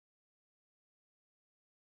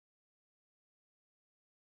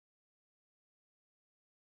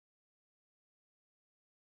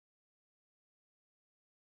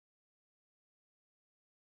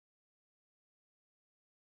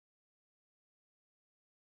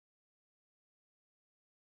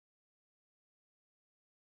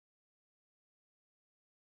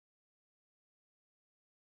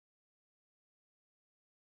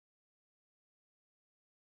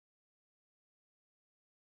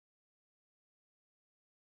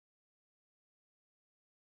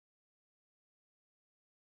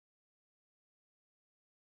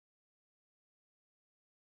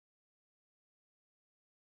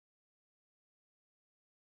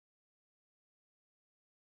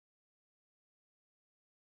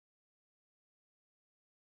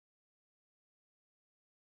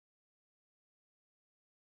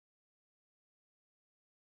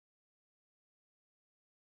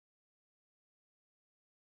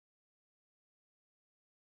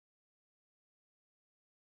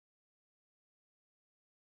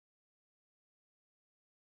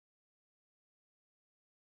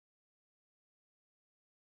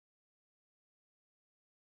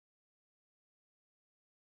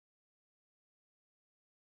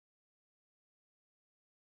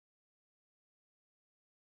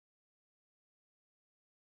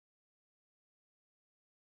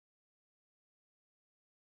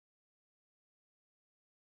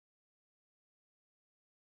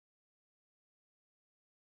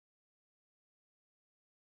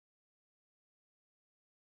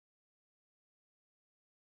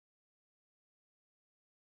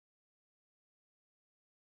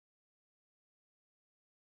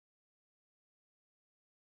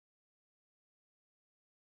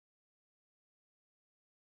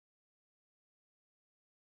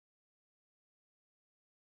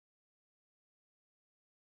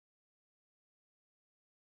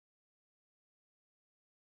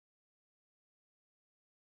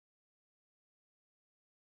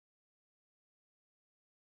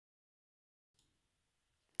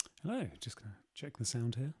Hello, just going to check the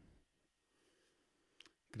sound here.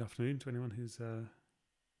 Good afternoon to anyone who's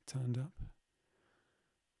turned up.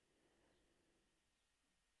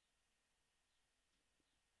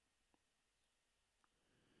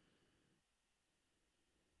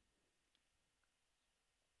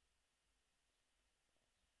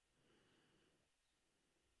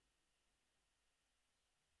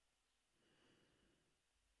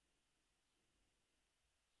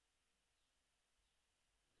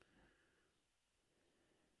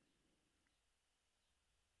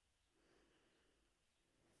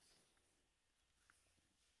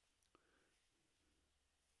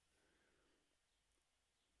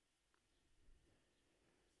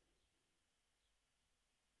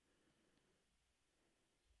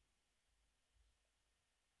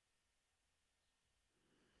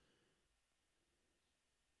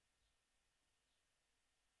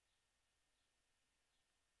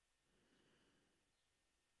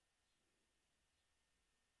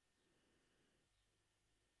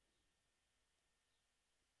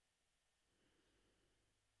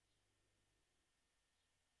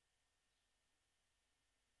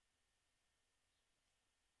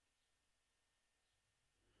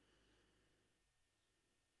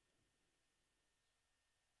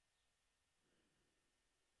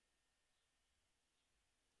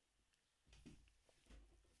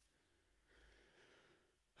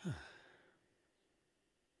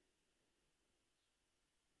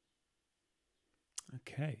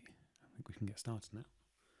 Okay, I think we can get started now.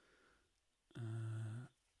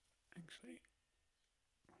 Actually,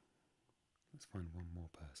 let's find one more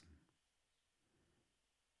person.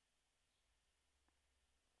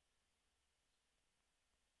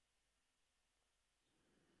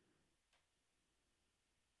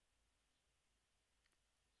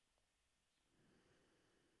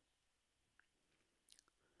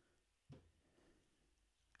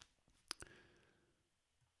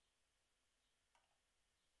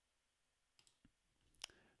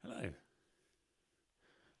 Hello.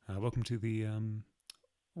 Welcome to the...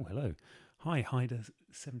 oh, hello. Hi,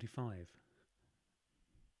 Hyder75.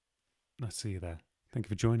 Nice to see you there. Thank you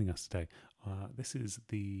for joining us today. This is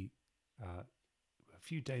the... a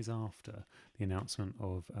few days after the announcement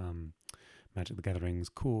of Magic the Gathering's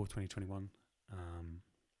Core 2021.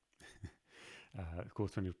 Core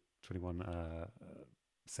 2021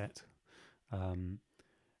 set.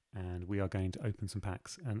 And we are going to open some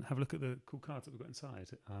packs and have a look at the cool cards that we've got inside.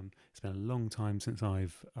 It's been a long time since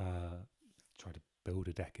I've tried to build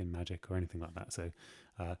a deck in Magic or anything like that. So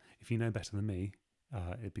if you know better than me,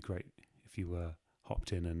 it'd be great if you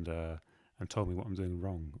hopped in and told me what I'm doing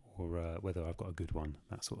wrong or whether I've got a good one,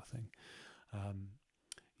 that sort of thing.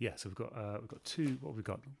 Yeah, so we've got two. What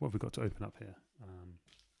have we got to open up here?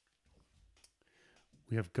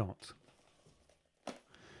 We have got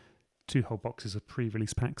two whole boxes of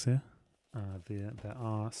pre-release packs here. There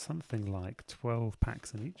are something like 12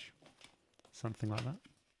 packs in each. Something like that.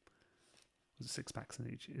 Was it 6 packs in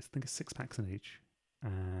each? I think it's 6 packs in each.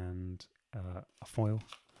 And a foil.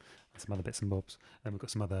 And some other bits and bobs. Then we've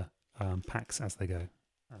got some other packs as they go.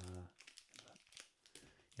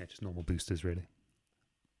 Yeah, just normal boosters really.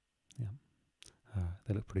 Yeah.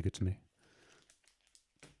 They look pretty good to me.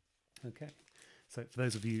 Okay. So for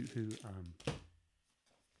those of you who...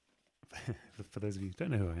 for those of you who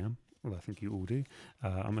don't know who I am, well, I think you all do.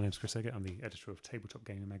 My name's Chris Eggett. I'm the editor of Tabletop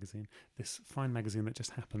Gaming Magazine, this fine magazine that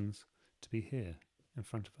just happens to be here in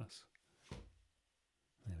front of us.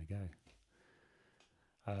 There we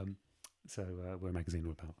go. So we're a magazine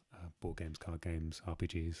all about board games, card games,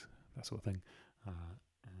 RPGs, that sort of thing,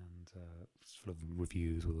 and it's full of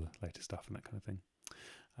reviews, all the latest stuff and that kind of thing.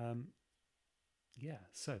 Yeah.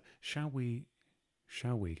 So shall we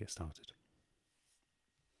get started?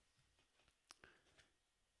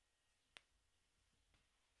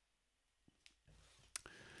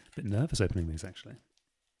 Bit nervous opening these actually.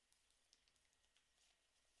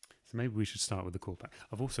 So maybe we should start with the core pack.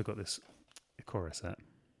 I've also got this Ikoria set,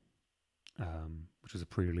 which was a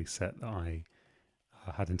pre-release set that I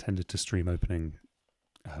had intended to stream opening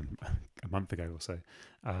a month ago or so,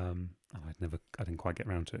 and I didn't quite get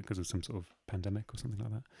around to it because of some sort of pandemic or something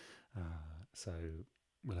like that. So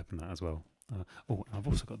we'll open that as well. Oh, I've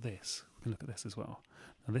also got this. We can look at this as well.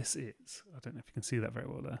 Now this is, I don't know if you can see that very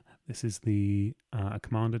well there. This is the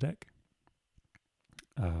commander deck.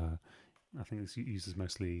 I think this uses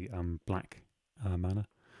mostly black mana,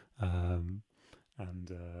 and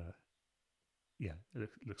yeah, it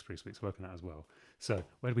looks pretty sweet. So we'll open that as well. So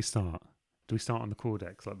where do we start? Do we start on the core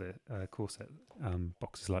decks like the core set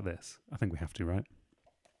boxes like this? I think we have to, right?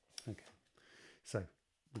 Okay. So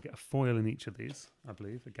We get a foil in each of these, I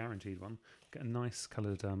believe, a guaranteed one. Get a nice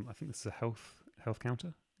coloured, I think this is a health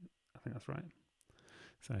counter. I think that's right.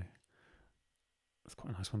 So that's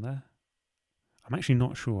quite a nice one there. I'm actually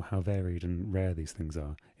not sure how varied and rare these things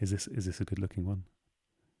are. Is this a good looking one?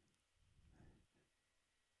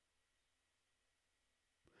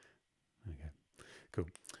 Okay, cool.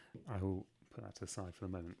 I will put that to the side for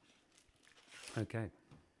the moment. Okay.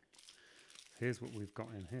 Here's what we've got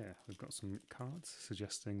in here. We've got some cards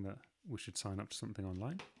suggesting that we should sign up to something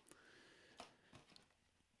online.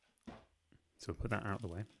 So we'll put that out of the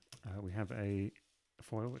way. We have a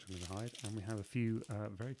foil, which I'm going to hide, and we have a few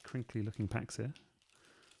very crinkly looking packs here,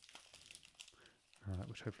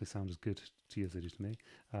 which hopefully sound as good to you as they do to me.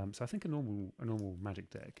 So I think a normal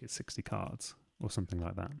Magic deck is 60 cards or something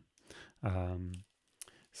like that.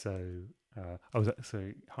 So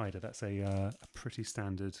Hyder, that's a pretty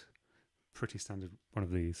standard one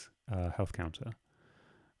of these health counter.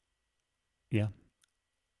 Yeah.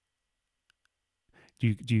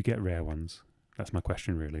 Do you get rare ones? That's my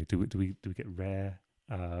question, really. Do we get rare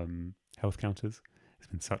health counters? It's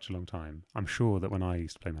been such a long time. I'm sure that when I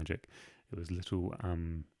used to play Magic, it was little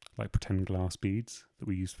like pretend glass beads that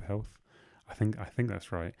we used for health. I think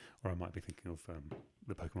that's right, or I might be thinking of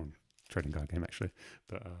the Pokemon trading card game actually.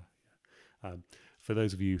 But for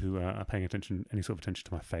those of you who are paying any sort of attention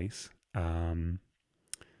to my face, I'm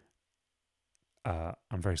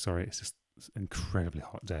very sorry. It's just an incredibly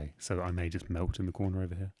hot day, so I may just melt in the corner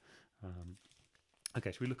over here.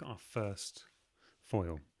 Okay, should we look at our first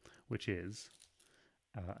foil, which is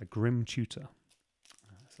a Grim Tutor.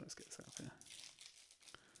 So let's get this out here.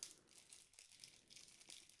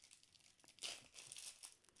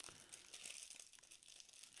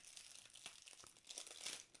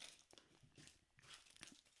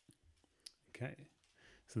 Okay,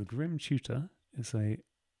 so the Grim Tutor is a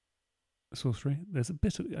sorcery. There's a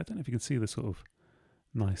bit of, I don't know if you can see the sort of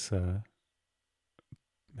nice metallics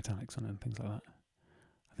on it and things like that.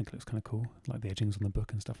 I think it looks kind of cool, like the edgings on the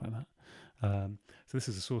book and stuff like that. So this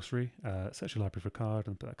is a sorcery. Search your library for a card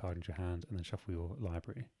and put that card into your hand, and then shuffle your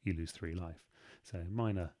library. You lose 3 life. So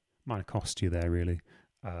minor cost to you there, really.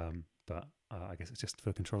 But I guess it's just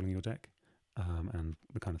for controlling your deck and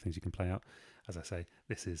the kind of things you can play out. As I say,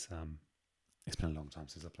 this is it's been a long time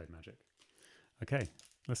since I played Magic. Okay,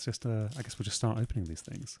 let's just I guess we'll just start opening these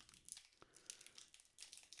things.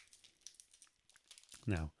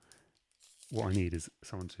 Now, what I need is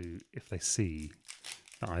someone to, if they see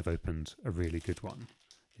that I've opened a really good one,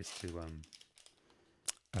 is to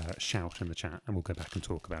shout in the chat, and we'll go back and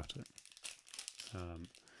talk about it.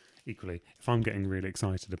 Equally, if I'm getting really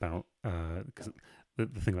excited about, because the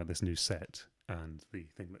thing about this new set and the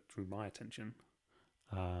thing that drew my attention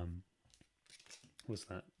was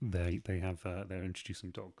that they're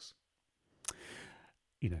introducing dogs.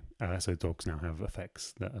 You know, so dogs now have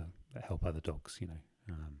effects that help other dogs. You know,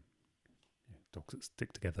 dogs that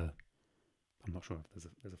stick together. I'm not sure if there's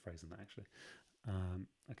a phrase in that actually.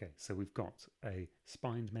 Okay, so we've got a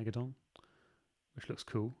spined Megadon, which looks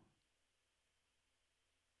cool,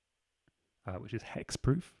 which is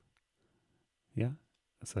hexproof. Yeah,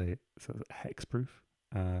 so hexproof,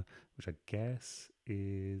 which I guess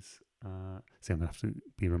is. See, I'm gonna have to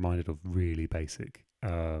be reminded of really basic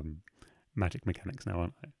Magic mechanics now,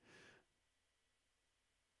 aren't I?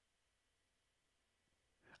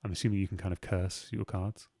 I'm assuming you can kind of curse your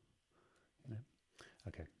cards. Yeah.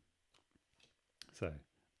 Okay. So,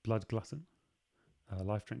 Blood Glutton.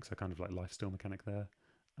 Life drinks are kind of like lifesteal mechanic there.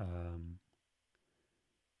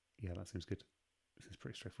 Yeah, that seems good. This is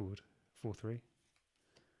pretty straightforward. 4/3.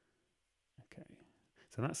 Okay.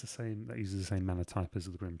 So that's the same. That uses the same mana type as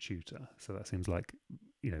the Grim Tutor. So that seems like,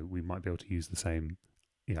 you know, we might be able to use the same.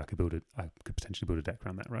 You know, I could potentially build a deck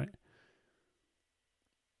around that, right?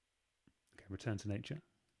 Okay. Return to Nature.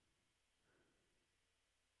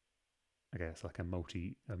 Okay, it's like a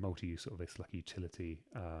multi-use sort of, it's like a utility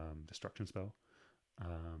destruction spell.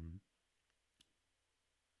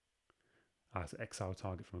 As exile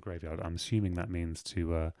target from a graveyard. I'm assuming that means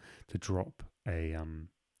to drop a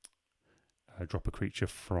creature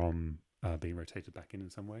from being rotated back in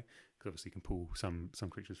some way, because obviously you can pull some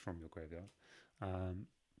creatures from your graveyard.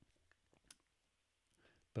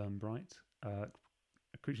 Burn Bright.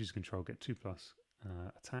 Creatures you control get 2+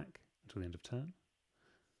 attack until the end of turn.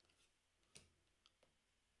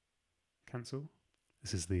 Cancel.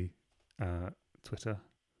 This is the Twitter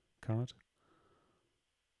card.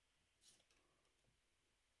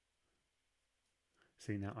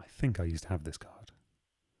 See, now I think I used to have this card.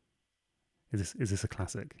 Is this a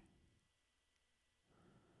classic?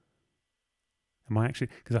 Am I actually?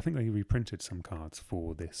 Because I think they reprinted some cards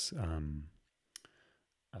for this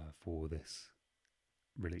for this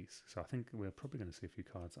release. So I think we're probably going to see a few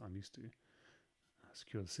cards that I'm used to.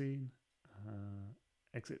 Secure the scene.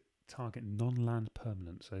 Exit target non-land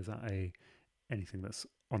permanent. So is that anything that's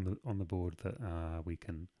on the board that we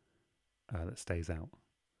can that stays out?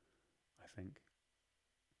 I think.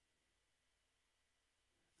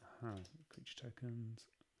 Creature tokens.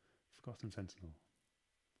 Forgotten Sentinel.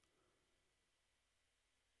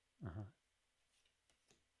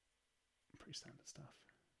 Pretty standard stuff.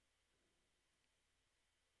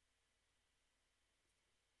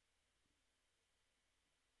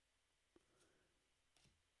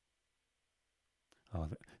 Oh,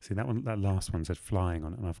 see that one. That last one said flying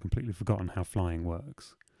on it, and I've completely forgotten how flying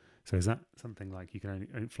works. So is that something like you can only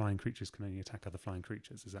flying creatures can only attack other flying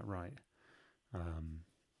creatures? Is that right?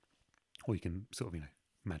 Or you can sort of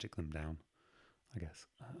magic them down, I guess.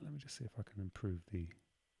 Let me just see if I can improve the.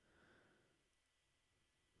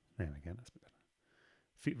 There we go. That's a bit better.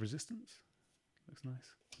 Feat of resistance looks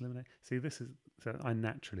nice. Eliminate. See, this is so I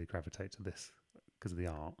naturally gravitate to this because of the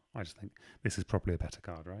art. I just think this is probably a better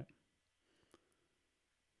card, right?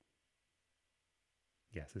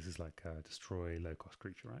 Yes, this is like destroy low-cost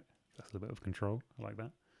creature, right? That's a little bit of control. I like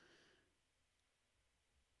that.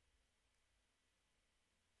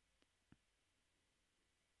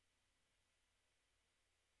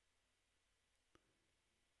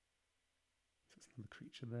 So it's another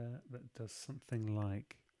creature there that does something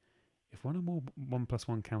like if one or more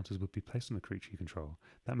 1/1 counters would be placed on the creature you control,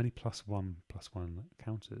 that many +1/+1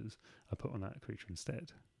 counters are put on that creature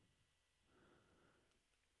instead.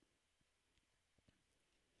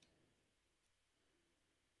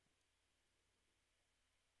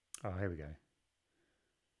 Oh, here we go.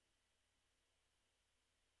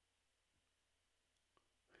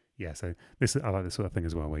 Yeah, so I like this sort of thing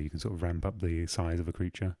as well, where you can sort of ramp up the size of a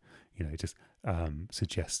creature. It just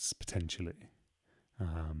suggests potentially.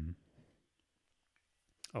 Oh,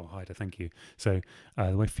 Hyder, thank you. So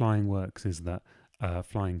the way flying works is that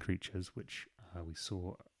flying creatures, which we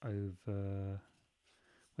saw over...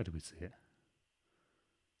 Where did we see it?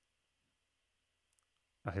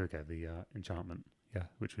 Oh, here we go, the enchantment. Yeah,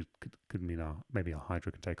 which could mean maybe our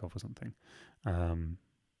Hydra can take off or something. Or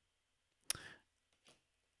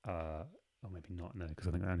maybe not, no, because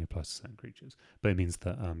I think that only applies to certain creatures. But it means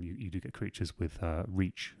that you do get creatures with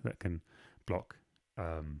reach that can block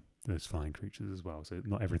those flying creatures as well. So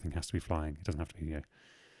not everything has to be flying. It doesn't have to be a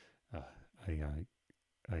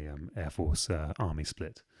Air Force army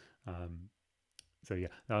split. So yeah,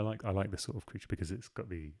 I like this sort of creature because it's got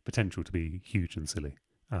the potential to be huge and silly.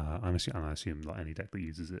 I assume like any deck that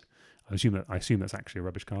uses it, I assume that's actually a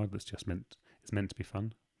rubbish card that's just meant to be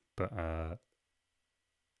fun, but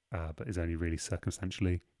is only really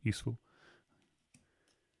circumstantially useful.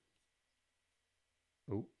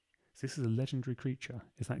 Oh, so this is a legendary creature.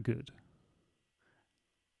 Is that good?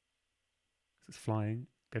 It's flying.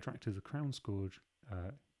 Get tracked as a Crown Scourge.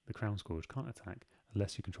 The Crown Scourge can't attack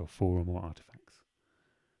unless you control 4 or more artifacts,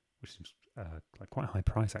 which seems like quite a high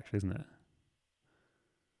price, actually, isn't it?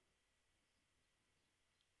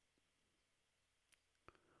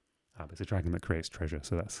 But it's a dragon that creates treasure,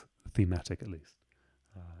 so that's thematic at least.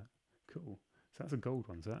 Cool. So that's a gold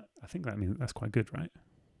one. So I think that means that's quite good, right?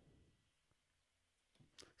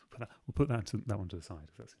 So we'll put that one to the side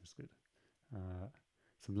if that seems good.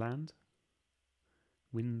 Some land.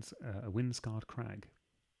 A wind-scarred crag.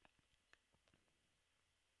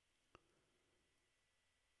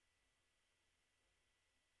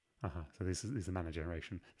 So this is a mana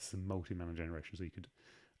generation. This is a multi-mana generation, so you could...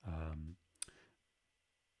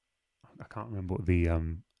 I can't remember what the...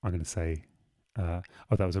 I'm going to say... that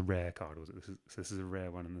was a rare card, was it? This is a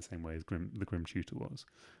rare one in the same way as the Grim Tutor was.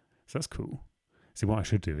 So that's cool. See, what I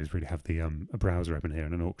should do is really have the a browser open here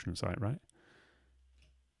and an auction site, right?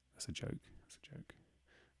 That's a joke.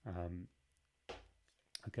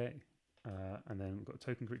 Okay. And then we've got a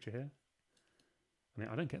token creature here. I mean,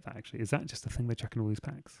 I don't get that, actually. Is that just a thing they chuck in all these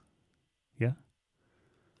packs? Yeah?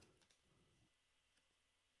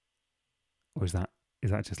 Or is that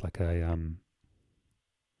just like a...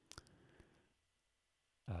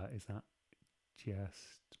 is that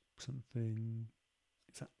just something...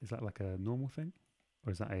 Is that like a normal thing?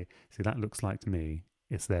 Or is that a... See, that looks like to me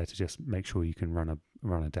it's there to just make sure you can run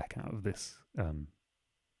a deck out of this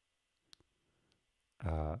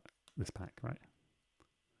this pack, right?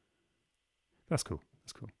 That's cool.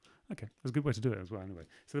 Okay, that's a good way to do it as well. Anyway,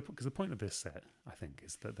 so because the point of this set, I think,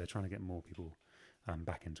 is that they're trying to get more people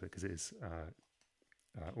back into it because it is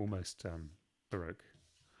almost Baroque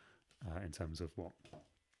in terms of what,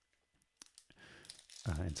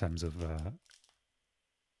 in terms of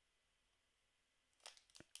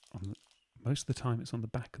Most of the time it's on the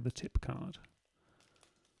back of the tip card.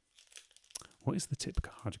 What is the tip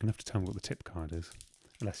card? You're going to have to tell me what the tip card is.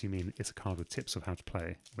 Unless you mean it's a card with tips of how to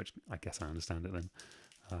play, which I guess I understand it then.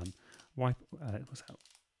 What's that?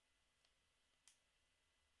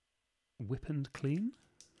 Whip and clean?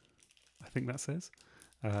 I think that says.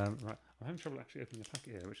 Right, I'm having trouble actually opening a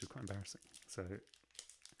packet here, which is quite embarrassing. So,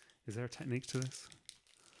 is there a technique to this?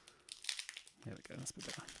 There we go, that's a bit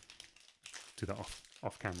better. Do that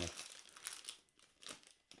off camera.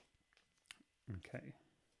 Okay.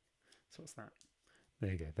 So what's that?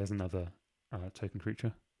 There you go. There's another token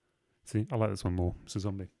creature. See, I like this one more. It's a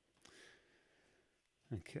zombie.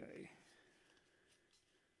 Okay.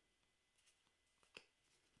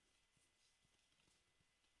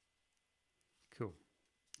 Cool.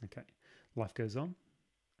 Okay. Life goes on.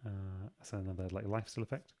 That's another like lifesteal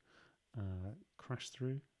effect. Crash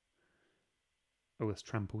through. Oh, it's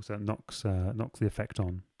trample, so it knocks the effect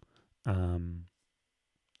on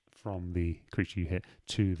from the creature you hit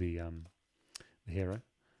to the hero,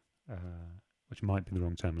 which might be the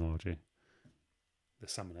wrong terminology. The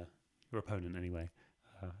summoner, your opponent anyway,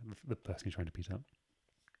 the person you're trying to beat up.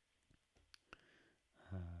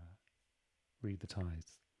 Read the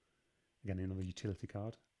tides. Again, another utility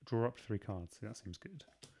card. Draw up to 3 cards. So that seems good.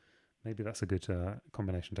 Maybe that's a good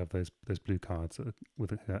combination to have those blue cards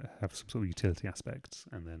with have some sort of utility aspects,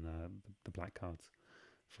 and then the black cards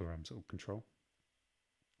for sort of control.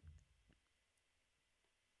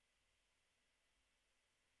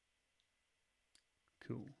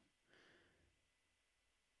 Cool.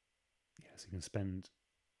 Yeah, so you can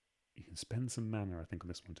spend some mana, I think, on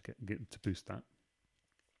this one to get to boost that.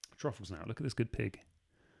 Truffles now. Look at this good pig.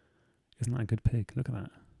 Isn't that a good pig? Look at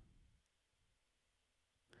that.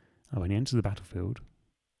 Oh, when he enters the battlefield,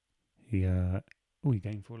 he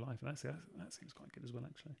gained 4 life. That seems quite good as well,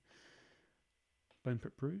 actually. Bone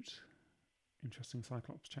Pit Brute. Interesting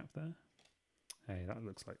Cyclops chap there. Hey, that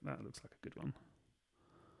looks like a good one.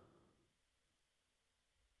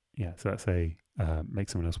 Yeah, so that's a make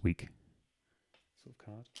someone else weak sort of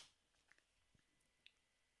card.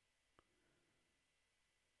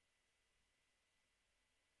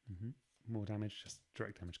 More damage, just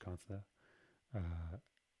direct damage cards there.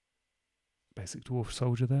 Basic dwarf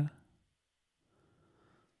soldier there.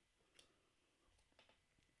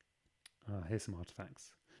 Here's some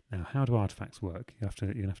artifacts. Now, how do artifacts work? You'll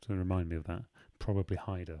have to remind me of that. Probably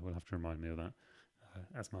Hyder will have to remind me of that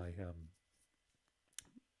as my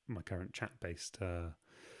my current chat-based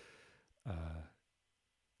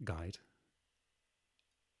guide.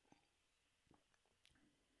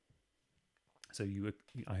 So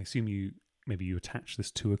I assume you attach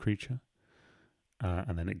this to a creature,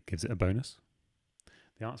 and then it gives it a bonus.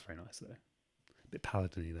 The art's very nice though, a bit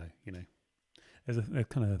paladin-y though. You know, there's a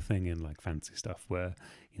kind of thing in like fantasy stuff where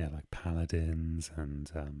like paladins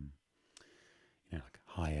and like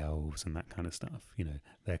high elves and that kind of stuff.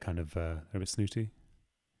 They're kind of they're a bit snooty.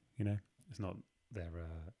 It's not they're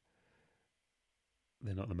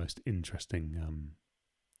not the most interesting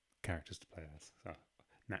characters to play as. So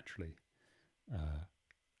naturally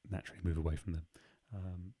move away from them.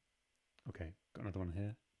 Okay, got another one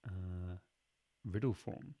here. Riddle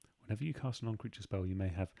Form. Whenever you cast a non-creature spell, you may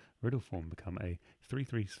have Riddle Form become a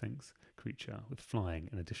 3/3 Sphinx creature with flying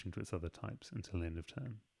in addition to its other types until the end of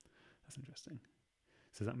turn. That's interesting.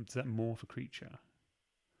 So is that more for creature?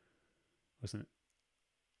 Wasn't it?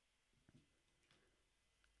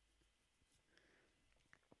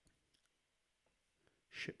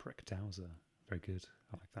 Shipwreck Dowser. Very good.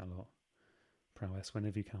 I like that a lot. Prowess.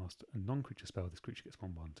 Whenever you cast a non-creature spell, this creature gets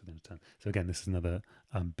 1/1 to the end of turn. So again, this is another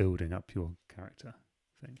building up your character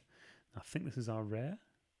thing. I think this is our rare.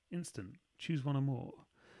 Instant. Choose one or more.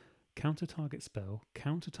 Counter target spell,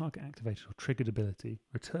 counter target activated or triggered ability,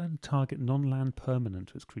 return target non-land permanent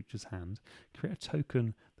to its creature's hand, create a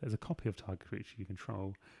token that is a copy of target creature you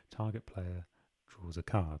control, target player draws a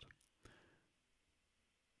card.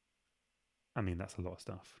 I mean, that's a lot of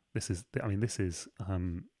stuff. This is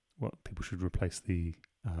what people should replace the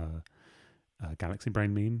Galaxy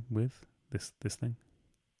Brain meme with, this thing.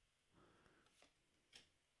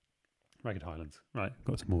 Ragged Highlands. Right,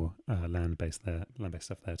 got some more land-based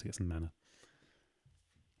stuff there to get some mana.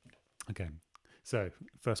 Okay, so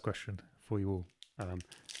first question for you all.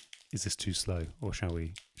 Is this too slow, or shall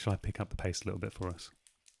I pick up the pace a little bit for us?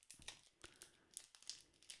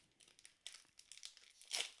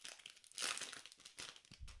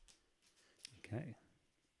 Okay.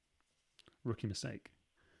 Rookie mistake.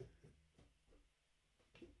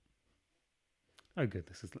 Oh, good.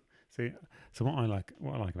 This is see. So what I like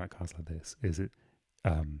about cards like this is it.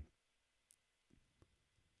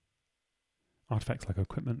 artifacts like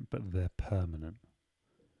equipment, but they're permanent.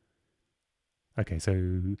 Okay,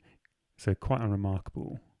 so quite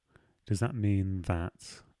unremarkable. Does that mean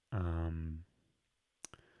that?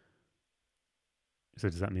 So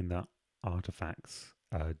does that mean that artifacts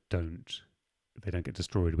don't get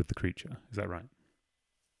destroyed with the creature? Is that right?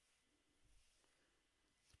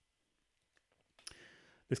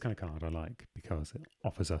 This kind of card I like because it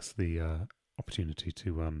offers us the opportunity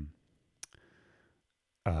to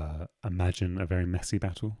imagine a very messy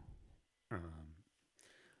battle.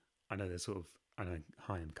 I know there's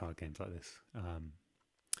high-end card games like this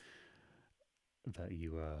that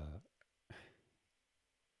you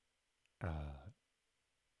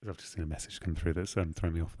I've just seen a message come through that's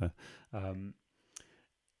throwing me off there. In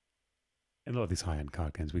a lot of these high-end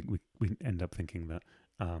card games, we end up thinking that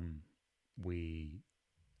we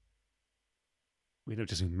end up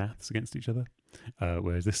just doing maths against each other,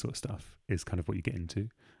 whereas this sort of stuff is kind of what you get into,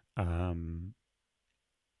 and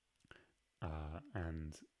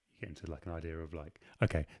you get into like an idea of like,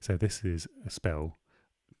 okay, so this is a spell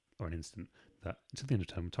or an instant that until the end of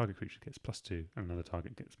turn, target creature gets +2 and another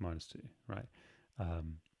target gets -2, right?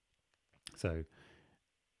 So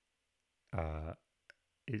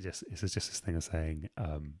it's just this thing of saying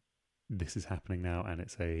this is happening now, and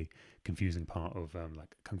it's a confusing part of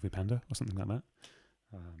like Kung Fu Panda or something like that.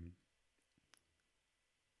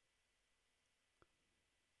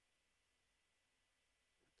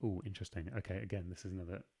 Oh, interesting. Okay, again, this is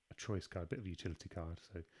a choice card, bit of a utility card.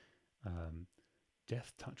 So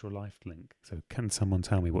Death Touch or Life Link. So can someone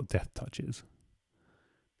tell me what Death Touch is?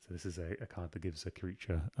 So this is a card that gives a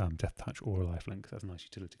creature Death Touch or a Life Link. So that's a nice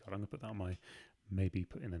utility card. I'm going to put that on my, maybe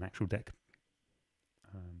put in an actual deck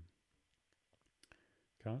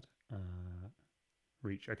card.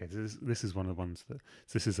 Reach. Okay, so this is one of the ones that,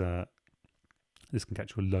 so this can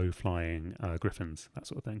catch your low flying griffins, that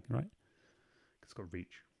sort of thing, right? It's got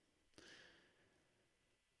reach.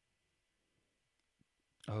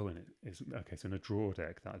 Oh, and it is, okay, so in a draw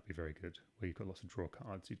deck, that would be very good, where you've got lots of draw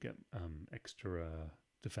cards, you'd get extra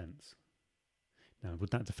defense. Now,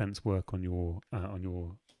 would that defense work on your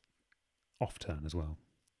off turn as well?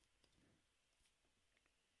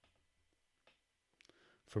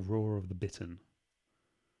 For Roar of the Bitten.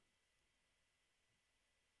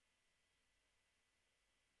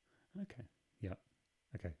 Okay, yeah.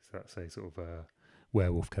 Okay, so that's a sort of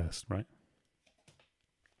werewolf curse, right?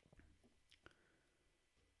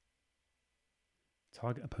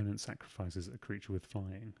 Target opponent sacrifices a creature with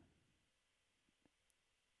flying.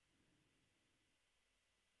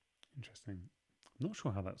 Interesting. I'm not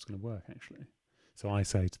sure how that's going to work, actually. So I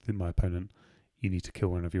say to my opponent, you need to kill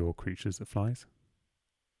one of your creatures that flies.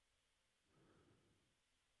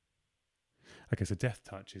 Okay, so Death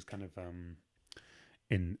Touch is kind of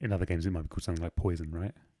in other games it might be called something like poison,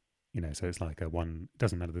 right? You know, so it's like a one,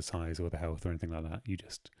 doesn't matter the size or the health or anything like that. You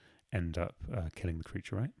just end up killing the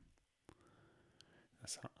creature, right?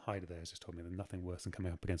 That's Hyder there has just told me that nothing worse than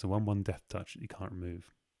coming up against a 1/1 Death Touch that you can't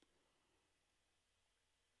remove.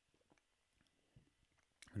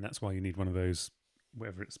 And that's why you need one of those,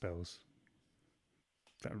 whatever it spells,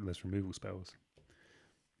 those removal spells.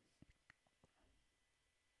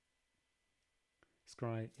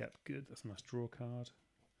 Scry, yep, good. That's a nice draw card.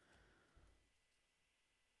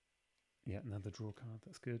 Yeah, another draw card.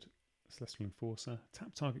 That's good. Celestial Enforcer.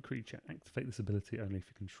 Tap target creature. Activate this ability only if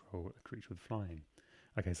you control a creature with flying.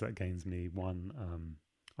 Okay, so that gains me one, I'm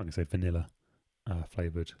going to say vanilla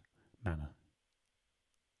flavoured mana.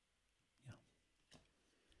 Yeah.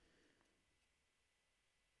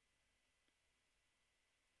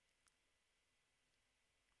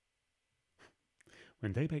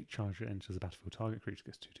 When Daybait Charger enters the battlefield, target creature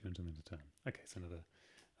gets 2/2 until the end of turn. Okay, so another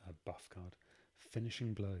buff card.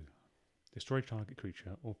 Finishing Blow. Destroy target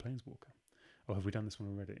creature or planeswalker. Oh, have we done this one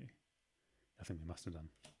already? I think we must have done.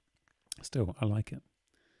 Still, I like it.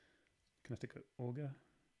 Kinetic Auger.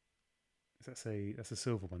 That's a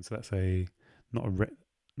silver one, so that's a not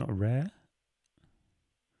a rare,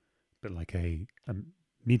 but like a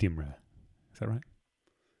medium rare. Is that right?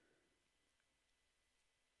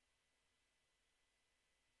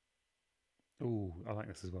 Oh, I like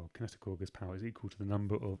this as well. Kinetic Auger's power is equal to the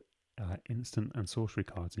number of instant and sorcery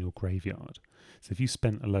cards in your graveyard. So if you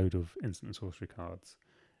spent a load of instant and sorcery cards,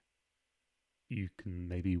 you can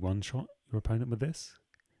maybe one-shot your opponent with this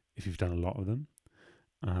if you've done a lot of them.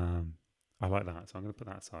 I like that, so I'm going to put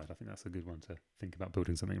that aside. I think that's a good one to think about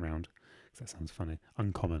building something around, because that sounds funny.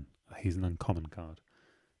 Uncommon. He's an uncommon card.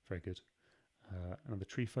 Very good. Another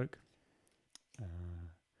Tree Folk.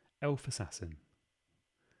 Elf Assassin.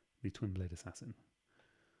 The Twin Blade Assassin.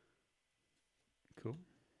 Cool.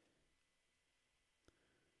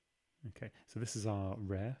 Okay, so this is our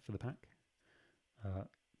rare for the pack.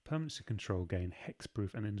 Permanency control gain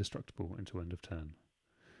hexproof and indestructible until end of turn.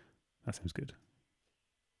 That seems good.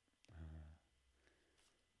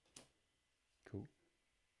 Cool.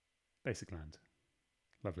 Basic land.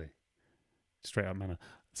 Lovely. Straight up mana.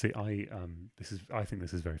 See, I think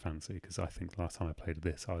this is very fancy because I think the last time I played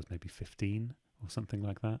this, I was maybe 15 or something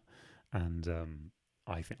like that, and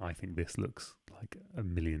I think this looks like a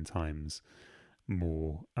million times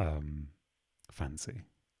more fancy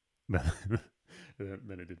than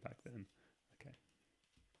it did back then. Okay,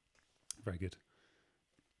 very good.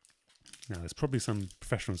 Now, there's probably some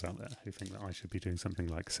professionals out there who think that I should be doing something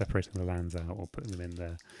like separating the lands out or putting them in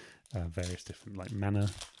their various different like mana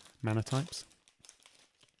types.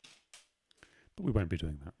 But we won't be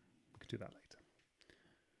doing that. We could do that later.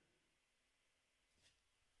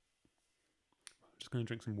 I'm just going to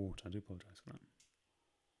drink some water. I do apologise for that.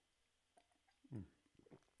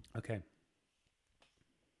 Okay.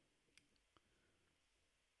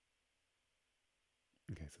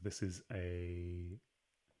 Okay, so this is a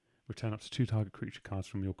return up to 2 target creature cards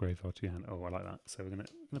from your graveyard to your hand. Oh, I like that. So we're gonna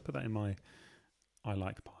put that in my I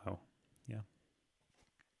like pile. Yeah.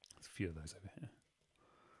 There's a few of those over here.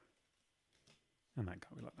 And that guy,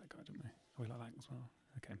 we like that guy, don't we? Oh, we like that as well.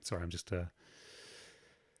 Okay, sorry, I'm just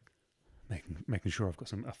making sure I've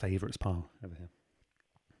got a favourites pile over here.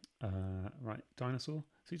 Right, dinosaur.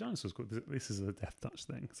 See, dinosaur's good. This is a death touch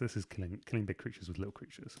thing. So this is killing big creatures with little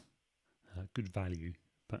creatures. Good value,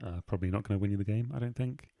 but probably not going to win you the game, I don't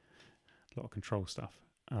think. A lot of control stuff.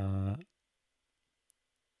 2/2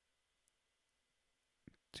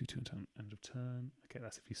 end of turn. Okay,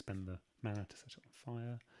 that's if you spend the mana to set it on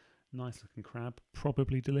fire. Nice looking crab.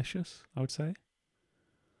 Probably delicious, I would say.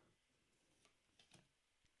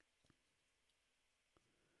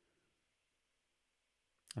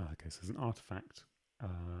 Okay, so there's an artifact,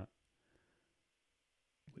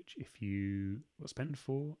 which if you spend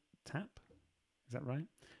 4, tap. Is that right?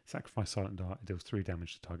 Sacrifice Silent Dart. It deals 3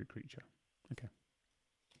 damage to target creature. Okay.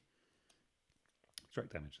 Straight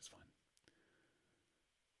damage is fine.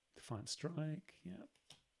 Defiant Strike. Yep.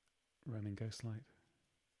 Roaming Ghostlight.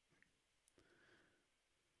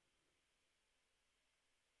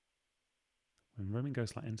 When Roaming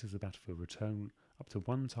Ghostlight enters the battlefield, return up to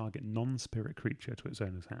 1 target non-spirit creature to its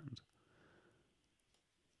owner's hand.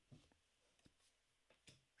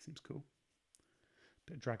 Seems cool.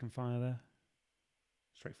 Bit of Dragonfire there.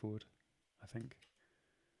 Straightforward, I think.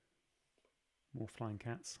 More flying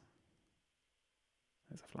cats.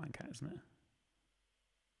 There's a flying cat, isn't it?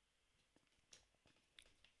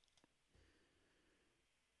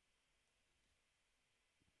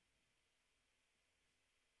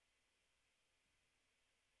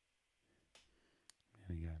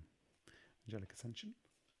 There we go. Angelic Ascension.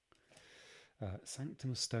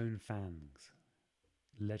 Sanctum of Stone Fangs.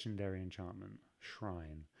 Legendary enchantment.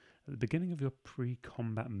 Shrine. At the beginning of your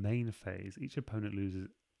pre-combat main phase, each opponent loses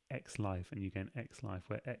X life and you gain X life,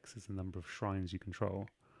 where X is the number of shrines you control.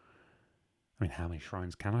 I mean, how many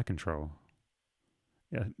shrines can I control?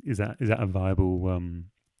 Yeah, is that a viable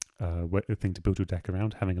thing to build your deck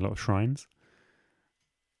around, having a lot of shrines?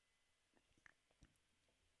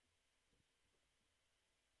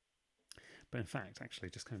 But in fact, actually,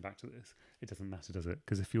 just coming back to this, it doesn't matter, does it?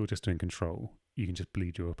 Because if you're just doing control, you can just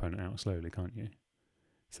bleed your opponent out slowly, can't you?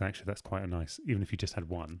 So actually, that's quite a nice, even if you just had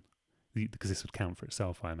 1, because this would count for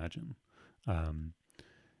itself, I imagine.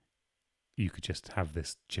 You could just have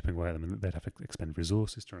this chipping away at them, and they'd have to expend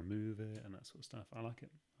resources to remove it and that sort of stuff. I like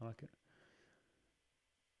it. I like it.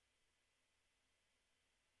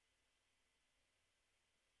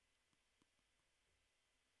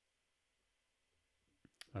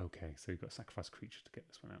 Okay, so you've got to sacrifice a creature to get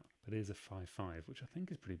this one out. But it is a 5/5, which I think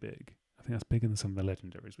is pretty big. I think that's bigger than some of the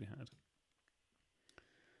legendaries we had.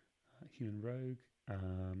 Human Rogue.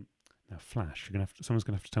 Now Flash. Someone's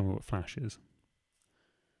going to have to tell me what Flash is.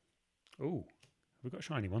 Oh, have we got a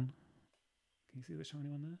shiny one? Can you see the shiny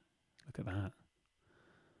one there? Look at that.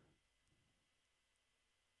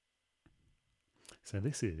 So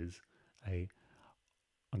this is I'm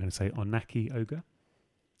going to say Onaki Ogre.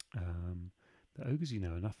 The ogres you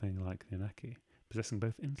know are nothing like the Onaki, possessing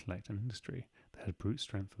both intellect and industry. They had brute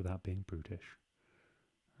strength without being brutish.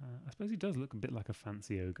 I suppose he does look a bit like a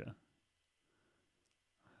fancy ogre.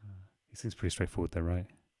 He seems pretty straightforward though, right?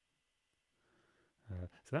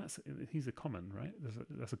 So he's a common, right?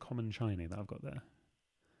 That's a common shiny that I've got there.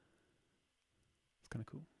 It's kind of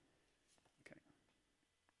cool. Okay.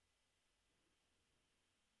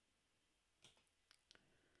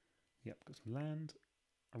 Yep, got some land.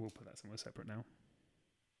 I will put that somewhere separate now.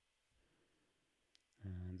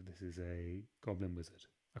 And this is a Goblin Wizard.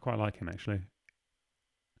 I quite like him, actually.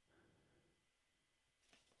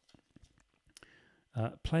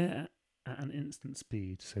 Play it at an instant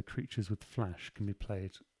speed, so creatures with flash can be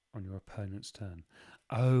played on your opponent's turn.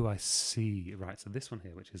 Oh, I see. Right, so this one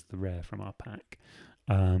here, which is the rare from our pack,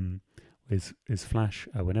 is flash.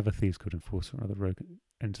 Whenever Thieves Guild Enforcer or other rogue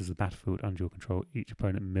enters the battlefield under your control, each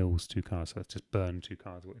opponent mills 2 cards. So it's just burn 2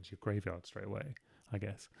 cards into your graveyard straight away, I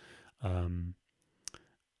guess.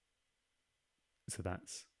 So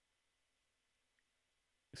that's...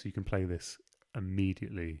 So you can play this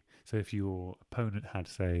immediately. So if your opponent had,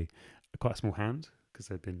 say, quite a small hand, because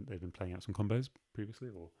they've been playing out some combos previously,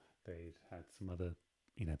 or they'd had some other,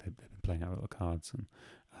 they've been playing out a lot of cards and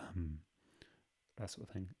that sort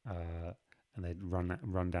of thing, and they'd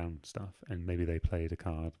run down stuff, and maybe they played a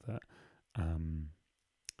card that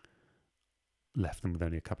left them with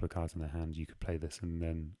only a couple of cards in their hand. You could play this and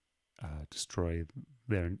then destroy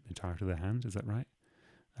their entirety of their hand. Is that right?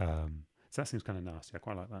 So that seems kind of nasty. I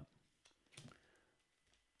quite like that.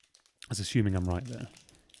 I was assuming I'm right there.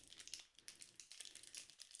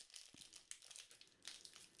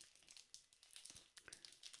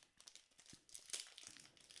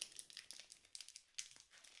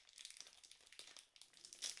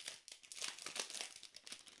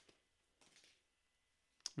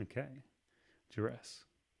 Okay. Duress.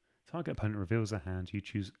 Target opponent reveals their hand. You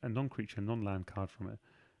choose a non-creature, non-land card from it.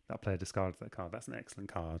 That player discards that card. That's an excellent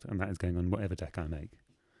card, and that is going on whatever deck I make.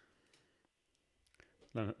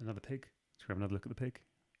 Another pig. Should we have another look at the pig?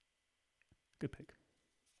 Good pig.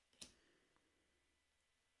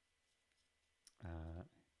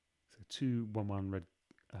 So 2/1/1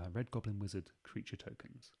 red goblin wizard creature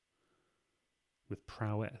tokens with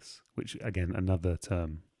prowess, which again another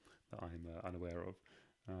term that I'm unaware of.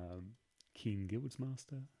 Keen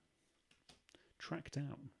Guildsmaster. Track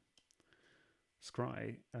down.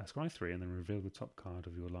 Scry 3 and then reveal the top card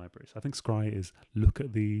of your library. So I think Scry is look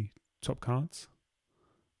at the top cards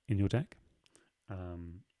in your deck.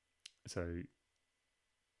 So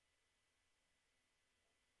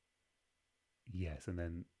yes, and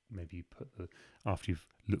then maybe you put after you've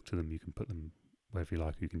looked at them, you can put them wherever you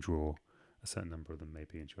like. You can draw a certain number of them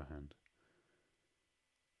maybe into your hand.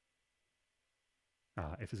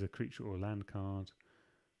 If it's a creature or land card,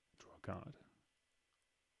 draw a card.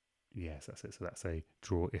 Yes, that's it. So that's a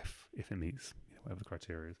draw if it meets whatever the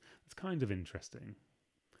criteria is. It's kind of interesting.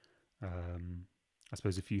 I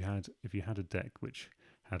suppose if you had a deck which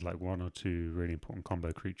had like 1 or 2 really important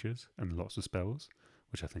combo creatures and lots of spells,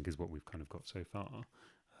 which I think is what we've kind of got so far,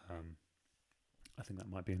 I think that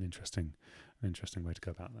might be an interesting way to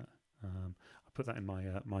go about that. I'll put that in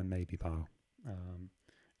my maybe pile.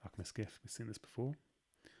 Alchemist Gift. We've seen this before.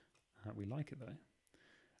 We like it though.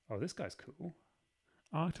 Oh, this guy's cool.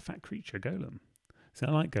 Artifact creature golem. So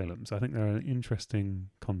I like golems. I think they're an interesting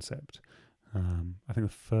concept. I think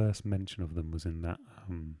the first mention of them was in that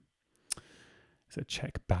is it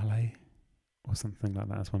Czech ballet or something like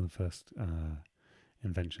that. It's one of the first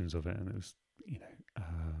inventions of it, and it was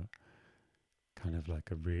kind of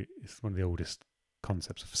like it's one of the oldest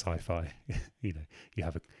concepts of sci-fi. You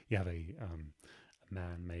have a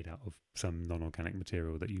man made out of some non-organic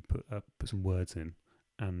material that you put some words in,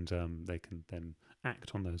 and they can then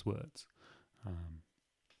act on those words.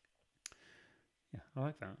 Yeah, I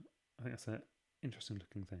like that. I think that's an interesting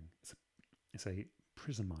looking thing. It's a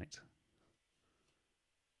prismite.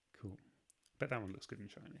 Cool. Bet that one looks good and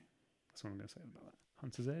shiny. That's what I'm going to say about that.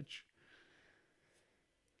 Hunter's Edge.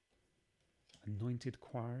 Anointed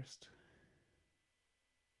Quirist.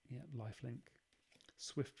 Yeah, lifelink.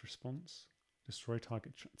 Swift Response. Destroy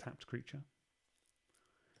target tapped creature.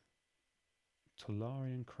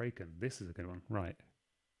 Tolarian Kraken. This is a good one. Right.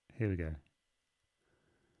 Here we go.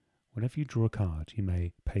 Whenever you draw a card, you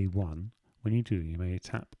may pay 1. When you do, you may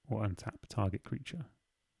tap or untap target creature.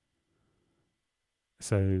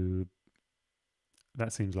 So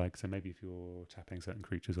that seems like, so maybe if you're tapping certain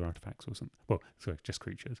creatures or artifacts or something, well, sorry, just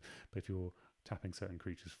creatures, but if you're tapping certain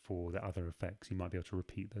creatures for the other effects, you might be able to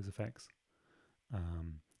repeat those effects.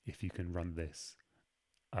 If you can run this,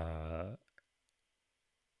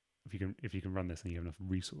 if you can run this and you have enough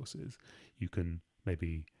resources, you can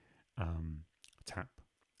maybe tap,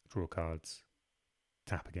 draw cards,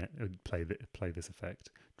 tap again, play this effect,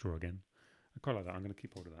 draw again. I quite like that. I'm going to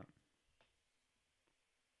keep hold of that.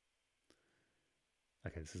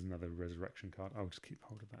 Okay, this is another resurrection card. I'll just keep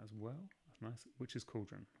hold of that as well. That's nice. Witch's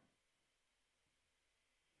Cauldron.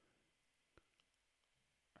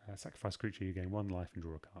 Sacrifice creature, you gain 1 life and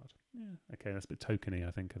draw a card. Yeah, okay, that's a bit tokeny,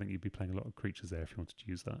 I think. I think you'd be playing a lot of creatures there if you wanted to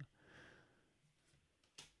use that.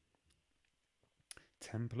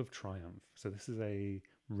 Temple of Triumph. So this is a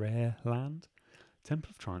rare land.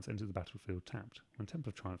 Temple of Triumph enters the battlefield tapped. When Temple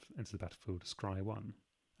of Triumph enters the battlefield, scry 1.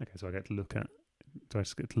 Okay, so I get to look at... Do I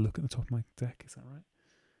just get to look at the top of my deck? Is that right?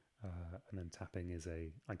 And then tapping is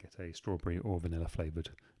I get a strawberry or vanilla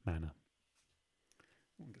flavoured mana.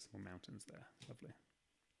 Oh, get some more mountains there. Lovely.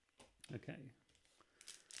 Okay.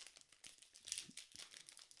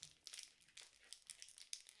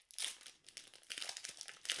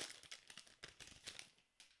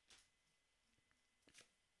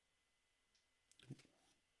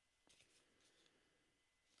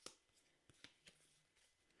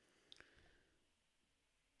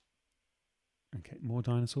 Okay, more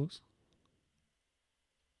dinosaurs.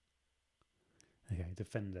 Okay,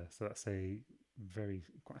 Defender. So that's a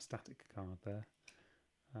quite a static card there.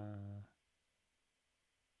 Oh,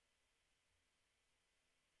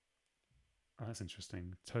 that's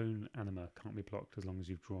interesting. Tone Anima can't be blocked as long as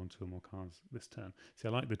you've drawn 2 or more cards this turn. See,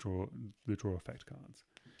 I like the draw effect cards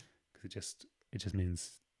because it just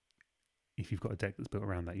means if you've got a deck that's built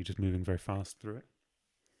around that, you're just moving very fast through it.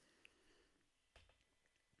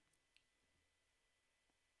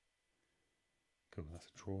 Cool, that's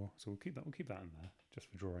a draw. So we'll keep that in there just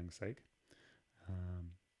for drawing's sake.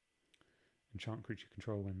 Enchant creature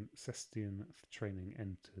control when Cestian training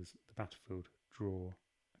enters the battlefield, draw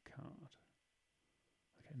a card.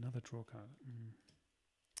 Okay, another draw card.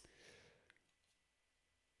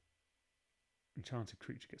 Enchanted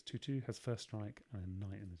creature gets 2/2, has first strike and a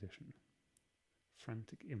knight in addition.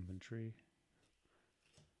 Frantic Inventory.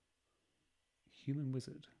 Human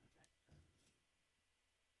Wizard.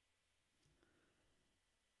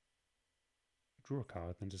 Draw a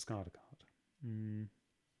card, then discard a card.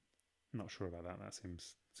 Not sure about that. That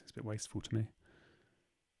seems a bit wasteful to me.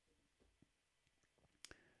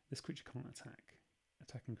 This creature can't attack.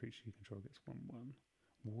 Attacking creature you control gets 1/1.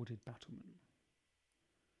 Warded Battlement.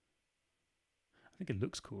 I think it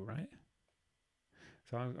looks cool, right?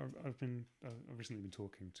 So I've recently been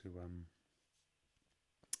talking to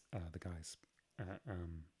the guys at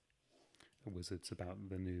the Wizards about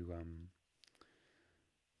the new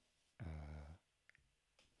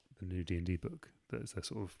D&D book that's a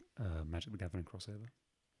sort of Magic the Gathering crossover,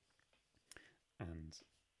 and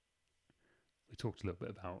we talked a little bit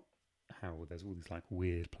about how there's all these like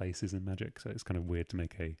weird places in Magic, so it's kind of weird to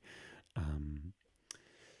make a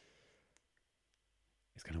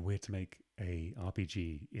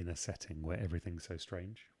RPG in a setting where everything's so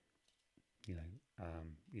strange.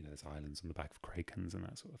 There's islands on the back of Krakens and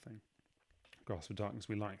that sort of thing. Grasp of Darkness,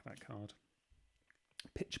 we like that card.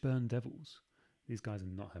 Pitchburn Devils. These guys are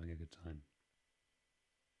not having a good time.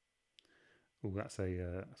 Oh, that's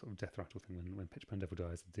a sort of death rattle thing. When Pitchburn Devil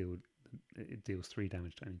dies, it deals 3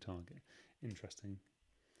 damage to any target. Interesting.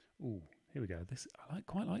 Oh, here we go. I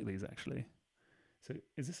quite like these actually. So,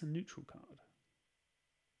 is this a neutral card?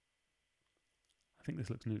 I think this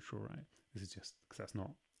looks neutral, right? This is just because that's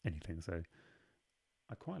not anything. So,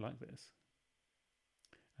 I quite like this.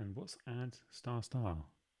 And what's add star?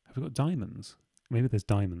 Have we got diamonds? Maybe there's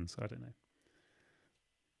diamonds. I don't know.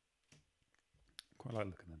 Quite like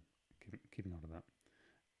looking at them. Keeping on with that.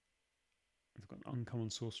 We've got an uncommon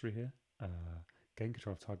sorcery here. Gain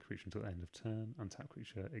control of target creature until the end of turn. Untap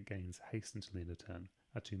creature, it gains haste until the end of turn.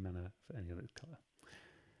 Add 2 mana for any other colour.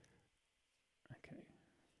 Okay.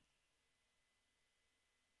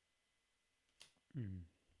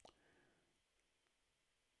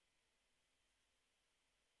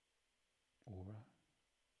 Aura.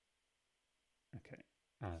 Okay.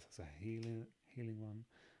 That's a healing one.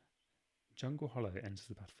 Jungle Hollow enters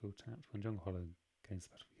the battlefield tapped. When Jungle Hollow gains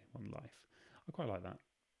the battlefield, you gain 1 life. I quite like that.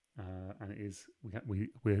 And it is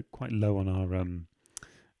we're quite low on our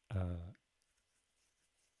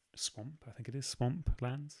swamp. I think it is swamp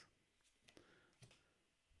lands.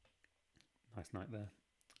 Nice knight there.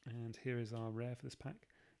 And here is our rare for this pack.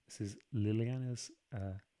 This is Liliana's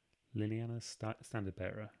Standard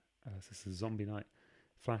Bearer. So this is a zombie knight.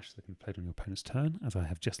 Flash that can be played on your opponent's turn, as I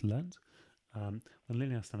have just learned. When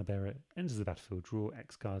Liliana's Standard Bearer enters the battlefield, draw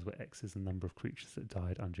X cards where X is the number of creatures that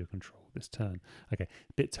died under your control this turn. Okay,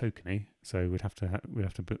 bit tokeny, so we'd have to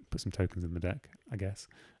put some tokens in the deck, I guess.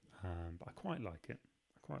 But I quite like it.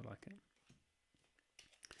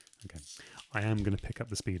 Okay, I am going to pick up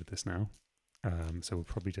the speed of this now. So we'll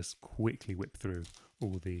probably just quickly whip through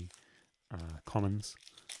all the commons,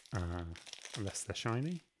 unless they're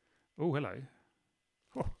shiny. Oh, hello.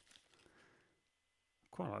 Oh.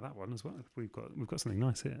 Quite like that one as well. We've got something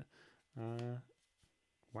nice here.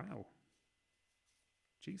 Wow.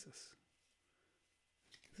 Jesus.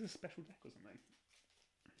 This is a special deck or something.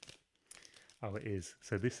 Oh, it is.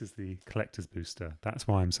 So this is the collector's booster. That's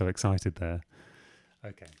why I'm so excited there.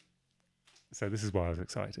 Okay. So this is why I was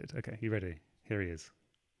excited. Okay, you ready? Here he is.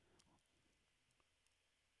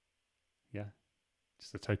 Yeah,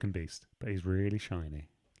 just a token beast, but he's really shiny.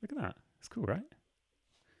 Look at that. It's cool, right?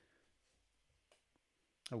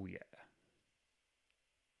 Oh yeah.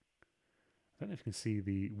 I don't know if you can see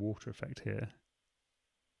the water effect here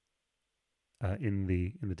in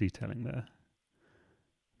the detailing there.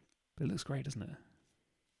 But it looks great, doesn't it?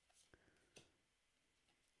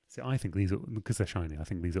 See, I think these are, because they're shiny, I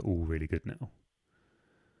think these are all really good now.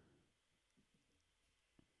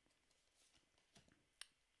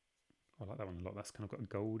 I like that one a lot. That's kind of got a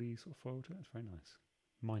goldy sort of foil to it. It's very nice.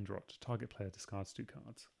 Mind Rot. Target player discards 2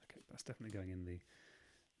 cards. Okay, that's definitely going in the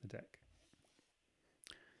deck.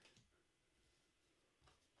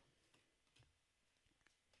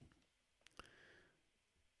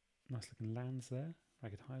 Nice looking lands there.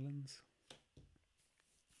 Ragged Highlands.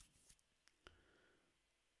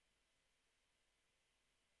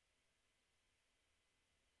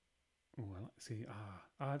 Oh, I like, see,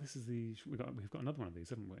 this is the, we've got another one of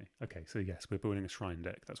these, haven't we? Okay, so yes, we're building a shrine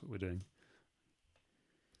deck. That's what we're doing.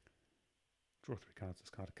 Draw 3 cards,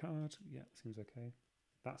 discard a card. Yeah, seems okay.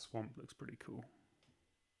 That swamp looks pretty cool.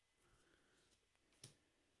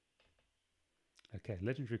 Okay,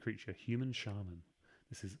 legendary creature, Human Shaman.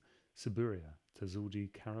 This is Siburia,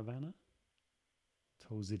 Tazuldi Caravana.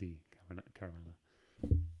 Tolzidi Caravana.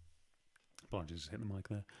 Apologies, just hit the mic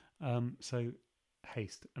there. So,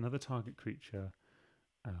 haste. Another target creature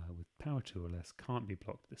with power 2 or less can't be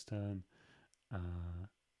blocked this turn.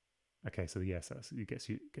 Okay, so yes, it gets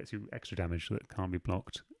you extra damage that can't be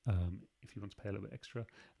blocked. If you want to pay a little bit extra,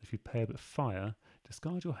 if you pay a bit of fire,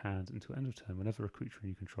 discard your hand until end of turn. Whenever a creature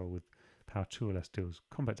you control with power 2 or less deals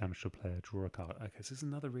combat damage to a player, draw a card. Okay, so this is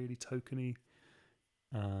another really tokeny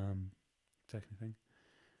thing.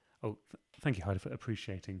 Oh, thank you, Heidi, for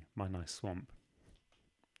appreciating my nice swamp.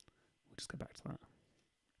 We'll just go back to that.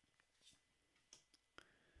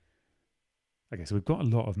 Okay, so we've got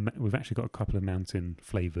we've actually got a couple of mountain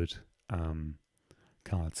flavoured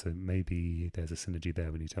cards, so maybe there's a synergy there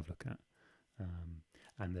we need to have a look at.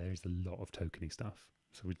 And there is a lot of tokeny stuff,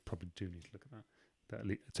 so we probably do need to look at that.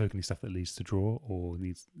 Tokeny stuff that leads to draw, or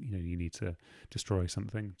needs, you need to destroy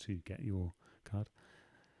something to get your card.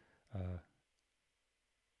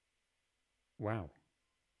 Wow.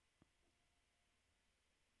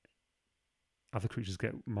 Other creatures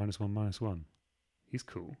get -1/-1. He's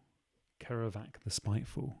cool. Kerovak the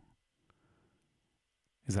Spiteful.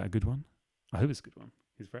 Is that a good one? I hope it's a good one.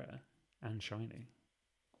 He's rare and shiny.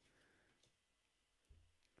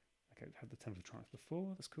 Okay, we've had the Temple of Triumph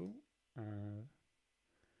before. That's cool.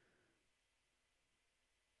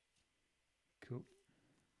 Cool.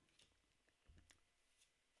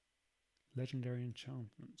 Legendary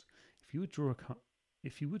Enchantment. If you would draw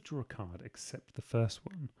a card except the first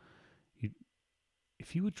one,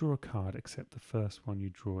 if you would draw a card except the first one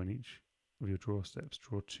you draw in each of your draw steps,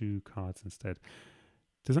 draw 2 cards instead.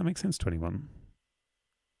 Does that make sense to anyone?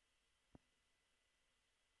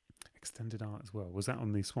 Extended art as well. Was that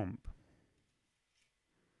on the swamp?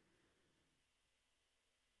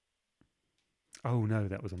 Oh no,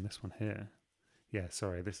 that was on this one here. Yeah,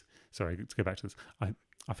 sorry. Sorry to go back to this. I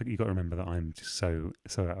think you got to remember that I'm just so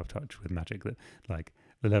out of touch with Magic that like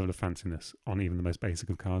the level of fanciness on even the most basic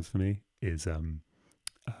of cards for me is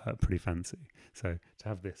pretty fancy. So to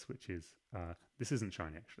have this, which is this isn't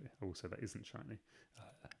shiny actually. Also, that isn't shiny.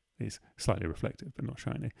 It's slightly reflective, but not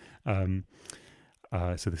shiny.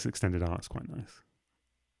 So this extended art is quite nice.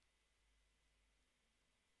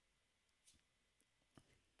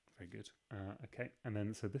 Very good. Okay, and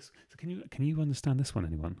then so can you understand this one,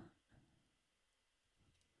 anyone?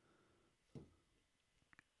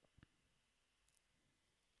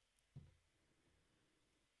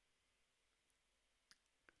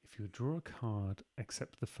 If you would draw a card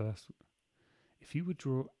except the first, if you would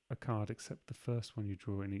draw a card except the first one you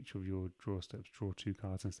draw in each of your draw steps, draw 2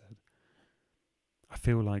 cards instead. I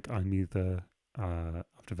feel like I'm either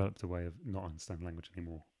I've developed a way of not understanding language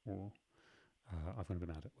anymore, or I've gone a bit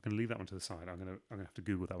mad at it. We're going to leave that one to the side. I'm going to have to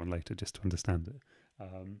Google that one later just to understand it.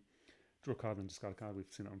 Draw a card and discard a card.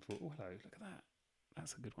 We've seen that one before. Oh, hello, look at that.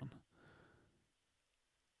 That's a good one.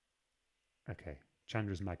 Okay,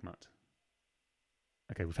 Chandra's Magmut.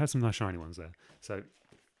 Okay, we've had some nice shiny ones there. So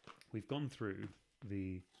we've gone through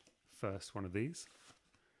the first one of these.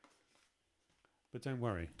 But don't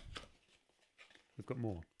worry. We've got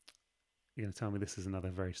more. You're going to tell me this is another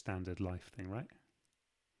very standard life thing, right?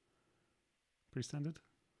 Pretty standard.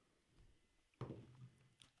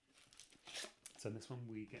 So in this one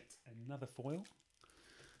we get another foil.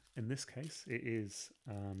 In this case it is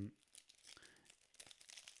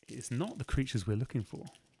it's not the creatures we're looking for.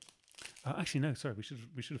 Actually, no. Sorry,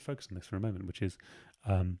 we should have focused on this for a moment, which is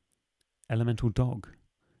elemental dog.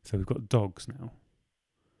 So we've got dogs now.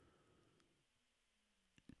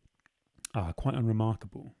 Quite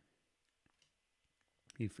unremarkable.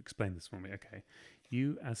 You've explained this for me. Okay.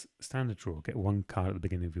 You, as standard draw, get one card at the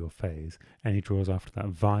beginning of your phase. Any draws after that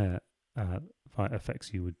via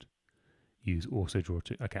effects you would use also draw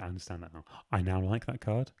two. Okay, I understand that now. I now like that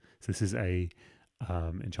card. So this is a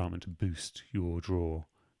enchantment to boost your draw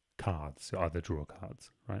cards, so other draw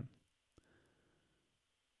cards, right?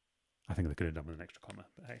 I think they could have done with an extra comma,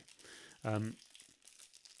 but hey.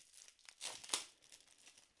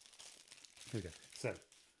 Here we go. So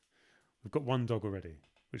we've got one dog already,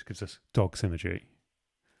 which gives us dog symmetry.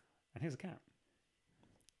 And here's a cat.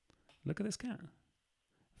 Look at this cat.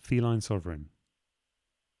 Feline Sovereign.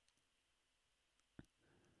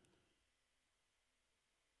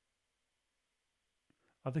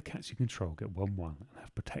 Other cats you control get 1/1 and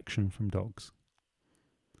have protection from dogs.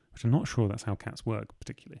 Which I'm not sure that's how cats work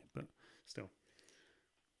particularly, but still.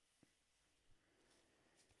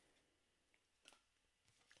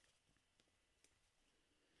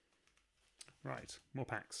 Right, more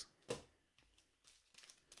packs.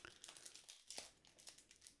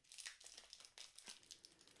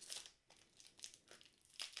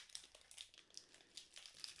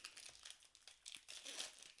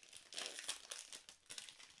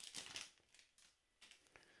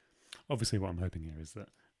 Obviously, what I'm hoping here is that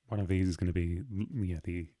one of these is going to be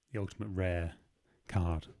the ultimate rare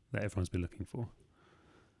card that everyone's been looking for.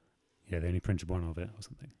 Yeah, they only printed one of it or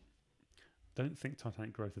something. Don't think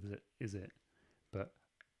Titanic Growth is it, but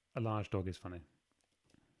a large dog is funny.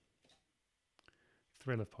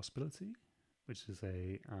 Thrill of Possibility, which is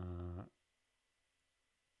a...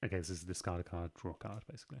 okay, this is a discard a card, draw a card,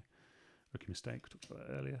 basically. Rookie Mistake, we talked about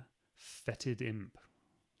that earlier. Fetid Imp,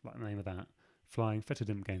 like the name of that. Flying, Fetid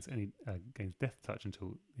Imp gains Death Touch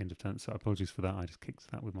until the end of turn. So apologies for that, I just kicked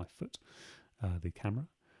that with my foot, the camera.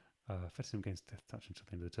 Fetid Imp gains Death Touch until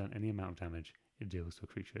the end of the turn. Any amount of damage it deals to a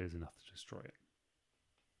creature is enough to destroy it.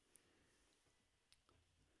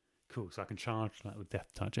 Cool, so I can charge that with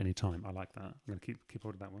Death Touch any time. I like that. I'm going to keep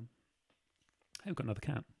hold of that one. Hey, we've got another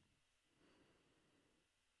cat.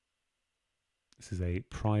 This is a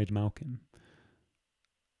Pride Malkin.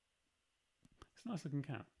 It's a nice looking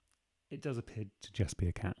cat. It does appear to just be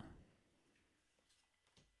a cat.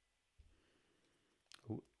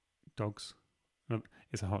 Oh, dogs. No,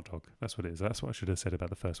 it's a hot dog. That's what it is. That's what I should have said about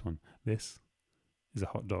the first one. This is a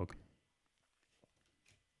hot dog.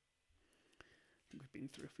 I think we've been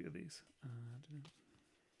through a few of these.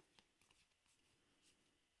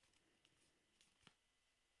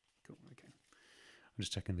 Cool, okay. I'm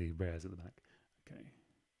just checking the rares at the back. Okay.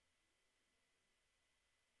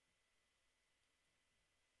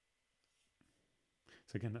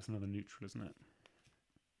 So again, that's another neutral, isn't it?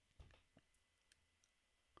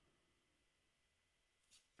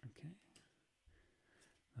 Okay.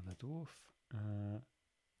 Another dwarf. I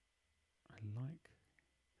like...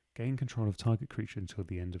 Gain control of target creature until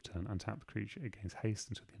the end of turn. Untap the creature. It gains haste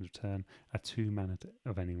until the end of turn. Add 2 mana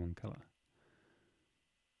of any one colour.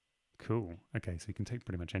 Cool. Okay, so you can take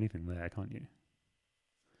pretty much anything there, can't you?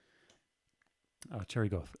 Cherry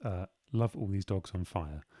Goth. Love all these dogs on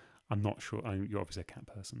fire. I'm not sure. You're obviously a cat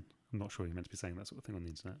person. I'm not sure you're meant to be saying that sort of thing on the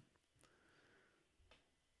internet.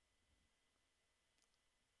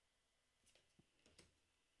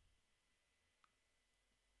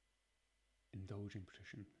 Indulging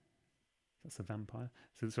Patrician. That's a vampire.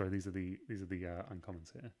 So sorry, these are the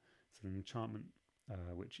uncommons here. So an enchantment,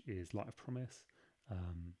 which is Light of Promise.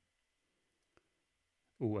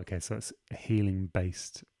 Oh, okay. So it's a healing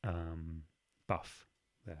based buff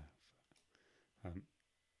there.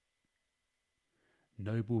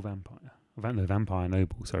 Noble Vampire. No, Vampire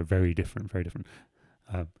Noble. Sorry, very different. Very different.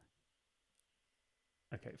 Okay,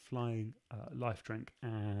 flying, life drink,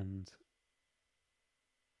 and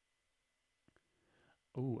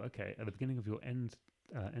oh, okay. At the beginning of your end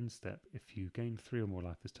step, if you gain 3 or more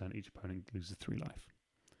life this turn, each opponent loses 3 life.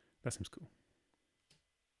 That seems cool.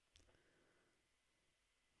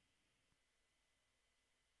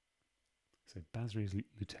 So Basri's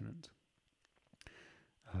Lieutenant.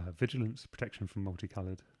 Vigilance, protection from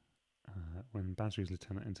multicolored. When Basri's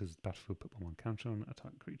Lieutenant enters the battlefield, put 1/1 counter on a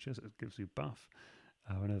target creature, so it gives you buff.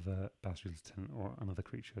 Whenever Basri's Lieutenant or another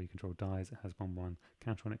creature you control dies, it has 1/1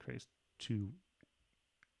 counter on it, creates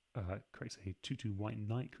a 2/2 white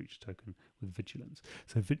knight creature token with vigilance.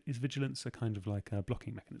 So is vigilance a kind of like a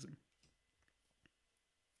blocking mechanism?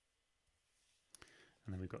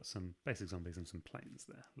 And then we've got some basic zombies and some planes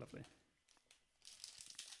there. Lovely.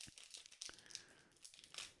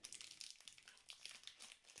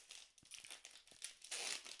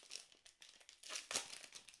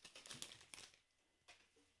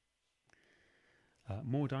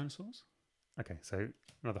 More dinosaurs. Okay, so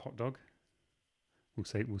another hot dog.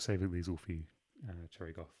 We'll save these all for you,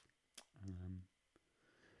 Cherry Goth.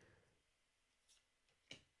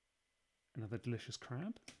 Another delicious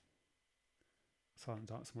crab. Silent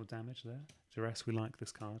Dart, some more damage there. Duress, we like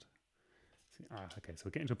this card. Okay, so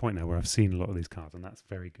we're getting to a point now where I've seen a lot of these cards, and that's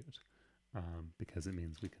very good, because it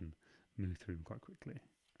means we can move through them quite quickly.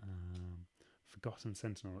 Forgotten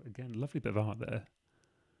Sentinel, again, lovely bit of art there.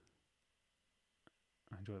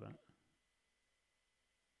 I enjoy that.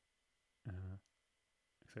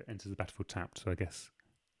 So it enters the battlefield tapped, so I guess.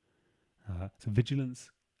 So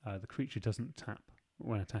Vigilance, the creature doesn't tap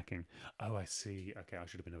when attacking. Oh, I see. Okay, I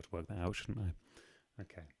should have been able to work that out, shouldn't I?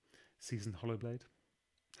 Okay. Seasoned Hallowblade,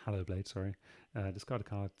 sorry. Discard a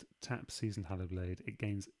card, tap Seasoned Hallowblade. It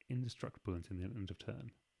gains indestructible until the end of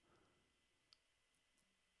turn.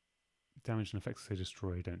 Damage and effects say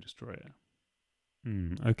destroy, don't destroy it.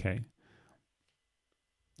 Okay. I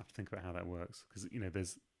have to think about how that works, because, you know,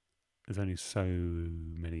 there's only so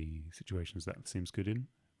many situations that seems good in,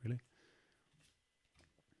 really.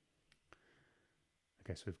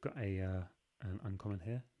 Okay, so we've got an uncommon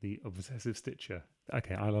here, the Obsessive Stitcher.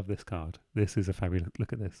 Okay, I love this card. This is a fabulous,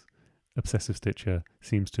 look at this. Obsessive Stitcher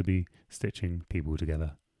seems to be stitching people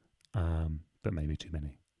together, but maybe too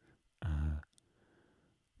many.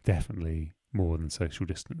 Definitely more than social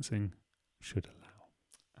distancing should allow.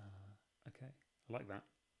 Okay, I like that.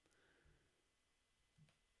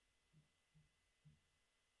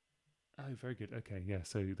 Oh, very good. Okay, yeah,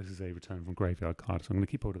 so this is a return from graveyard card, so I'm going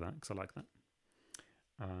to keep hold of that because I like that.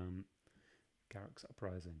 Garruk's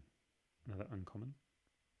Uprising, another uncommon.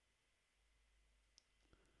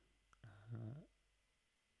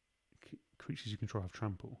 Creatures you control have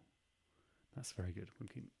trample. That's very good. I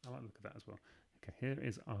like the look of that as well. Okay, here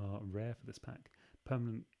is our rare for this pack.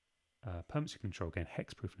 Permanents you control gain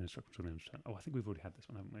hexproof and indestructible until the end of turn. Oh, I think we've already had this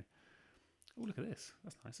one, haven't we? Oh, look at this.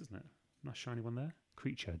 That's nice, isn't it? Nice shiny one there.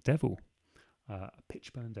 Creature, Devil. A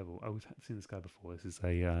Pitchburn Devil. Oh, we've seen this guy before. This is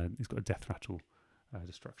he's got a Death Rattle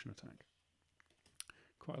destruction attack.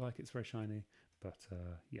 Quite like it. It's very shiny, but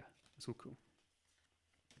yeah, it's all cool.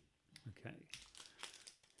 Okay.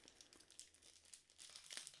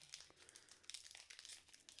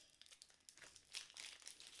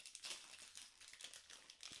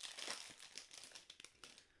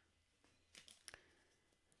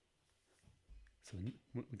 So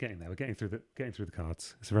we're getting there. We're getting through the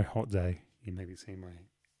cards. It's a very hot day. You may be seeing my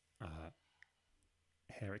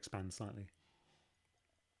hair expand slightly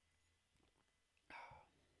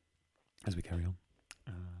as we carry on.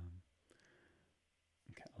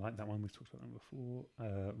 Okay, I like that one. We've talked about that before.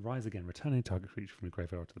 Rise Again, returning target creature from the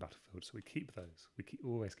graveyard to the battlefield. So we keep those.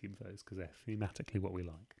 Always keep those because they're thematically what we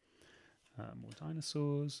like. More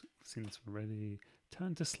dinosaurs. We've seen this already.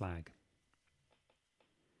 Turn to Slag.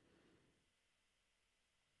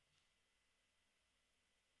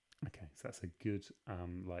 Okay, so that's a good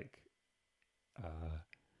kind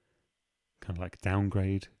of like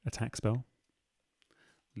downgrade attack spell.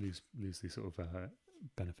 Lose the sort of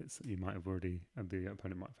benefits that you might have already, the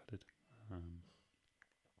opponent might have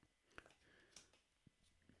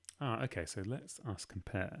added. Okay, so let's us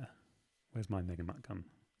compare. Where's my Mega Mutt gun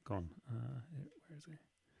gone? Where is he?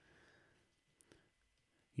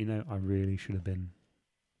 You know, I really should have been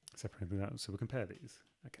separating that. So we'll compare these.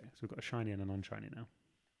 Okay, so we've got a shiny and a non-shiny now.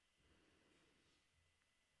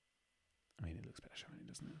 I mean, it looks better shiny,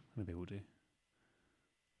 doesn't it? I mean, they all do.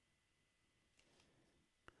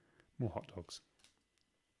 More hot dogs.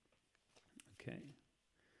 Okay.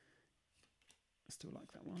 I still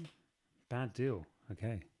like that one. Bad deal.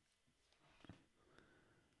 Okay.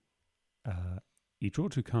 You draw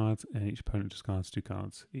 2 cards and each opponent discards 2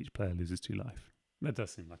 cards. Each player loses 2 life. That does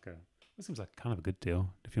seem like that seems like kind of a good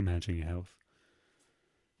deal if you're managing your health.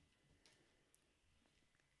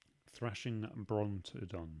 Thrashing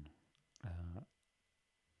Brontodon.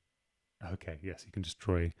 Okay, yes, you can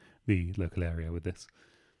destroy the local area with this.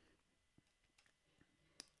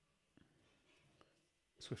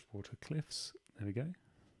 Swiftwater Cliffs. There we go.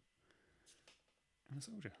 And a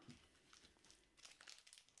soldier.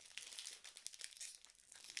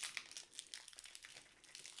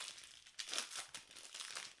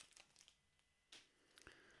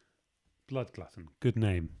 Blood Glutton. Good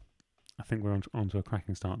name. I think we're on to a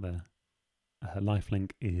cracking start there.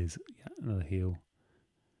 Lifelink is another heal.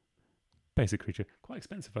 Basic creature. Quite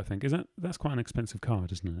expensive, I think. That's quite an expensive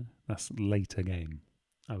card, isn't it? That's later game,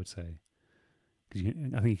 I would say. Because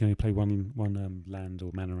I think you can only play one land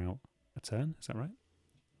or mana out a turn. Is that right?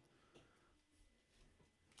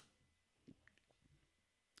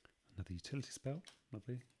 Another utility spell.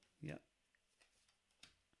 Lovely. Yeah.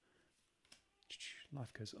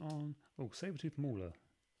 Life goes on. Oh, Sabertooth Mauler.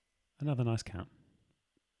 Another nice cat.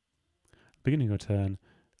 Beginning your turn,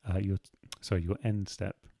 your end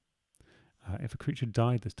step. If a creature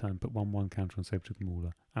died this turn, put 1/1 counter on Sabertooth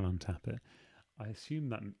Mauler and untap it. I assume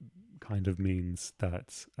that kind of means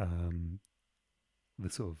that the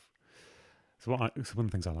sort of so one of the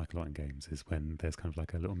things I like a lot in games is when there's kind of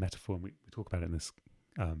like a little metaphor, and we talk about it in this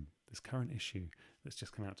this current issue that's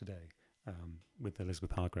just come out today with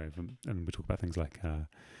Elizabeth Hargrave, and we talk about things like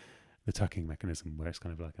the tucking mechanism, where it's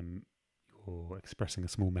kind of like you're expressing a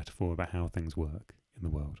small metaphor about how things work in the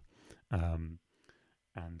world. And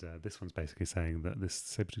this one's basically saying that this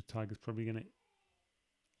saber-tooth tiger is probably going to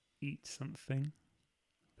eat something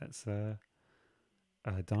that's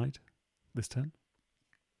died this turn.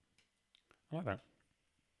 I like that.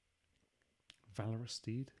 Valorous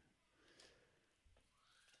Steed.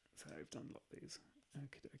 So I've done a lot of these.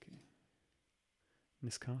 Okie dokie.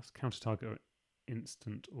 Miscast. Counter target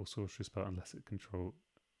instant or sorcery spell unless its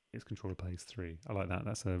controller plays 3. I like that.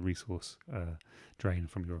 That's a resource drain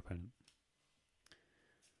from your opponent.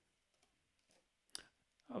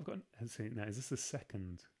 I've got. Let's see now. Is this the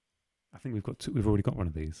second? I think we've got two. We've already got one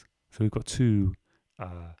of these. So we've got 2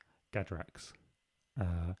 Gadrax.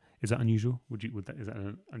 Is that unusual? Is that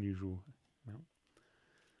an unusual amount?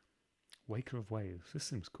 Waker of Waves. This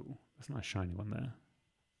seems cool. That's a nice shiny one there.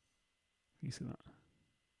 Can you see that?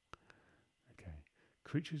 Okay.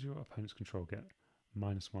 Creatures your opponent's control get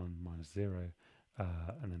 -1, -0.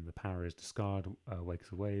 And then the power is discard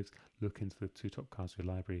Wakers of Waves. Look into the 2 top cards of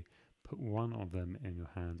your library. Put 1 of them in your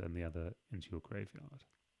hand and the other into your graveyard.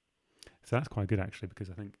 So that's quite good actually, because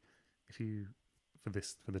I think if you for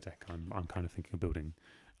the deck I'm kind of thinking of building,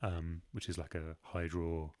 which is like a high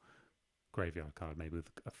draw graveyard card, maybe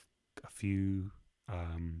with a few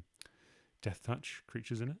Death Touch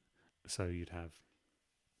creatures in it. So you'd have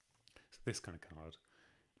this kind of card.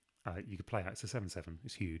 You could play out. It's a 7/7.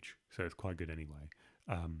 It's huge, so it's quite good anyway.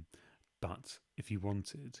 But if you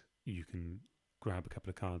wanted, you can grab a couple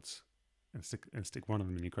of cards and stick one of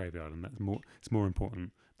them in your graveyard, and it's more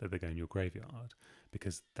important that they go in your graveyard,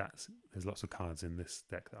 because there's lots of cards in this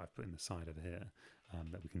deck that I've put in the side over here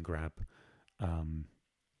that we can grab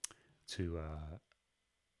to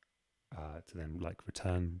then like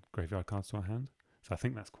return graveyard cards to our hand. So I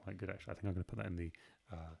think that's quite good actually. I think I'm going to put that in the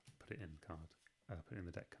put it in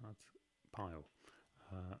the deck cards pile.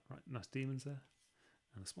 Right, nice demons there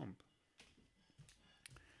and a swamp.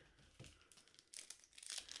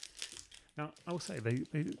 Now, I will say,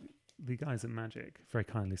 the guys at Magic very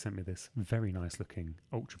kindly sent me this very nice looking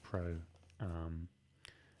Ultra Pro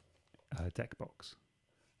deck box.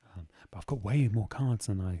 But I've got way more cards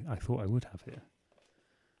than I thought I would have here.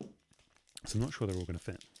 So I'm not sure they're all going to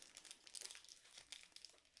fit.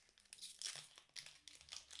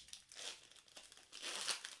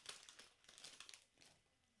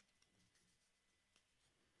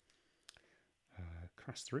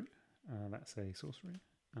 Crash Through. That's a sorcery.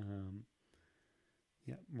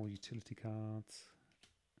 Yeah, more utility cards.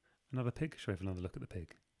 Another pig. Should we have another look at the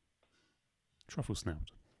pig? Truffle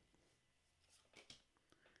Snout.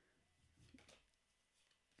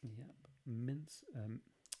 Yep.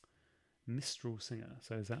 Mistral Singer.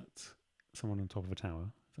 So is that someone on top of a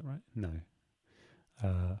tower? Is that right? No.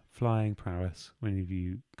 Flying Prowess. Whenever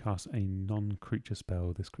you cast a non-creature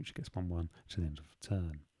spell, this creature gets 1/1 to the end of the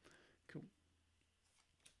turn. Cool.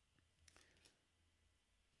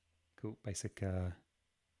 Cool. Basic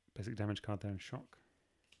damage card there in Shock.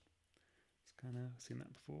 It's kind of seen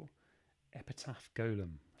that before. Epitaph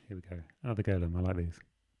Golem. Here we go. Another Golem. I like these.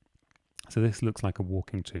 So this looks like a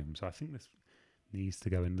walking tomb. So I think this needs to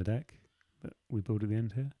go in the deck that we build at the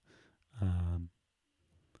end here.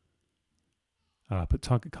 Put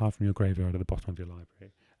target card from your graveyard at the bottom of your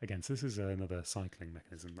library. Again, so this is another cycling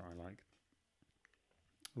mechanism that I like.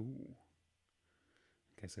 Ooh.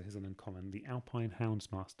 Okay, so here's an uncommon. The Alpine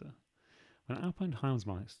Houndsmaster. When Alpine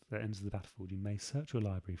Houndsmaster enters the battlefield, you may search your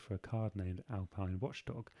library for a card named Alpine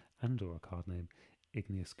Watchdog and or a card named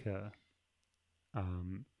Igneous Cur.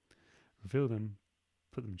 Reveal them,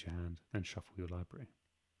 put them into your hand, then shuffle your library.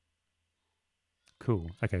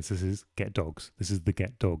 Cool. Okay, so this is Get Dogs. This is the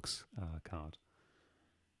Get Dogs card.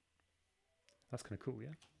 That's kind of cool,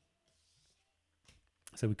 yeah?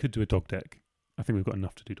 So we could do a dog deck. I think we've got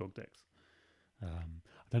enough to do dog decks. I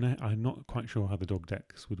don't know. I'm not quite sure how the dog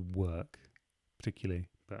decks would work particularly,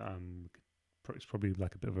 but it's probably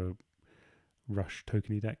like a bit of a rush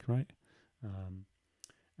tokeny deck, right? And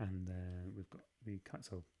then we've got the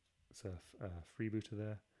freebooter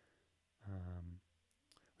there,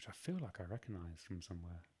 which I feel like I recognise from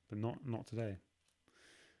somewhere, but not today.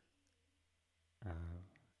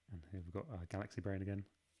 And here we've got Galaxy Brain again.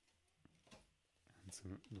 And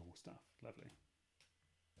some normal stuff. Lovely.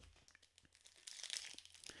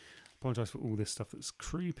 Apologise for all this stuff that's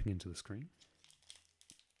creeping into the screen.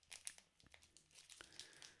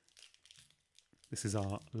 This is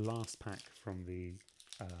our last pack from the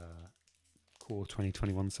Core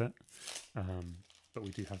 2021 set. But we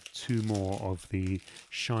do have 2 more of the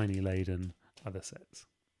shiny laden other sets.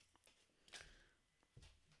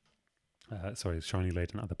 Sorry, shiny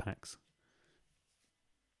laden other packs.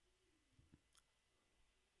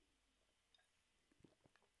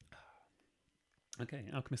 Okay,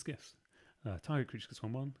 Alchemist Gifts. Target creature gets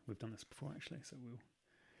 1/1. We've done this before actually, so we'll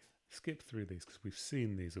skip through these because we've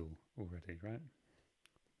seen these all already, right?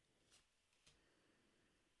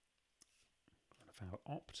 Our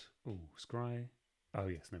Opt. Oh, Scry. Oh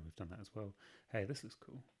yes, no, we've done that as well. Hey, this looks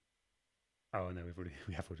cool. Oh no, we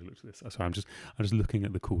have already looked at this. Oh, sorry, I'm just looking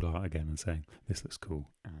at the cool art again and saying this looks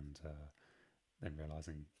cool, and then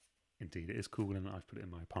realizing indeed it is cool, and I've put it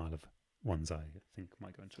in my pile of ones I think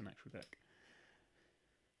might go into an actual deck.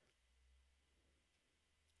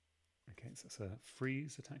 Okay, so that's a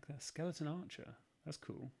freeze attack there. Skeleton Archer. That's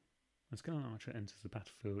cool. When Skeleton Archer enters the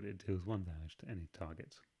battlefield, it deals 1 damage to any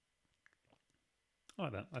target. I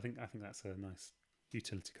like that. I think that's a nice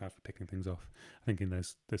utility card for picking things off. I think in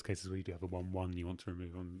those cases where you do have a 1/1 you want to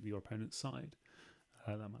remove on your opponent's side,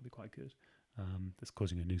 that might be quite good. That's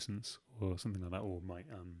causing a nuisance or something like that, or might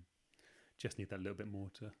just need that little bit more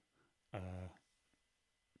to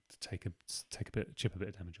chip a bit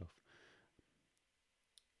of damage off.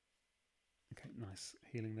 Okay, nice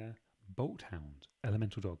healing there. Bolt Hound,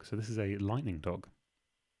 Elemental Dog. So this is a lightning dog.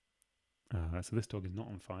 So this dog is not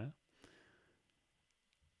on fire.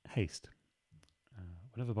 Haste.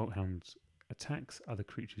 Whenever Bolt Hound attacks other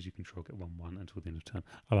creatures you control, get 1/1 until the end of turn.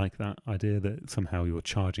 I like that idea that somehow you're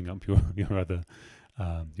charging up your other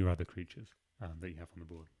creatures that you have on the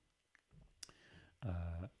board.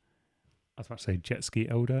 I was about to say Jet Ski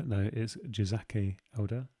Elder. No, it's Jizake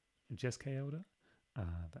Elder. Jeske Elder.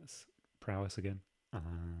 That's prowess again.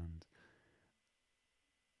 And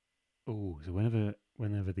so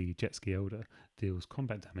whenever the Jet Ski Elder deals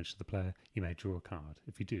combat damage to the player, you may draw a card.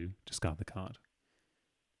 If you do, discard the card.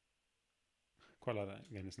 Quite like that.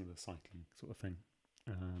 Again, it's another cycling sort of thing.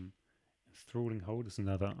 Enthralling Hold is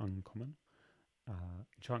another uncommon.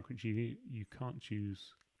 Enchant creature, you can't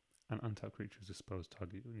choose an untapped creature as a spell's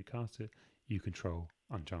target. When you cast it, you control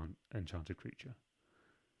enchanted creature.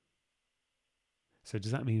 So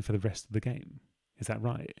does that mean for the rest of the game? Is that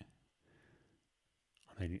right?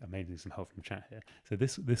 I may need some help from chat here. So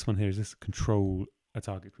this one here, is this control a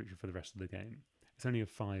target creature for the rest of the game? It's only a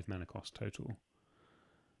 5 mana cost total.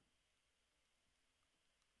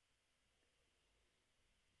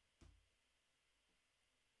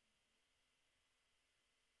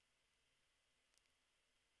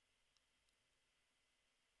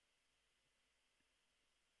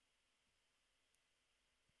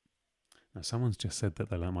 Now, someone's just said that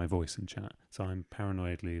they like my voice in chat, so I'm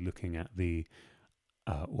paranoidly looking at the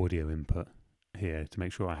audio input here to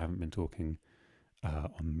make sure I haven't been talking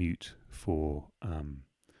on mute for an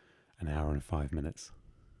hour and 5 minutes.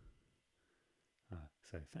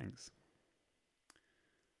 So thanks.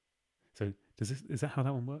 So is that how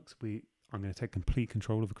that one works? I'm going to take complete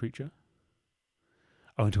control of a creature.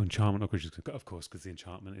 Oh, into enchantment or creatures, of course, because the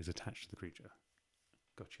enchantment is attached to the creature.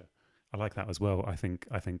 Gotcha. I like that as well. I think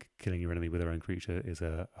killing your enemy with their own creature is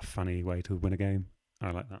a funny way to win a game.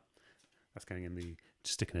 I like that. That's going in the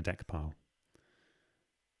stick in a deck pile.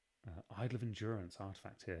 Idol of Endurance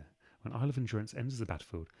artifact here. When Idol of Endurance enters the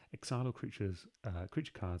battlefield, exile all creature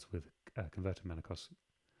cards with converted mana cost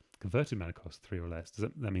 3 or less.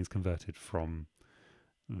 That means converted from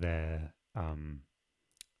their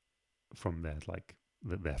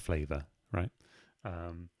their flavor, right?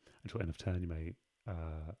 Until end of turn, you may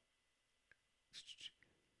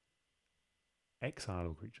exile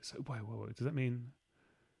all creatures. So wait. Does that mean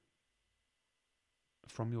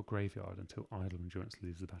from your graveyard until Idol of Endurance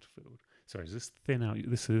leaves the battlefield? Sorry, does this thin out?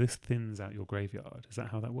 This thins out your graveyard. Is that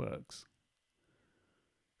how that works?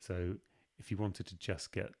 So if you wanted to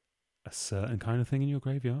just get a certain kind of thing in your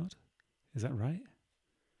graveyard, is that right?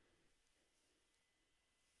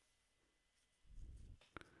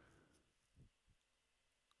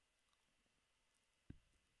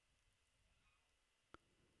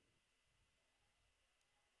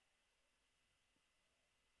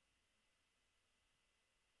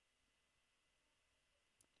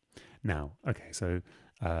 Now, okay, so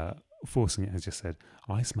Forcing It has just said,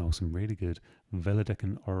 I smell some really good Veladek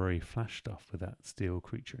and Orrery flash stuff with that steel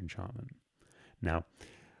creature enchantment. Now,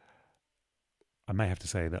 I may have to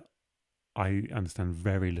say that I understand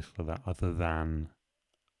very little of that other than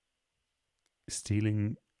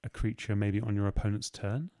stealing a creature maybe on your opponent's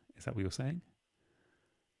turn. Is that what you're saying?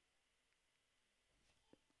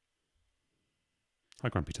 Hi,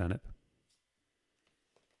 Grumpy Turnip.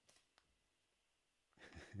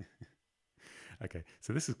 Okay,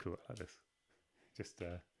 so this is cool. I like this. Just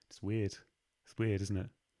weird. It's weird, isn't it?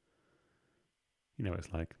 You know what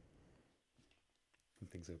it's like when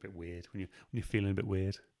things are a bit weird. When you're feeling a bit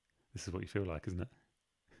weird, this is what you feel like, isn't it?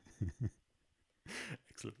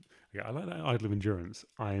 Excellent. Okay, I like that idol of endurance.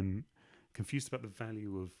 I'm confused about the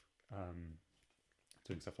value of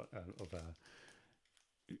doing stuff like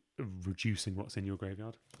reducing what's in your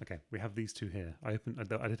graveyard. Okay, we have these two here. I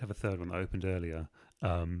did have a third one that I opened earlier.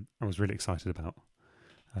 I was really excited about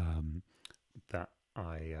that.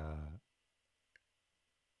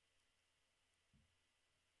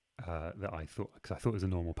 That I thought, because I thought it was a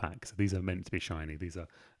normal pack. So these are meant to be shiny. These are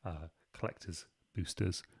collector's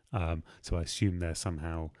boosters. So I assume they're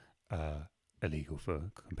somehow illegal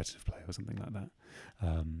for competitive play or something like that.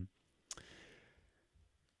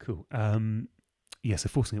 Cool. Yeah, so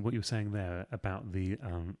forcing it, what you were saying there about the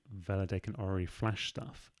Veladecan Orrery flash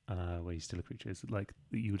stuff, where you steal a creature, is like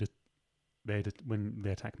you would, when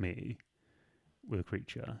they attack me with a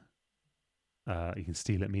creature, you can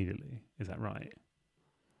steal it immediately. Is that right?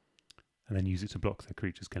 And then use it to block the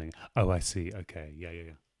creature's killing it. Oh, I see. Okay,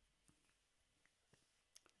 yeah.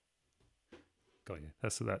 Got you.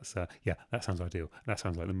 That's yeah. That sounds ideal. That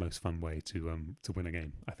sounds like the most fun way to win a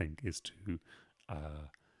game. I think is to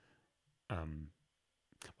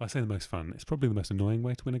well, I say the most fun. It's probably the most annoying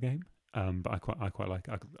way to win a game. But I quite like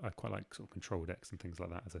sort of control decks and things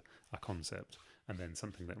like that as a concept, and then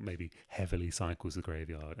something that maybe heavily cycles the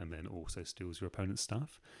graveyard and then also steals your opponent's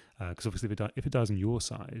stuff. Because obviously, if it dies on your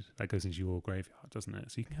side, that goes into your graveyard, doesn't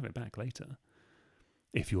it? So you can have it back later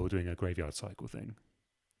if you're doing a graveyard cycle thing.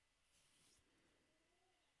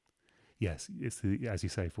 Yes, it's as you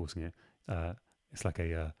say, forcing it. It's like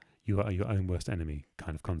a you are your own worst enemy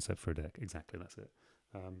kind of concept for a deck. Exactly, that's it.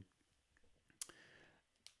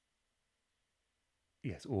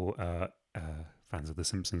 Yes, or fans of The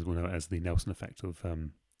Simpsons will know it as the Nelson effect of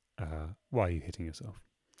why are you hitting yourself?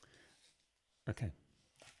 Okay,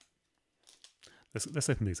 let's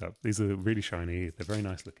open these up. These are really shiny. They're very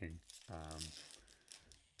nice looking.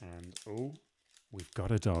 And oh, we've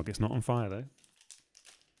got a dog. It's not on fire though.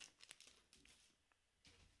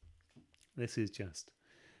 This is just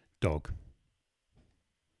dog.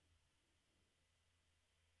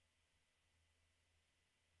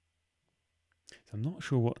 So I'm not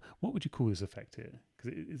sure what would you call this effect here?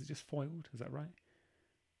 Because is it just foiled? Is that right?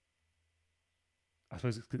 I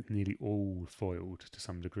suppose it's nearly all foiled to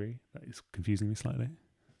some degree. That is confusing me slightly.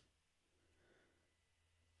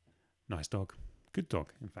 Nice dog. Good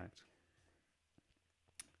dog, in fact.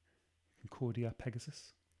 Ikoria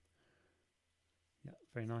Pegasus. Yeah,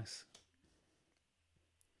 very nice.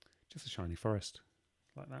 Just a shiny forest,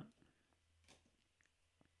 like that.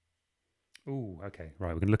 Oh, okay.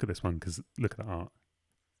 Right, we're going to look at this one because look at the art.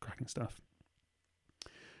 Cracking stuff.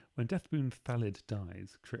 When Deathboon Thallid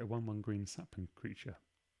dies, create a 1/1 green sap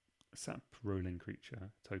rolling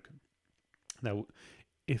creature token. Now,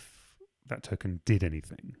 if that token did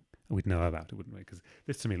anything, we'd know about it, wouldn't we? Because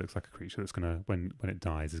this to me looks like a creature that's going to, when it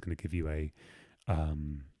dies, is going to give you a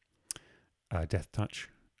death touch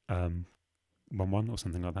 1/1 or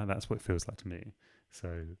something like that. That's what it feels like to me.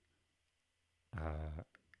 So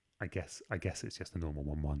I guess it's just a normal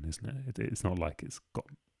 1/1, isn't it? It's not like it's got.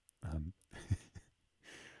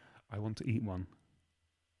 I want to eat one.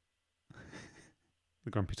 The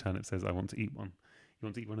Grumpy Turnip says, "I want to eat one." You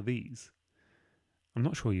want to eat one of these? I'm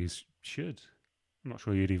not sure you should. I'm not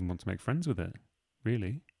sure you'd even want to make friends with it.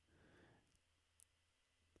 Really?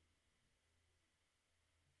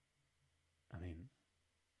 I mean,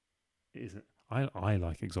 it isn't. I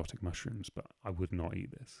like exotic mushrooms, but I would not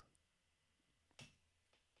eat this.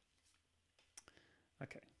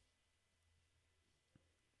 Okay.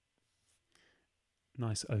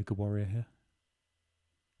 Nice ogre warrior here.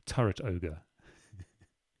 Turret ogre.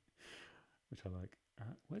 Which I like.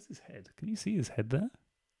 Where's his head? Can you see his head there?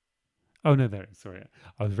 Oh, no, there it is. Sorry.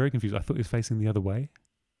 I was very confused. I thought he was facing the other way.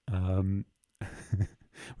 Whereas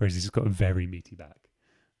he's just got a very meaty back.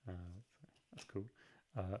 That's cool.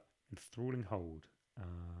 Enthralling Hold.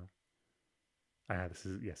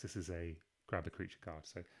 This is a grab a creature card.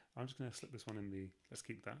 So I'm just going to slip this one in the. Let's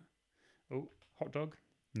keep that. Oh, hot dog?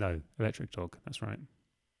 No, electric dog. That's right.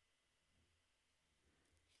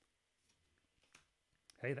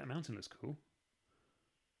 Hey, that mountain looks cool.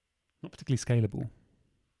 Not particularly scalable,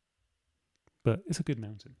 but it's a good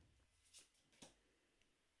mountain.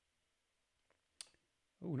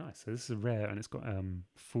 Oh, nice. So this is a rare, and it's got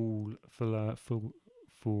full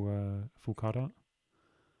card art.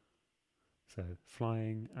 So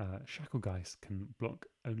flying, Shacklegeist can block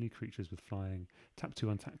only creatures with flying. Tap 2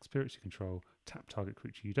 untap spirits you control. Tap target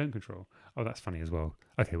creature you don't control. Oh, that's funny as well.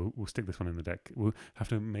 Okay, we'll stick this one in the deck. We'll have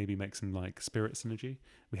to maybe make some like spirit synergy.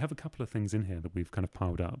 We have a couple of things in here that we've kind of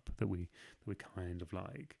piled up that we kind of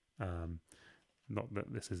like. Not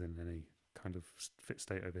that this is in any kind of fit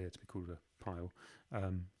state over here to be called a pile.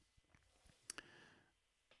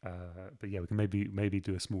 But yeah, we can maybe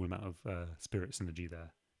do a small amount of spirit synergy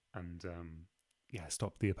there, and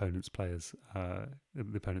stop the opponent's the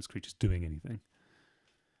opponent's creatures doing anything.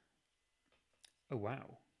 Oh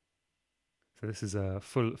wow! So this is a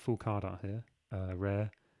full card art here,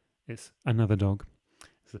 rare. It's another dog.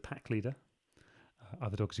 It's a pack leader.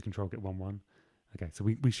 Other dogs you control get 1/1. Okay, so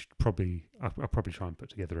we should probably I'll probably try and put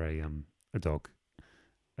together a dog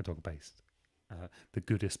based. The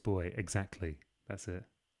goodest boy, exactly. That's it.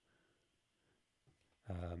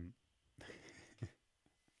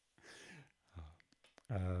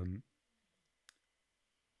 And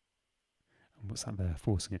what's that there?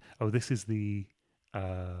 Forcing it. Oh, this is the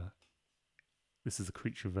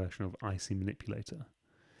creature version of Icy Manipulator.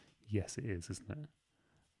 Yes, it is, isn't it?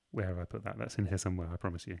 Where have I put that? That's in here somewhere, I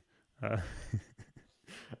promise you.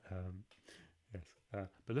 Yes.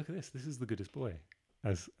 But look at this. This is the goodest boy,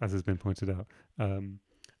 as has been pointed out.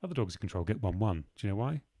 Other dogs you control get 1/1. Do you know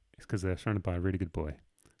why? It's because they're surrounded by a really good boy.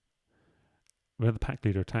 Where the pack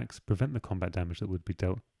leader attacks, prevent the combat damage that would be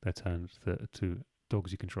dealt their turn to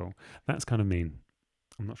dogs you control. That's kind of mean.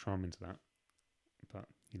 I'm not sure I'm into that, but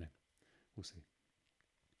we'll see.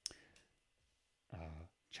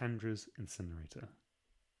 Chandra's Incinerator.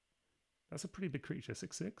 That's a pretty big creature.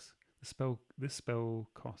 6/6. This spell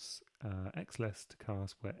costs X less to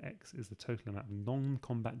cast, where X is the total amount of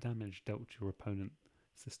non-combat damage dealt to your opponent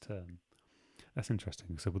this turn. That's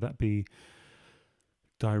interesting. So would that be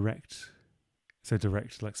direct? So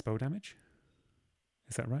direct like spell damage?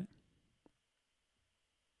 Is that right?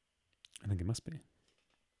 I think it must be.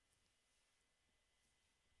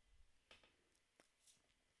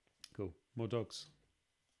 Cool. More dogs.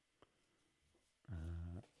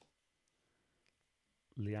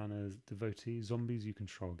 Liana's Devotee. Zombies you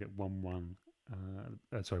control get 1/1.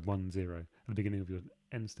 1/0. At the beginning of your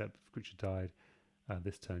end step, if a creature died,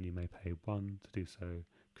 this turn you may pay 1 to do so.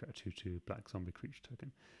 Create a 2/2 black zombie creature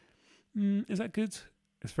token. Is that good?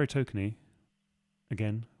 It's very tokeny.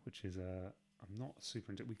 Again, which is I'm not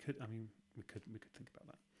super into. We could think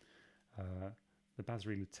about that. The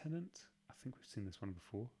Basri Lieutenant. I think we've seen this one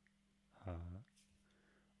before.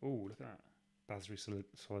 Oh, look at that. Basri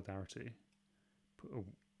Solidarity. Put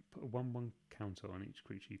a 1/1 counter on each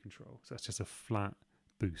creature you control. So that's just a flat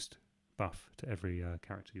boost buff to every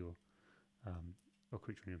character or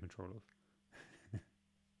creature in your control of.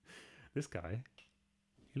 This guy,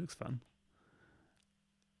 he looks fun.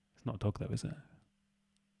 It's not a dog though, is it?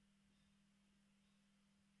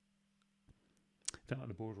 Don't like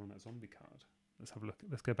the border on that zombie card. Let's have a look.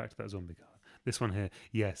 Let's go back to that zombie card. This one here,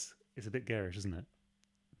 yes, it's a bit garish, isn't it?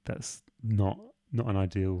 That's not an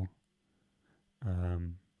ideal.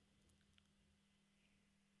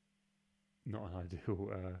 Not an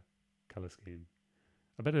ideal colour scheme.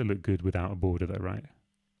 I bet it'll look good without a border though, right?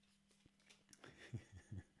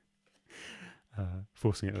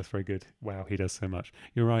 Forcing it, that's very good. Wow, he does so much.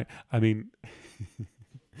 You're right. I mean,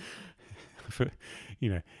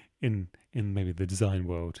 in maybe the design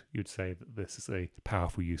world, you'd say that this is a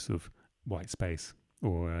powerful use of white space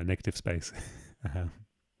or negative space. There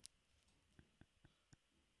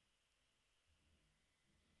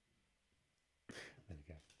we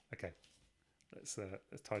go. Okay, let's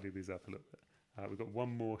tidy these up a little bit. We've got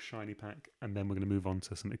one more shiny pack, and then we're going to move on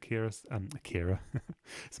to some Ikoria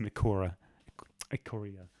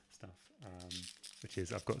stuff. Which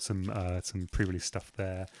is I've got some pre-release stuff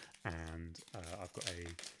there, and I've got a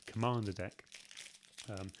commander deck.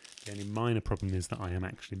 The only minor problem is that I am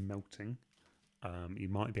actually melting. You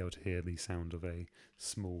might be able to hear the sound of a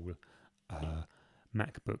small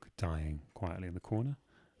MacBook dying quietly in the corner.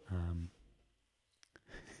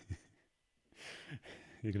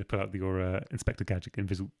 You're going to put up your Inspector Gadget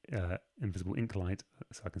invisible ink light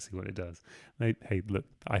so I can see what it does. Hey, look,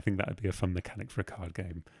 I think that would be a fun mechanic for a card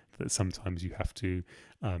game, that sometimes you have to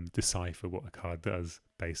decipher what a card does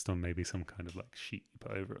based on maybe some kind of like sheet you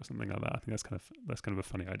put over it or something like that. I think that's kind of a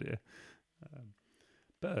funny idea.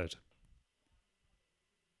 Bird.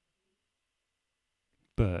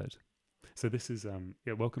 So this is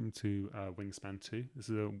welcome to Wingspan 2. This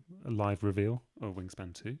is a live reveal of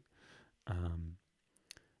Wingspan 2.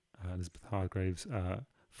 Elizabeth Hargrave's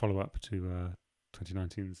follow-up to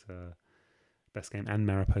 2019's best game, and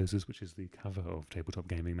Mariposas, which is the cover of Tabletop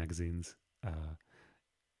Gaming Magazine's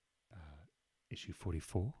issue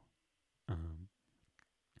 44.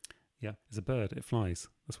 Yeah, it's a bird. It flies.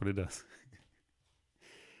 That's what it does.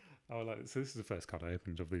 So this is the first card I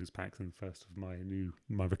opened of these packs, and first of my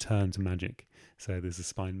return to Magic. So there's a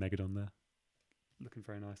Spine Megadon there, looking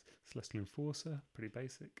very nice. Celestial Enforcer, pretty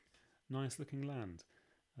basic. Nice looking land.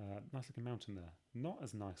 Nice looking mountain there. Not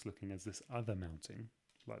as nice looking as this other mountain,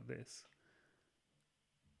 like this.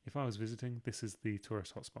 If I was visiting, this is the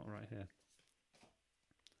tourist hotspot right here.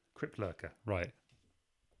 Crypt Lurker, right.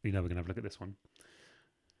 You know we're going to have a look at this one.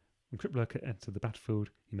 When Crypt Lurker enter the battlefield,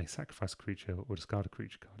 you may sacrifice a creature or discard a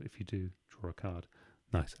creature card. If you do, draw a card.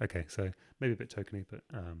 Nice. Okay, so maybe a bit tokeny, but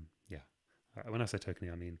yeah. When I say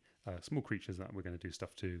tokeny, I mean small creatures that we're going to do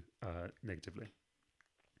stuff to negatively.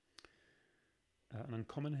 An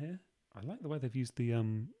uncommon here. I like the way they've used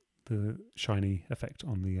the shiny effect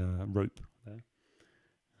on the rope there.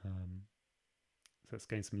 So let's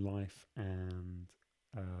gain some life and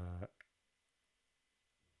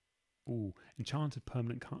enchanted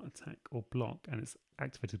permanent can't attack or block, and its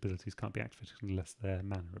activated abilities can't be activated unless they're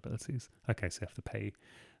mana abilities. Okay, so you have to pay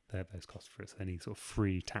those costs for it. So any sort of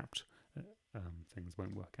free tapped things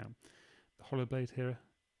won't work out. The Hollow Blade here,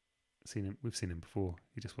 we've seen him before.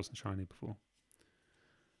 He just wasn't shiny before.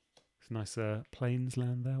 It's a nice plains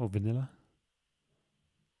land there, or vanilla.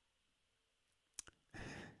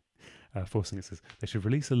 Forcing it says they should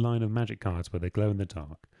release a line of Magic cards where they glow in the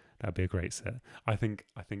dark. That'd be a great set. I think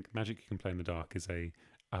Magic you can play in the dark is a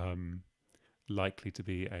likely to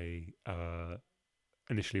be a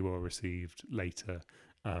initially well received, later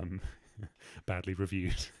badly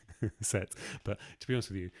reviewed set. But to be honest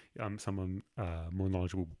with you, someone more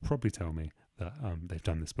knowledgeable will probably tell me that they've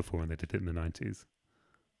done this before and they did it in the 90s.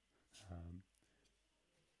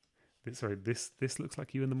 This looks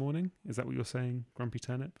like you in the morning. Is that what you're saying, Grumpy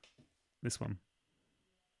Turnip? This one.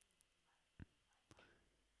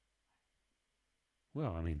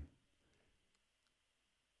 Well, I mean,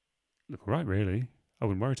 look all right, really. I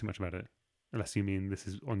wouldn't worry too much about it, unless you mean this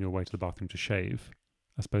is on your way to the bathroom to shave.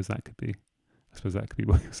 I suppose that could be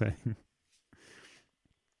what you're saying.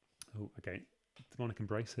 Oh, okay. Demonic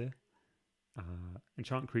Embrace here.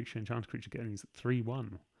 Enchanted creature getting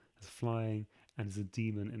 3/1. Has flying and is a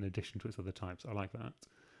demon in addition to its other types. I like that.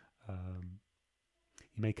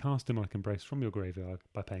 You may cast Demonic Embrace from your graveyard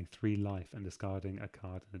by paying 3 life and discarding a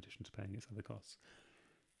card in addition to paying its other costs.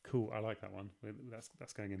 Cool, I like that one.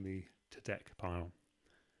 That's going in the to deck pile.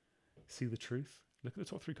 See the Truth? Look at the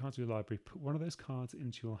top 3 cards of your library. Put one of those cards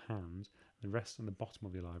into your hand, the rest on the bottom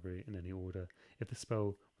of your library in any order. If the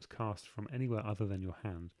spell was cast from anywhere other than your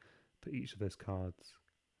hand, put each of those cards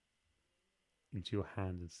into your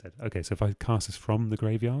hand instead. Okay, so if I cast this from the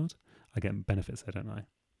graveyard, I get benefits there, don't I?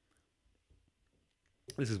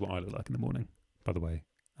 This is what I look like in the morning, by the way.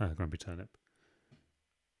 Grumpy Turnip.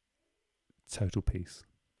 Total peace.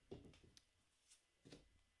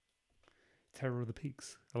 Terror of the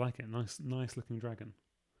Peaks. I like it. Nice looking dragon.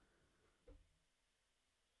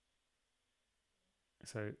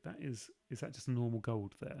 So that is that just a normal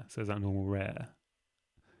gold there? So is that normal rare?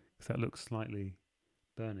 Because that looks slightly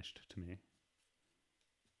burnished to me.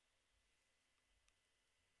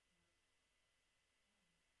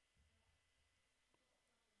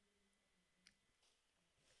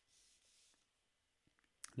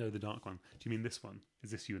 No, the dark one. Do you mean this one?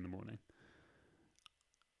 Is this you in the morning?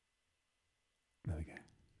 There we go.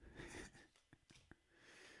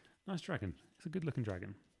 Nice dragon. It's a good looking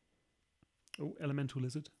dragon. Oh, Elemental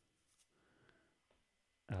Lizard.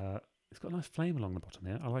 It's got a nice flame along the bottom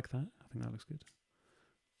here. I like that. I think that looks good.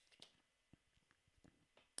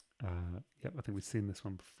 Yep, I think we've seen this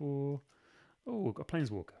one before. Oh, we've got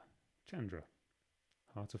Planeswalker. Chandra.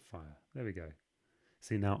 Heart of Fire. There we go.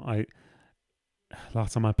 See, now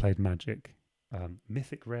last time I played Magic,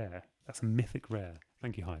 Mythic Rare. That's a Mythic Rare.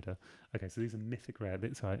 Thank you, Hyder. Okay, so these are Mythic Rare.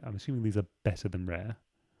 So I'm assuming these are better than Rare.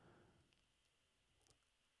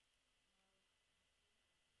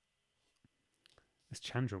 This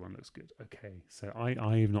Chandra one looks good. Okay, so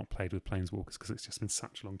I've not played with Planeswalkers because it's just been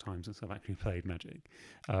such a long time since I've actually played Magic.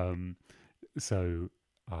 So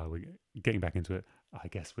we're getting back into it. I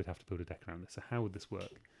guess we'd have to build a deck around this. So how would this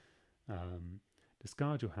work?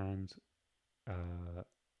 Discard your hand.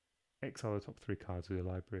 Exile the top 3 cards of your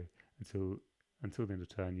library until the end of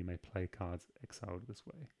turn. You may play cards exiled this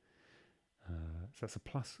way. So that's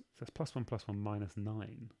 +1/+1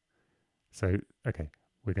 -9. So okay,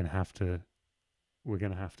 we're going to have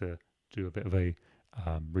to do a bit of a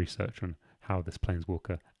research on how this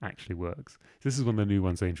Planeswalker actually works. So this is one of the new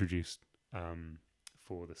ones they introduced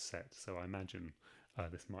for the set. So I imagine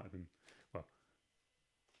this might have been, well,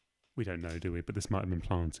 we don't know, do we? But this might have been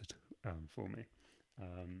planted for me.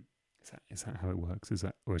 Is that how it works? Is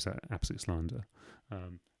that absolute slander?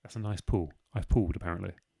 That's a nice pull. I've pulled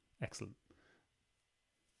apparently. Excellent.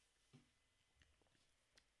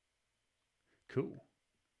 Cool.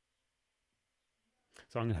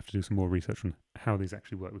 So I'm going to have to do some more research on how these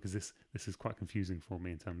actually work, because this is quite confusing for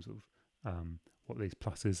me in terms of what these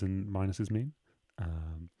pluses and minuses mean.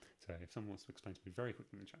 So if someone wants to explain to me very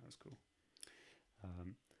quickly in the chat, that's cool.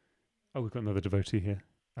 Oh, we've got another devotee here,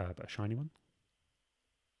 but a shiny one.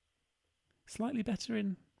 Slightly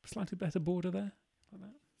better border there, like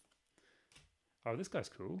that. Oh, this guy's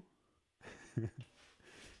cool.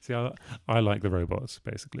 See, I like the robots,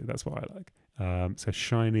 basically. That's what I like. So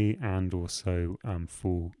shiny and also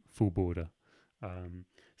full border. So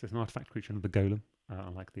it's an artifact creature, another golem. I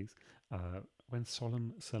like these. When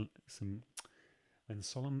solemn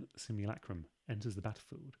simulacrum enters the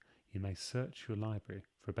battlefield, you may search your library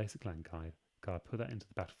for a basic land card, put that into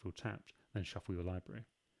the battlefield tapped, then shuffle your library.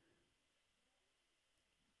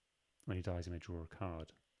 When he dies, you may draw a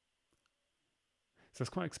card. So that's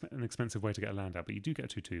quite an expensive way to get a land out, but you do get a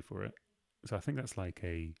 2/2 for it. So I think that's like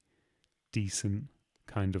a decent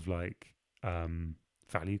kind of like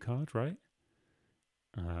value card, right?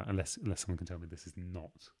 Unless someone can tell me this is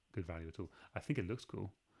not good value at all. I think it looks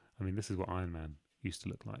cool. I mean, this is what Iron Man used to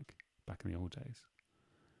look like back in the old days.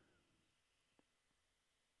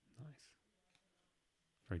 Nice.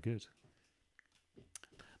 Very good.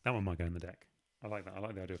 That one might go in the deck. I like that. I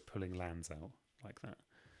like the idea of pulling lands out like that.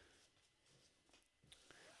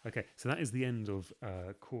 Okay, so that is the end of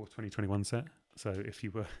Core 2021 set. So if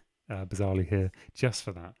you were bizarrely here just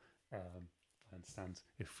for that, I understand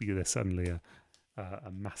if there's suddenly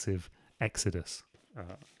a massive exodus.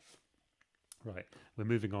 Right, we're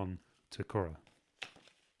moving on to Ikoria.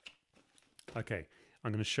 Okay,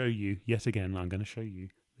 I'm going to show you, yet again, I'm going to show you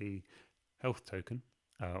the health token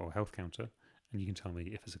or health counter, and you can tell me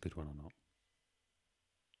if it's a good one or not.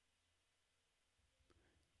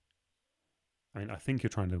 I mean, I think you're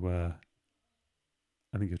trying to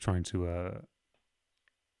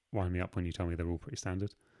wind me up when you tell me they're all pretty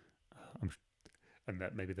standard, and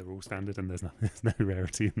that maybe they're all standard and there's no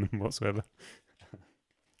rarity in them whatsoever.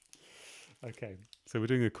 Okay, so we're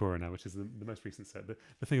doing Ikoria now, which is the most recent set.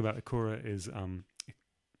 The thing about Ikoria is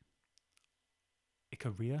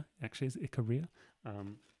Ikoria, actually, is Ikoria.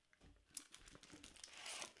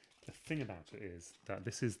 The thing about it is that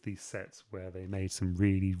this is the set where they made some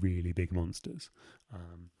really, really big monsters.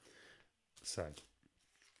 So,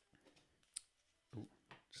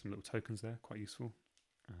 some little tokens there, quite useful.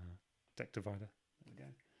 Deck divider, there we go.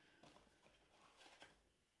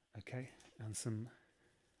 Okay, and some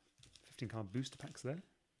 15-card booster packs there.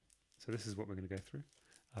 So this is what we're going to go through.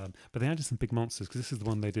 But they added some big monsters, because this is the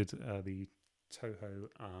one they did the Toho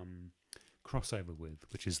crossover with,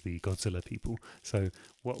 which is the Godzilla people. So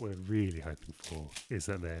what we're really hoping for is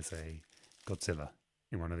that there's a Godzilla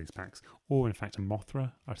in one of these packs, or in fact a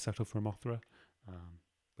Mothra. I'd settle for a Mothra,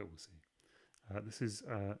 but we'll see. This is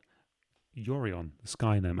Yorion, the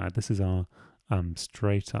Sky Nomad. This is our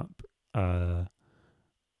straight up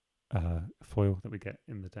foil that we get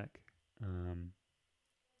in the deck. There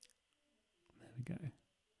we go.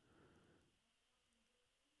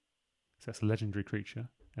 So that's a legendary creature.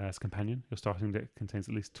 As companion, your starting deck contains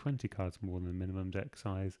at least 20 cards more than the minimum deck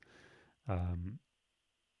size.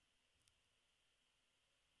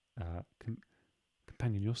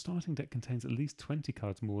 Companion, your starting deck contains at least 20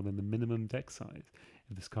 cards more than the minimum deck size.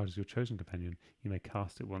 If this card is your chosen companion, you may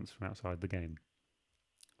cast it once from outside the game.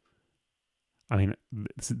 I mean,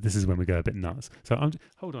 this is when we go a bit nuts. So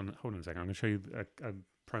hold on a second. I'm going to show you a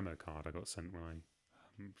promo card I got sent when I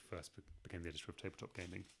first became the editor of Tabletop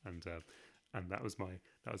Gaming, and that was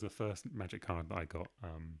the first Magic card that I got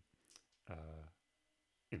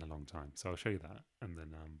in a long time. So I'll show you that, and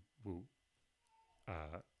then we'll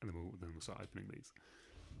start opening these.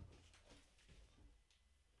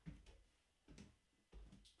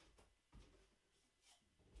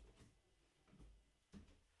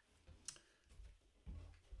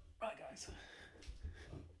 Right, guys.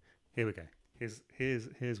 Here we go.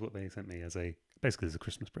 Here's what they sent me basically as a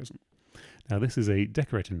Christmas present. Now this is a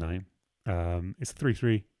decorated name. It's a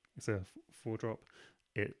 3/3. It's a 4-drop.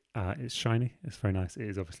 It's shiny. It's very nice. It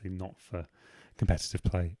is obviously not for competitive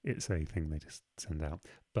play. It's a thing they just send out.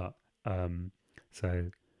 But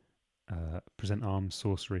present arms,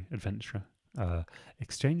 sorcery, adventurer.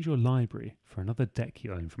 Exchange your library for another deck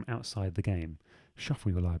you own from outside the game.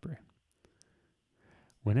 Shuffle your library.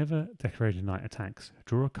 Whenever Decorated Knight attacks,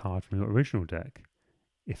 draw a card from your original deck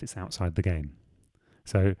if it's outside the game.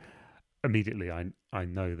 So immediately I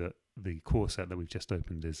know that the core set that we've just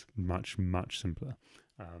opened is much, much simpler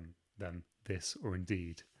than this, or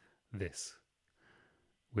indeed this,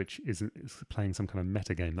 which is playing some kind of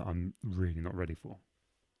meta game that I'm really not ready for.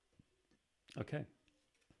 Okay,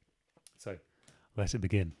 so let it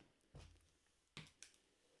begin.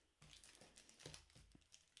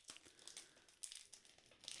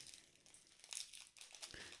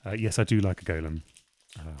 Yes, I do like a golem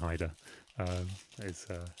hider. That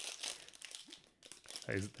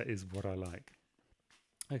is what I like.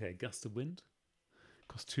 Okay, gust of wind.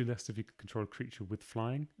 Costs 2 less if you can control a creature with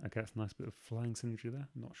flying. Okay, that's a nice bit of flying synergy there.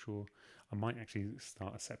 I'm not sure. I might actually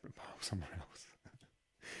start a separate pile somewhere else.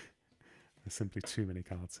 There's simply too many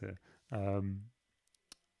cards here.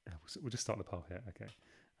 We'll just start the pile here. Okay.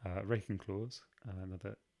 Raking Claws.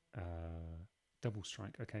 Another double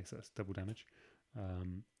strike. Okay, so that's double damage.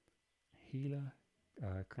 Healer.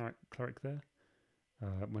 Cleric there.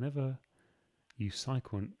 Whenever you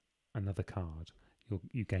cycle another card,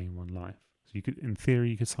 you gain 1 life. So you could, in theory,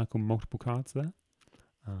 you could cycle multiple cards there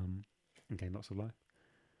and gain lots of life.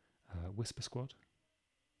 Whisper Squad,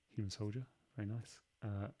 Human Soldier, very nice.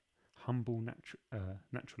 Humble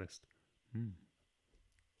Naturalist.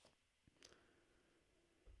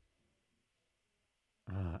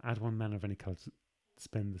 Add 1 mana of any colour to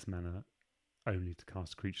spend this mana only to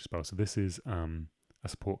cast a creature spell. So this is a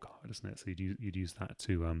support card, isn't it? So you'd use that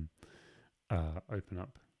to open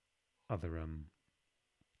up other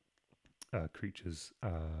creatures'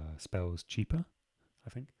 spells cheaper, I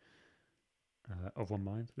think. Of 1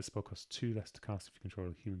 mind. This spell costs 2 less to cast if you control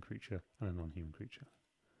a human creature and a non-human creature.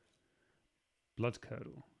 Blood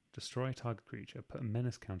Curdle. Destroy a target creature. Put a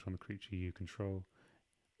menace counter on the creature you control.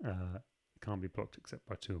 Can't be blocked except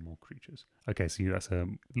by 2 or more creatures. Okay, so that's a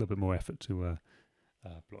little bit more effort to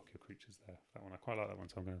block your creatures there. That one, I quite like that one,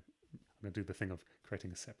 so I'm going to do the thing of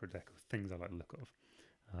creating a separate deck of things I like the look of.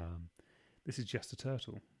 This is just a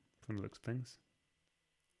turtle, from the looks of things.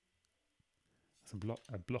 That's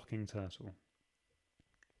a blocking turtle.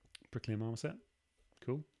 Prickly Marmoset.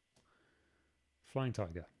 Cool. Flying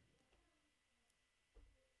Tiger.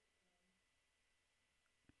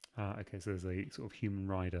 Okay, so there's a sort of human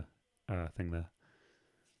rider thing there.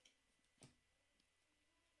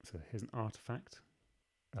 So here's an artifact.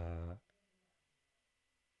 You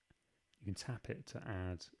can tap it to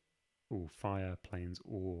add fire, plains,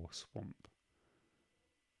 or swamp.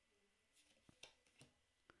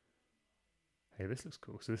 Hey, this looks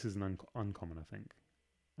cool. So this is an uncommon, I think.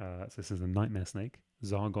 So this is a Nightmare Snake,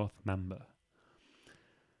 Zargoth Mamba.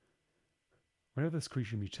 Whenever this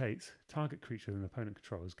creature mutates, target creature an opponent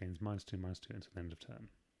controls gains -2/-2 until the end of turn.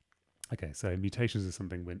 Okay, so mutations is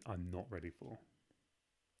something I'm not ready for.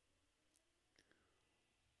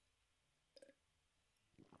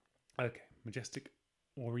 Okay, Majestic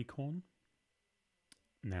Oricorn.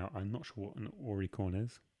 Now, I'm not sure what an Oricorn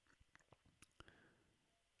is.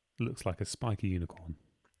 Looks like a spiky unicorn.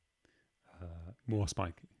 More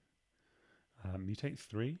spiky. Mutate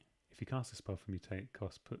 3. If you cast a spell for mutate,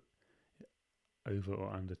 cost put it over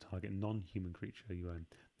or under target non-human creature you own.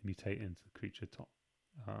 Mutate into the creature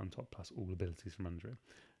on top plus all abilities from under it.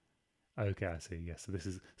 Okay, I see. Yes, so this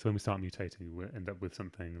is when we start mutating, we'll end up with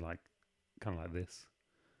something like kind of like this,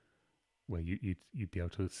 where you'd be able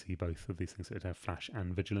to see both of these things. So it'd have flash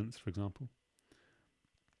and vigilance, for example.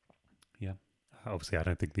 Yeah. Obviously, I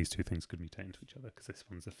don't think these 2 things could mutate into each other because this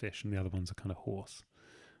one's a fish and the other one's a kind of horse.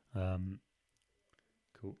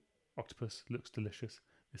 Cool. Octopus looks delicious.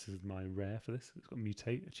 This is my rare for this. It's got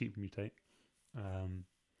mutate, a cheap mutate.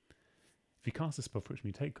 If you cast a spell for which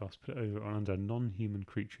mutate cost, put it over or under a non-human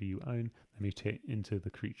creature you own, then mutate into the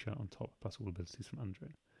creature on top plus all abilities from under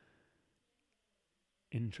it.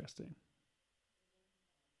 Interesting.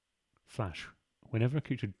 Flash. Whenever a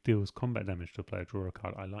creature deals combat damage to a player, draw a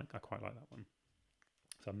card. I quite like that one.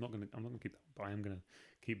 So I'm not gonna keep that, but I am gonna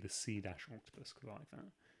keep the C-Octopus because I like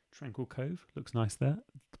that. Tranquil Cove looks nice there.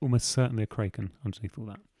 Almost certainly a Kraken underneath all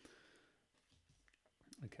that.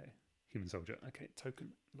 Okay, Human Soldier. Okay,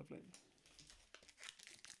 token, lovely.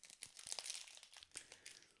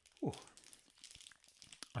 Oh,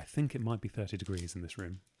 I think it might be 30 degrees in this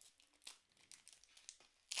room.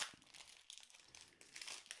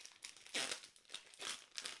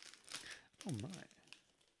 Oh my.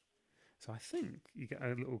 So I think you get a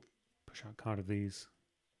little push-out card of these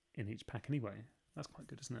in each pack anyway. That's quite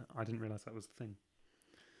good, isn't it? I didn't realise that was the thing.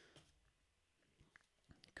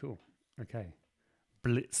 Cool. Okay.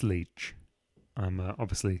 Blitzleech. I'm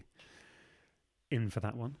obviously in for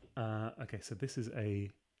that one. Okay, so this is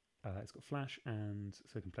it's got flash, and so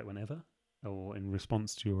you can play it whenever or in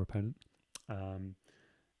response to your opponent. When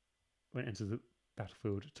it enters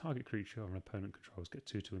Battlefield, target creature or an opponent controls get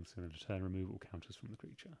 2/2 until the end of turn. Remove all counters from the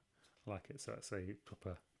creature. I like it. So that's a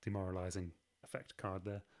proper demoralising effect card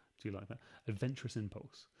there. Do you like that? Adventurous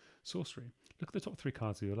Impulse. Sorcery. Look at the top 3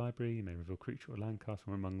 cards of your library. You may reveal creature or land card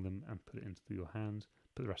from among them and put it into your hand.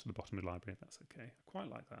 Put the rest at the bottom of the library if that's okay. I quite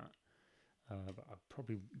like that. But I'm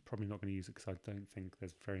probably not going to use it because I don't think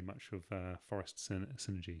there's very much of forest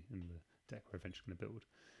synergy in the deck we're eventually going to build.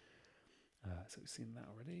 So we've seen that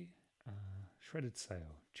already. Shredded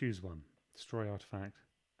Sail. Choose one. Destroy artifact.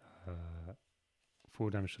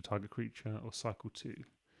 4 damage to target creature or cycle 2.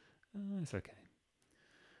 It's okay.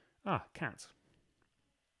 Cat.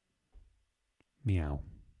 Meow.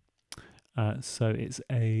 So it's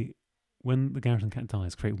a... When the Garrison Cat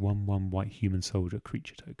dies, create 1/1 white human soldier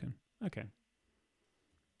creature token. Okay.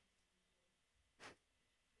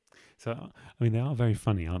 So, I mean, they are very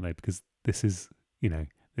funny, aren't they? Because this is,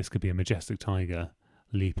 this could be a majestic tiger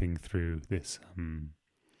leaping through this,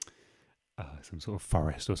 some sort of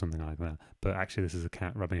forest or something like that. But actually, this is a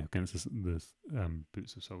cat rubbing up against the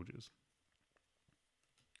boots of soldiers.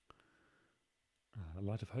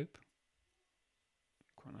 Light of Hope.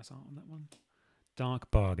 Quite nice art on that one.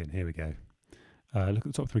 Dark Bargain. Here we go. Look at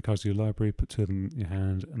the top 3 cards of your library. Put 2 of them in your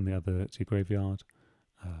hand and the other to your graveyard.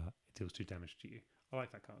 It deals 2 damage to you. I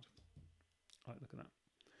like that card. I like the look at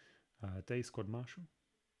that. Day Squad Marshal.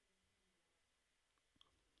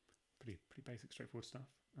 Pretty basic, straightforward stuff.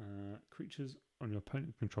 Creatures on your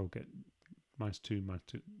opponent control get -2,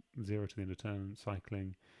 -0 to the end of turn.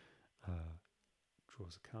 Cycling.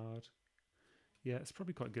 Draws a card. Yeah, it's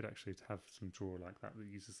probably quite good actually to have some draw like that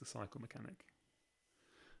uses the cycle mechanic.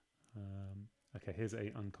 Okay, here's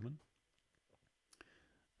a uncommon.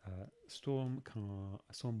 Storm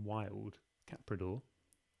Wild Caprador.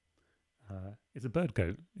 It's a bird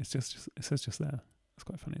goat. It says just there. That's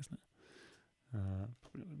quite funny, isn't it?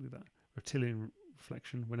 Probably not going to do that. Reptilian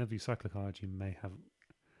Reflection. Whenever you cycle a card, you may have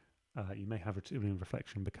Reptilian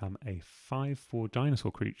Reflection become a 5/4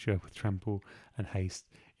 dinosaur creature with trample and haste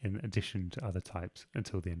in addition to other types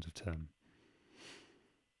until the end of turn.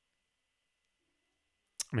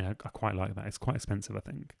 I mean, I quite like that. It's quite expensive, I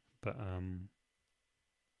think, but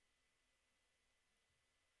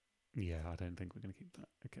yeah, I don't think we're going to keep that.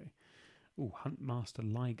 Okay. Huntmaster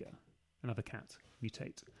Liger, another cat.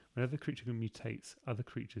 Mutate. Whenever the creature mutates, other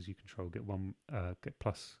creatures you control get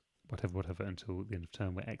plus whatever until the end of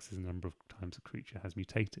turn, where X is the number of times the creature has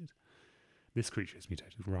mutated. This creature is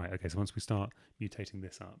mutated, right? Okay, so once we start mutating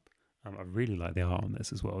this up, I really like the art on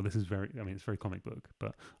this as well. This is it's very comic book,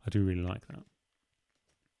 but I do really like that.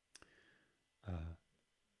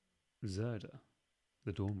 Zerda,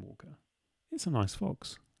 the Dawnwalker. It's a nice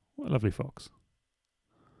fox. What a lovely fox.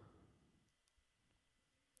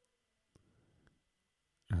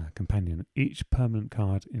 Companion. Each permanent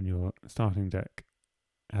card in your starting deck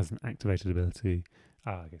has an activated ability.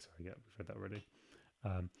 Okay, sorry, yeah, we've read that already.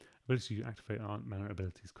 Abilities you activate mana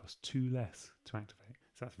abilities cost 2 less to activate.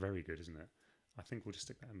 So that's very good, isn't it? I think we'll just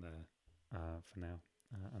stick that in there for now.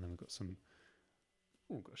 And then we've got some...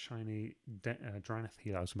 we've got a shiny Dryneth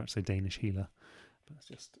healer. I was about to say Danish healer, but that's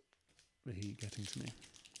just the heat getting to me.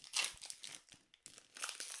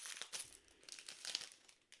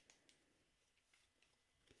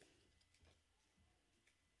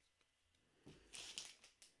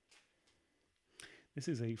 This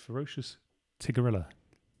is a ferocious Tigerilla.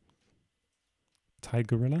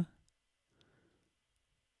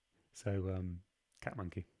 So, cat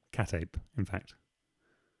monkey. Cat ape, in fact.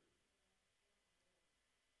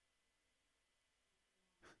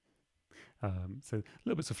 So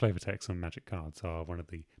little bits of flavour text on magic cards are one of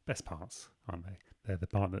the best parts, aren't they? They're the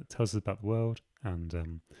part that tells us about the world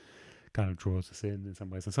and kind of draws us in some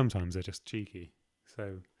ways. And sometimes they're just cheeky.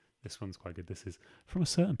 So this one's quite good. This is, from a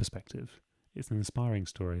certain perspective, it's an inspiring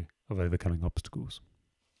story of overcoming obstacles.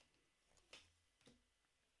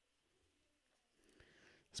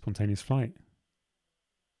 Spontaneous Flight.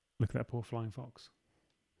 Look at that poor flying fox.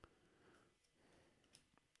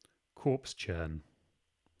 Corpse Churn.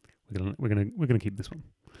 We're gonna keep this one.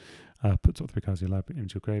 Put top 3 cards of your library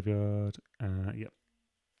into your graveyard. Yep,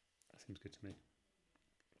 that seems good to me.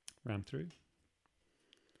 Ram through.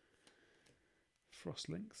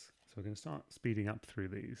 Frostlinks. So we're going to start speeding up through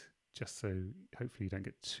these, just so hopefully you don't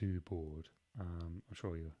get too bored. I'm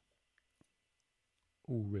sure you're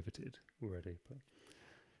all riveted already. But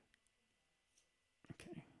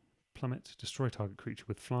okay, Plummet. Destroy target creature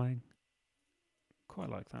with flying. Quite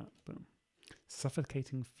like that, but.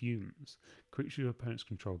 Suffocating Fumes. Creatures your opponent's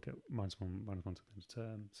control get -1/-1 to the end of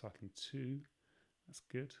turn. Cycling 2. That's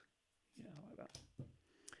good. Yeah, I like that.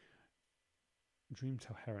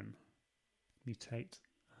 Dreamtail Heron. Mutate.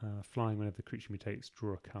 flying whenever the creature mutates,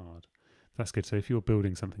 draw a card. That's good. So if you're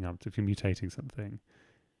building something up, if you're mutating something,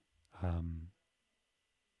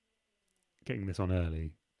 getting this on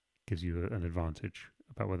early gives you an advantage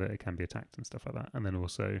about whether it can be attacked and stuff like that. And then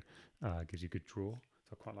also gives you good draw.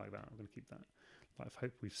 So I quite like that. I'm going to keep that. Light of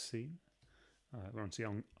Hope we've seen. We're on to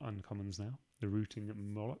the uncommons now. The Rooting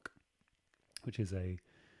Moloch, which is a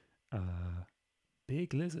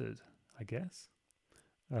big lizard, I guess.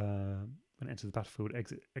 When it enters the battlefield,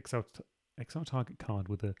 exile target card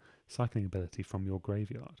with a cycling ability from your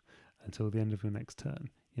graveyard. Until the end of your next turn,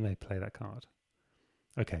 you may play that card.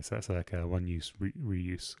 Okay, so that's like a one-use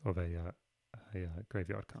reuse of a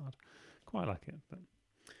graveyard card. Quite like it. But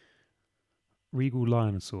Regal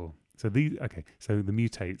Lionosaur. So so the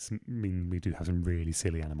mutates mean we do have some really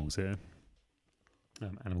silly animals here.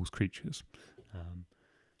 Animals, creatures.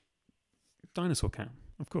 Dinosaur cat,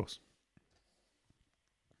 of course.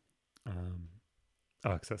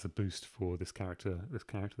 Because that's a boost for this character, this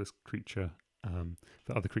creature,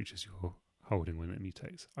 for other creatures you're holding when it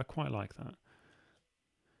mutates. I quite like that.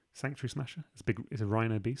 Sanctuary Smasher. It's a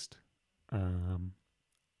rhino beast.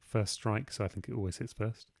 First strike, so I think it always hits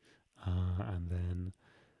first. And then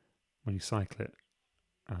when you cycle it,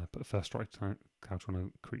 put a first strike counter on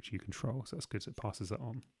a creature you control. So that's good. So it passes that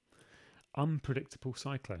on. Unpredictable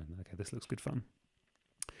Cyclone. Okay, this looks good fun.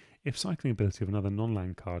 If cycling ability of another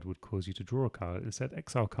non-land card would cause you to draw a card, instead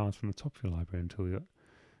exile cards from the top of your library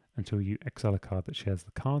until you exile a card that shares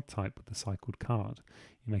the card type with the cycled card.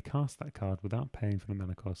 You may cast that card without paying for the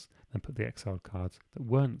mana cost, then put the exiled cards that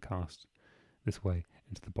weren't cast this way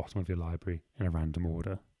into the bottom of your library in a random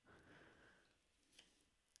order.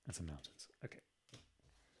 And some mountains. Okay.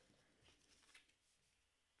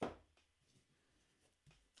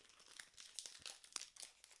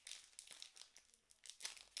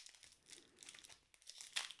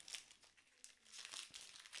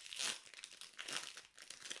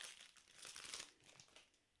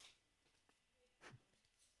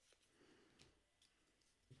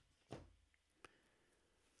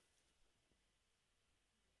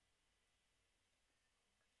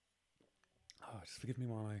 Just forgive me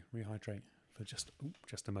while I rehydrate for just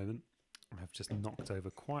a moment. I've just knocked over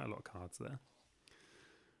quite a lot of cards there.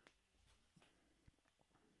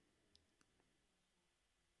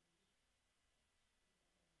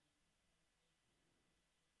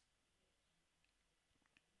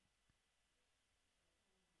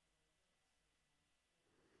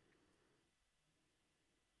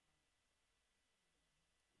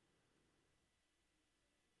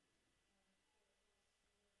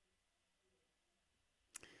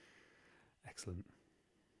 Excellent.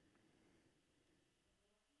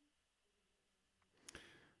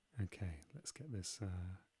 Okay, let's get this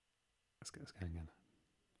going again.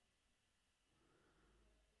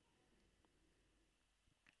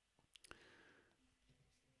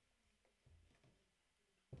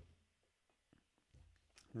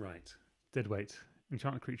 Right, Deadweight.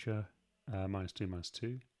 Enchanted creature,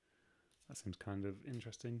 -2/-2. That seems kind of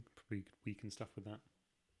interesting. Probably weaken stuff with that.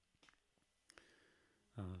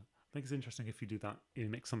 I think it's interesting if you do that, you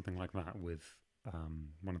mix something like that with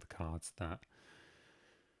one of the cards that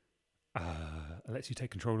lets you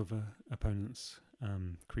take control of an opponent's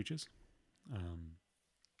creatures.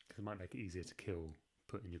 Because it might make it easier to kill,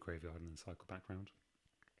 put in your graveyard and then cycle back round.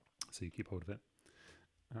 So you keep hold of it.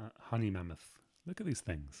 Honey Mammoth. Look at these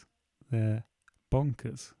things. They're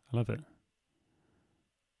bonkers. I love it.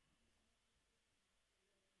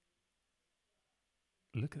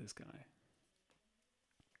 Look at this guy.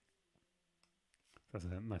 That's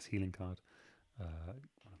a nice healing card.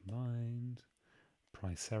 Mind.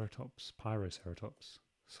 Pyroceratops.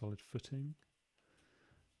 Solid Footing.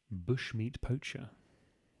 Bushmeat Poacher.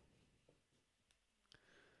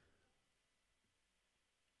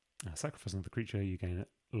 Sacrifice another creature, you gain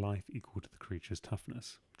a life equal to the creature's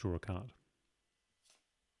toughness. Draw a card.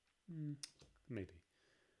 Maybe.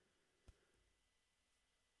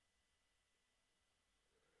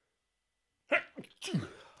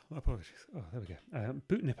 My apologies. Oh, there we go.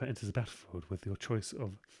 Bootnipper enters the battlefield with your choice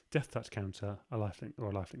of Death Touch counter, a lifelink, or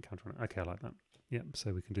a lifelink counter on it. Okay, I like that. Yep,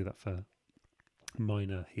 so we can do that for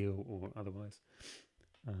minor heal or otherwise.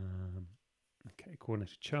 Okay,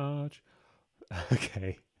 coordinated charge.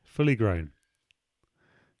 Okay, fully grown.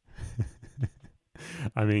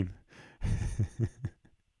 I mean,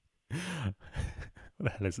 what the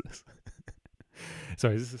hell is this?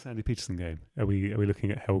 Sorry, is this a Sandy Peterson game? Are we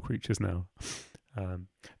looking at hell creatures now?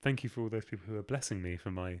 Thank you for all those people who are blessing me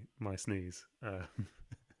for my sneeze.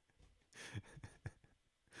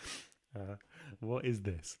 What is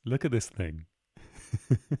this? Look at this thing.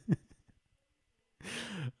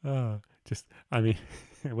 Just, I mean,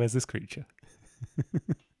 where's this creature?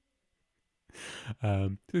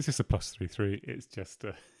 It's just a +3/3. It's just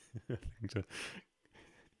a thing to.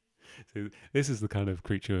 So this is the kind of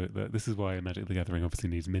creature that. This is why Magic the Gathering obviously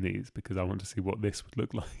needs minis, because I want to see what this would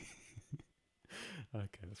look like.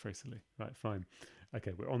 Okay, that's very silly. Right, fine.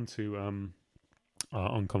 Okay, we're on to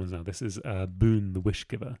uncommons now. This is Boon the Wish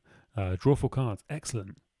Giver. Draw 4 cards.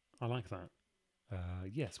 Excellent. I like that.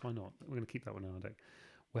 Yes, why not? We're going to keep that one in our deck.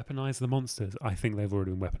 Weaponize the monsters. I think they've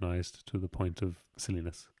already been weaponized to the point of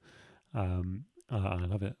silliness. I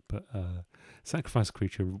love it. But sacrifice a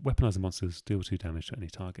creature, weaponize the monsters, deal 2 damage to any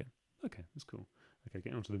target. Okay, that's cool. Okay,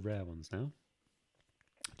 getting on to the rare ones now.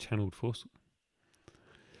 Channeled Force.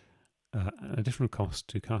 An additional cost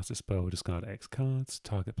to cast a spell, discard X cards.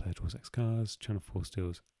 Target player draws X cards. Channel Force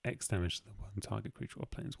deals X damage to the one target creature or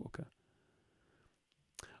planeswalker.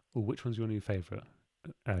 Oh, which one's your new favourite?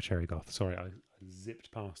 Cherry Goth. Sorry, I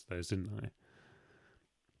zipped past those, didn't I?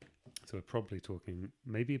 So we're probably talking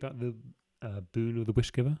maybe about the Boon of the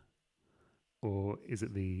Wish Giver, or is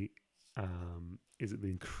it the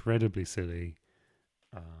incredibly silly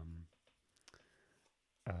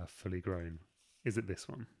Fully Grown? Is it this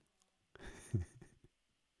one?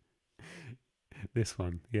 This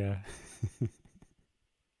one, yeah.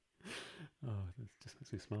 Oh, it just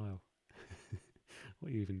makes me smile. What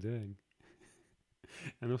are you even doing?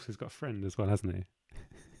 And also he's got a friend as well, hasn't he?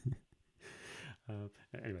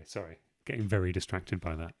 Anyway, sorry. Getting very distracted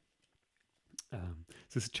by that. So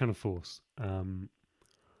this is Channel Force.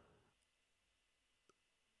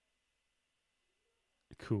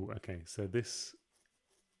 Cool. Okay, so this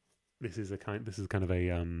is kind of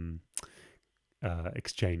a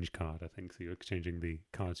exchange card, I think. So you're exchanging the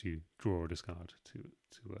cards you draw or discard to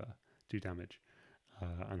do damage,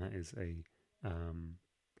 and that is a I'm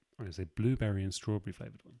going to say blueberry and strawberry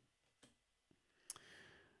flavored one.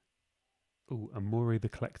 Oh, Amori the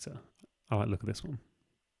Collector. I like the look at this one.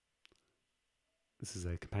 This is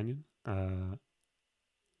a companion.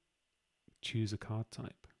 Choose a card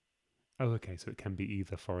type. Oh, okay. So it can be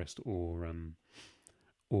either forest or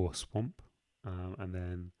swamp, and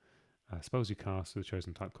then spells you cast with the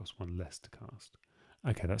chosen type cost 1 less to cast.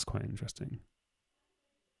 Okay, that's quite interesting.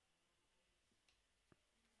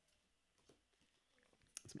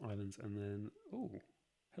 Some islands, and then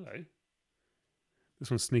hello. This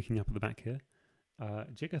one's sneaking up at the back here.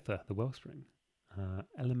 Jigatha, the Wellspring.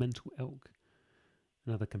 Elemental Elk.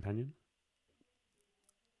 Another companion.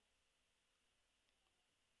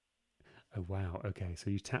 Oh, wow. Okay, so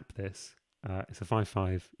you tap this. It's a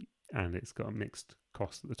 5/5, and it's got a mixed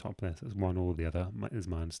cost at the top there. So it's one or the other, is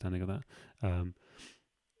my understanding of that. And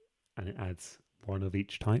it adds 1 of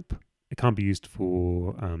each type. It can't be used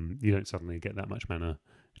for... you don't suddenly get that much mana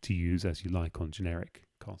to use as you like on generic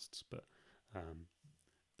costs, but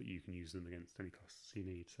you can use them against any costs you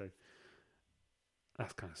need. So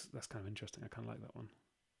that's kind of interesting. I kind of like that one.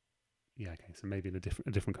 Yeah, okay. So maybe in a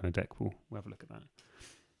different kind of deck, we'll have a look at that.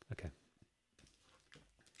 Okay.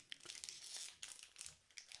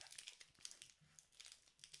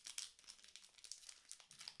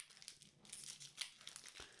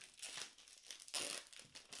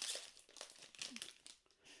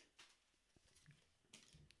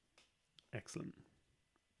 Excellent.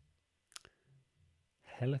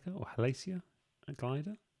 Helica or Halacia, a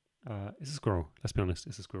glider. It's a squirrel. Let's be honest,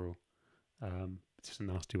 it's a squirrel. It's just a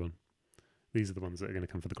nasty one. These are the ones that are going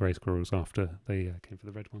to come for the grey squirrels after they came for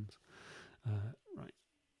the red ones. Right.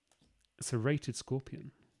 Serrated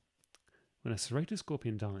Scorpion. When a Serrated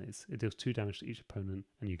Scorpion dies, it deals 2 damage to each opponent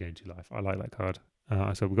and you gain 2 life. I like that card.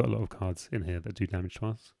 So we've got a lot of cards in here that do damage to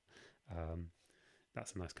us.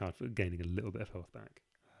 That's a nice card for gaining a little bit of health back.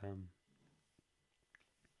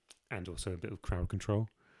 And also a bit of crowd control.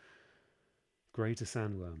 Greater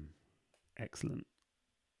Sandworm. Excellent.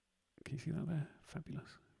 Can you see that there?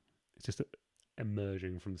 Fabulous. It's just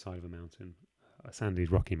emerging from the side of a mountain. A sandy,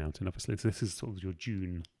 rocky mountain, obviously. So this is sort of your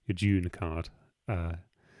June card. Can't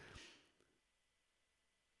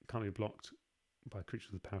be blocked by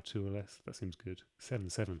creatures with power 2 or less. That seems good.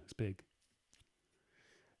 7/7. It's big.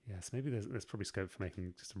 Yes, maybe there's probably scope for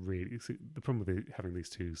making just a really... The problem with having these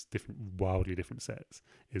two wildly different sets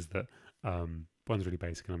is that one's really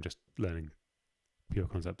basic and I'm just learning pure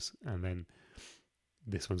concepts, and then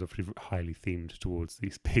this one's obviously highly themed towards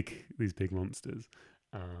these big monsters,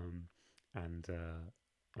 and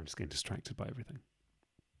I'm just getting distracted by everything.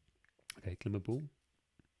 Okay, Glimmer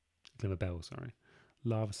Bell, sorry.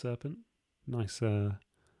 Lava Serpent. Nice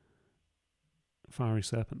fiery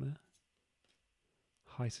serpent there.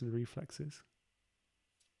 Heightened reflexes.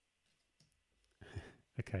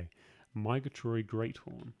 Okay. Migratory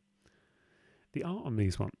Greathorn. The art on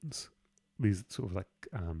these ones these sort of like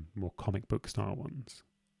more comic book style ones.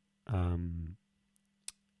 I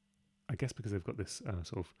guess because they've got this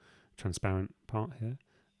sort of transparent part here.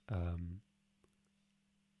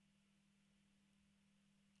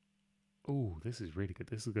 Oh, this is really good.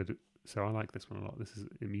 This is good. So I like this one a lot. This is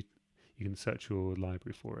you can search your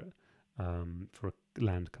library for it for a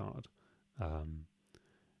land card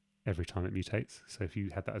every time it mutates. So if you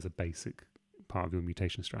had that as a basic part of your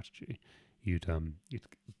mutation strategy, you'd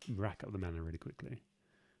rack up the mana really quickly.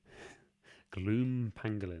 Gloom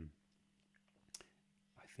Pangolin.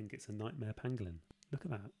 I think it's a Nightmare Pangolin. Look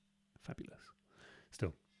at that. Fabulous.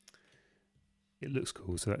 Still, it looks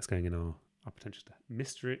cool, so that's going in our potential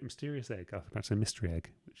mysterious egg. I was about to say mystery egg,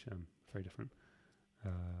 which very different.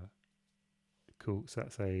 Cool. So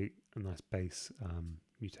that's a nice base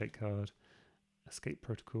mutate card. Escape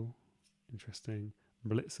Protocol. Interesting.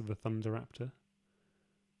 Blitz of the Thunder Raptor.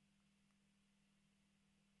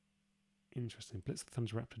 Interesting. Blitz of the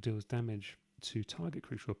Thunder Raptor deals damage to target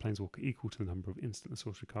creature or planeswalker equal to the number of instant and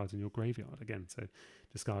sorcery cards in your graveyard. Again, so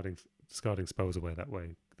discarding spells away that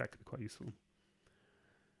way, that could be quite useful.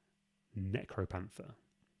 Necropanther.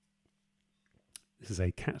 This is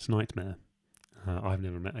a cat nightmare. I've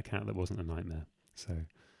never met a cat that wasn't a nightmare. So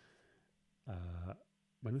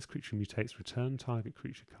when this creature mutates, return target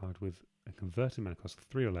creature card with a converted mana cost of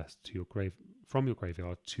 3 or less to your from your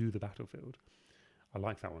graveyard to the battlefield. I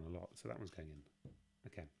like that one a lot, so that one's going in.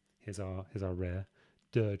 Okay, here's our rare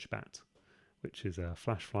Dirge Bat, which is a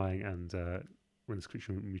flash flying, and when this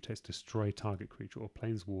creature mutates, destroy target creature or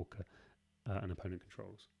planeswalker an opponent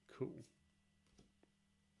controls. Cool.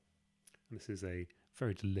 And this is a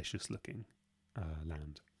very delicious looking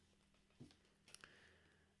land.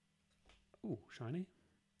 Oh, shiny.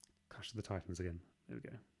 Clash of the Titans again. There we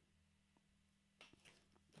go.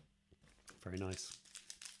 Very nice.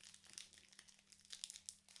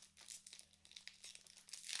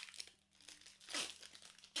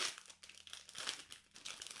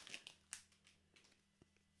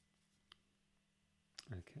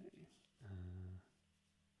 Okay.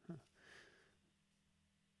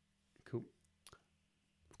 Cool.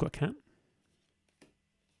 I've got a cat.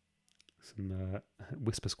 Some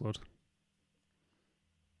Whisper Squad.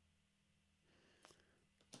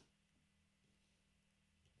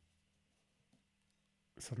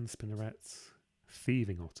 Sudden Spinnerets.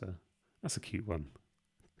 Thieving Otter. That's a cute one.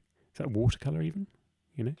 Is that watercolour even?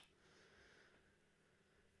 You know?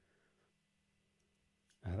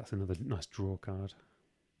 That's another nice draw card.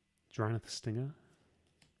 Dryneth Stinger.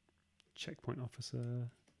 Checkpoint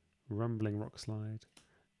Officer. Rumbling Rock Slide.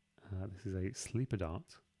 This is a Sleeper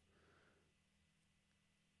Dart.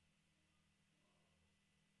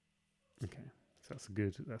 Okay, so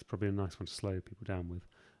that's probably a nice one to slow people down with.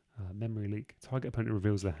 Memory Leak. Target opponent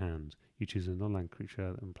reveals their hand. You choose a non-land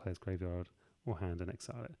creature and player's graveyard or hand and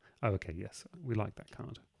exile it. Oh, okay, yes, we like that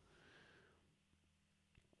card.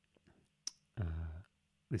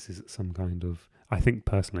 This is some kind of... I think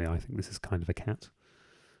this is kind of a cat.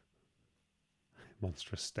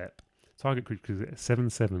 Monstrous Step. Target creature is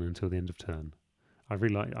 7/7 until the end of turn. I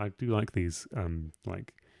do like these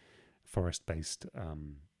like forest-based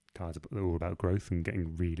cards that are all about growth and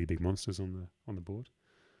getting really big monsters on the board.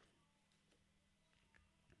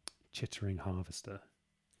 Chittering Harvester.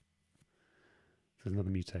 There's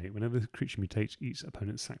another mutate. Whenever the creature mutates, each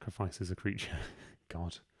opponent sacrifices a creature.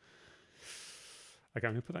 God. Okay,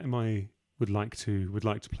 I'm gonna put that in my would like to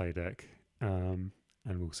play deck, and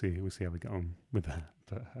we'll see how we get on with that.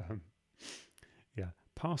 But yeah,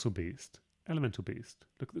 Parcel Beast, Elemental Beast.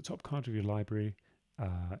 Look at the top card of your library.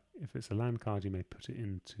 If it's a land card, you may put it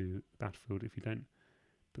into the battlefield. If you don't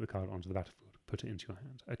put the card onto the battlefield, put it into your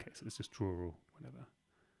hand. Okay, so it's just draw or whatever.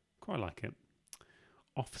 Quite like it.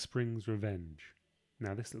 Offspring's Revenge.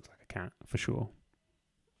 Now this looks like a cat for sure.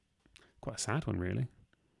 Quite a sad one, really.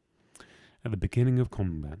 At the beginning of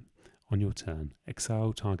combat, on your turn,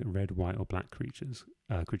 exile target red, white, or black creature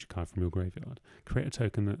card from your graveyard. Create a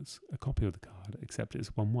token that's a copy of the card, except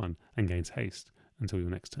it's 1/1 and gains haste until your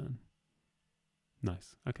next turn.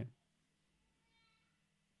 Nice. Okay.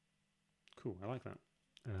 Cool. I like that.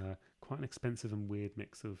 Quite an expensive and weird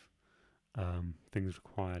mix of things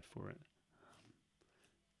required for it,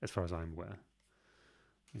 as far as I'm aware.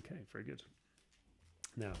 Okay, very good.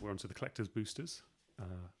 Now we're on to the collector's boosters,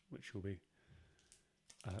 which will be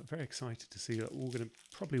very excited to see. That all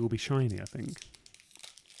probably will be shiny, I think.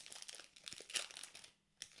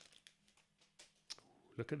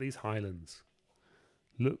 Look at these Highlands.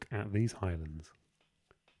 Look at these Highlands.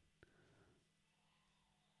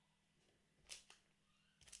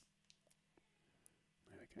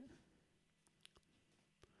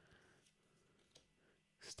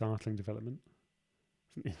 startling development.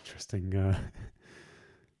 It's an interesting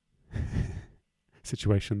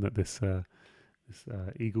situation that this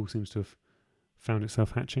eagle seems to have found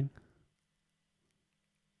itself hatching.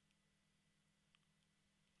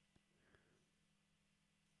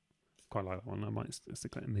 Quite like that one. I might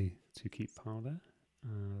stick that in the to keep pile there.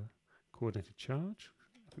 Coordinated charge.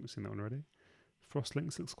 I think we've seen that one already. Frost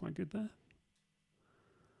links looks quite good there.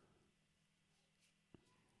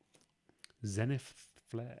 Zenith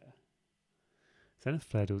Flare. Zenith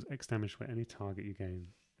Flare deals X damage for any target you gain,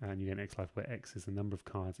 and you gain X life, where X is the number of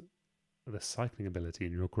cards of the cycling ability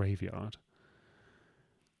in your graveyard.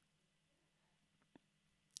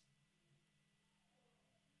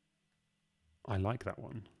 I like that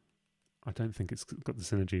one. I don't think it's got the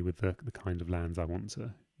synergy with the kind of lands I want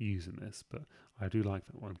to use in this, but I do like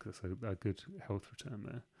that one because it's a good health return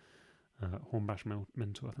there. Hornbash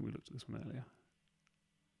Mentor, I think we looked at this one earlier.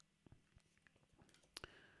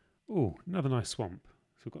 Oh, another nice swamp.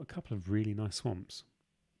 So we've got a couple of really nice swamps.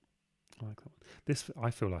 I like that one. This,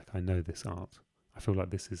 I feel like I know this art. I feel like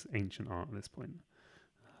this is ancient art at this point.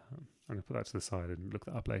 I'm going to put that to the side and look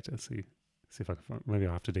that up later. See if I can find. Maybe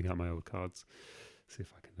I have to dig out my old cards. See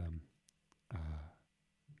if I can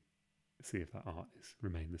see if that art is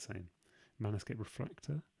remained the same. Manuscape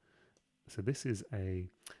Reflector. So this is a.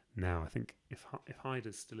 Now I think if Hyde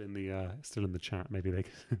is still in the chat, maybe they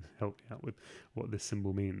can help me out with what this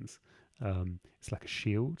symbol means. It's like a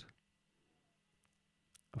shield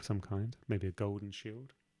of some kind, maybe a golden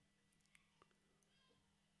shield.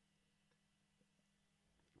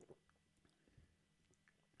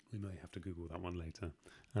 We may have to Google that one later.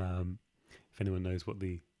 If anyone knows what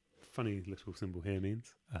the funny little symbol here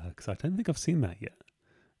means, because I don't think I've seen that yet.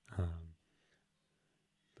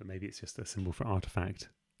 But maybe it's just a symbol for artifact.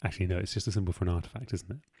 Actually, no, it's just a symbol for an artifact, isn't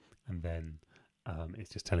it? And then it's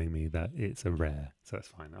just telling me that it's a rare, so that's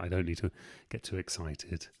fine. I don't need to get too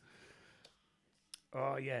excited.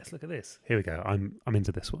 Oh yes, look at this. Here we go. I'm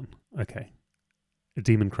into this one. Okay, a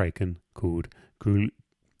demon kraken called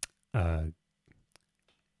I'll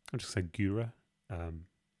just say Gura.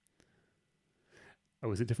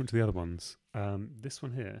 Oh, is it different to the other ones? This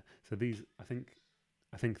one here. So these, I think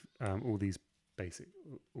all these basic,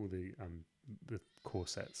 all the core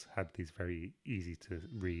sets had these very easy to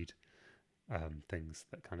read things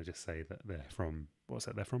that kind of just say that they're from what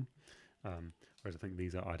set they're from. Whereas I think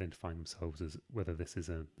these are identifying themselves as whether this is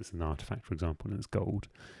an artifact, for example, and it's gold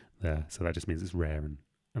there. So that just means it's rare and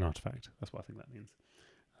an artifact. That's what I think that means.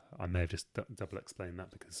 I may have just double explained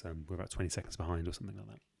that because we're about 20 seconds behind or something like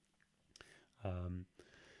that.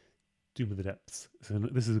 Doom of the Depths. So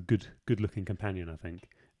this is a good looking companion, I think.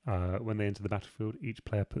 When they enter the battlefield, each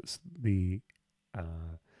player puts the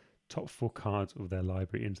top 4 cards of their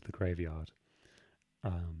library into the graveyard.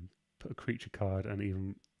 Put a creature card and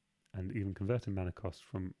even convert a mana cost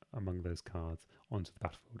from among those cards onto the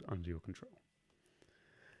battlefield under your control.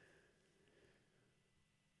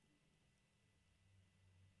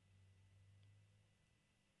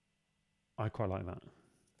 I quite like that.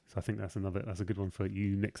 So I think that's a good one for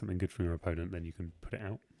you. Nick something good from your opponent, then you can put it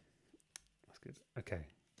out. That's good. Okay.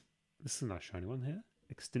 This is a nice shiny one here.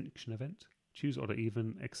 Extinction Event. Choose odd or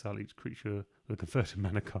even. Exile each creature with a converted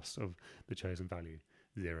mana cost of the chosen value.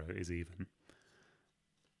 0 is even.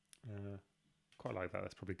 Quite like that.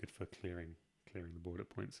 That's probably good for clearing the board at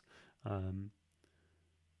points.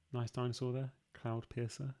 Nice dinosaur there. Cloud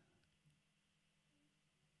Piercer.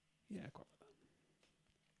 Yeah, quite like that.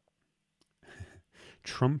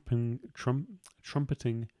 Trumpeting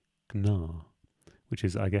Gnar, which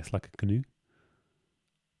is, I guess, like a canoe.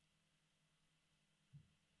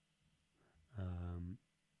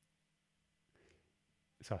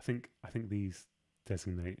 So I think these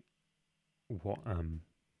designate what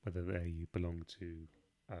whether they belong to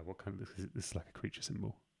what kind of this is like a creature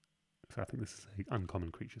symbol. So I think this is an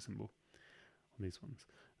uncommon creature symbol on these ones.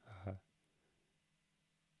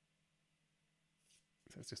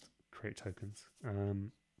 So it's just create tokens.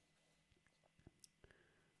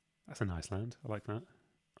 That's a nice land. I like that.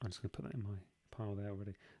 I'm just going to put that in my pile there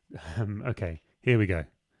already. Okay, here we go.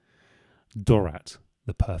 Dorat,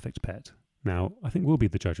 the perfect pet. Now, I think we'll be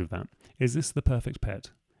the judge of that. Is this the perfect pet?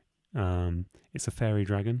 It's a fairy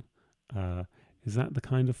dragon. Is that the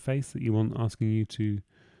kind of face that you want asking you to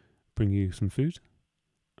bring you some food?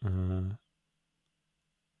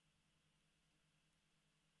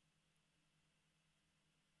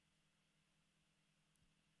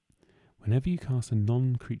 Whenever you cast a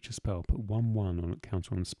non-creature spell, put 1/1 on a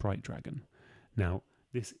counter on Sprite Dragon. Now,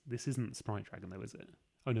 this isn't Sprite Dragon though, is it?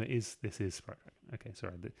 Oh no, this is Sprite Dragon. Okay,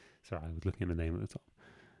 sorry, I was looking at the name at the top.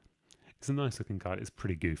 It's a nice looking card. It's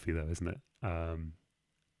pretty goofy though, isn't it?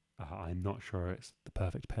 I'm not sure it's the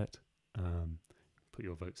perfect pet. Put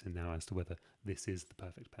your votes in now as to whether this is the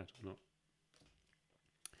perfect pet or not.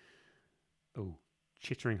 Oh,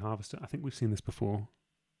 Chittering Harvester. I think we've seen this before.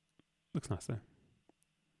 Looks nice though.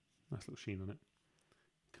 Nice little sheen on it.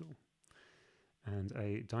 Cool. And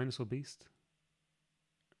a Dinosaur Beast.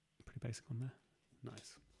 Pretty basic on there.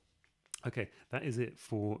 Nice. Okay, that is it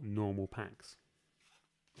for normal packs.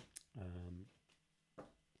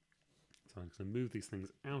 So I'm going to move these things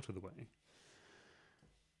out of the way.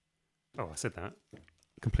 Oh, I said that.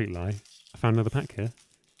 Complete lie. I found another pack here.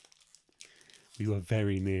 We were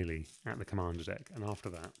very nearly at the commander deck, and after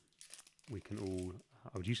that, we can all.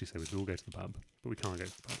 I would usually say we'd all go to the pub, but we can't go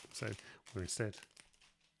to the pub. So we're instead,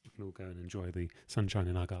 we can all go and enjoy the sunshine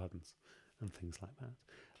in our gardens and things like that.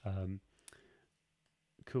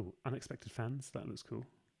 Cool. Unexpected Fans. That looks cool.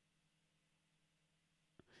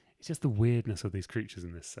 It's just the weirdness of these creatures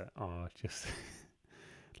in this set are just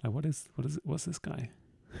like what's this guy?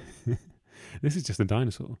 This is just a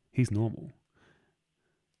dinosaur. He's normal.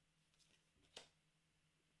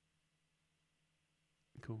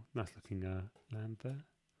 Cool. Nice looking land there.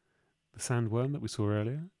 The sandworm that we saw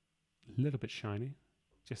earlier. A little bit shiny.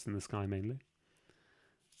 Just in the sky mainly.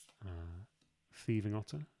 Thieving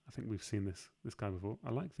Otter. I think we've seen this guy before.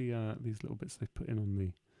 I like the these little bits they've put in on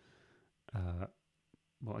the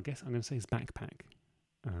well, I guess I'm going to say his backpack.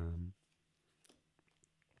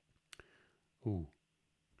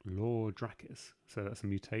 Lord Drakis. So that's a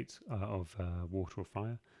mutate of water or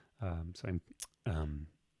fire.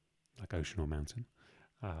 Like ocean or mountain.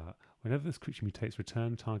 Whenever this creature mutates,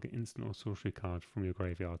 return target instant or sorcery card from your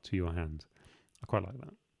graveyard to your hand. I quite like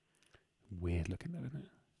that. Weird looking though, isn't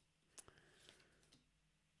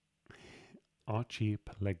it?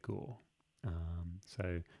 Archipelago.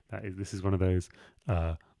 So this is one of those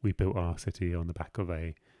we built our city on the back of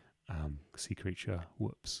a sea creature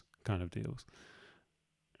whoops kind of deals.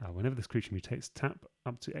 Whenever this creature mutates, tap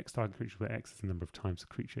up to X target creature where X is the number of times the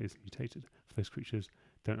creature is mutated. For those creatures,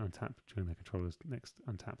 don't untap during their controller's next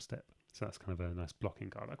untap step. So that's kind of a nice blocking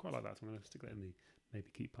card. I quite like that. So I'm going to stick that in the maybe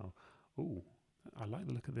keep pile. Oh, I like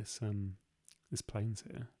the look of this this plains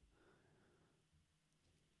here.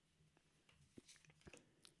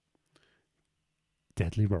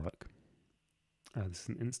 Deadly Rollock. This is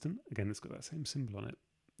an instant. Again, it's got that same symbol on it.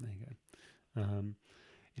 There you go.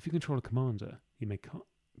 If you control a commander, you may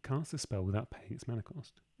cast a spell without paying its mana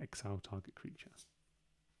cost. Exile target creature.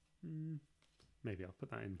 Maybe I'll put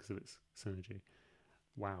that in because of its synergy.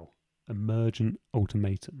 Wow. Emergent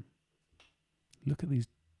Ultimatum. Look at these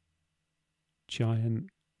giant,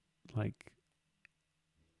 like,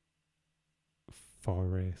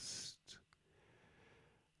 forest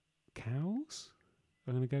cows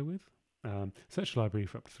I'm going to go with. Search the library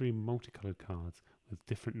for up to 3 multicoloured cards with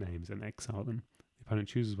different names and exile them. The opponent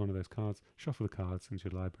chooses one of those cards, shuffle the cards into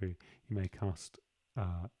your library. You may cast,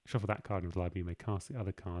 shuffle that card into the library. You may cast the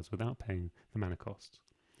other cards without paying the mana cost.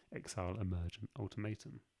 Exile Emergent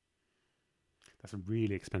Ultimatum. That's a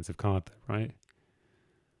really expensive card though, right?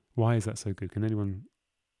 Why is that so good? Can anyone...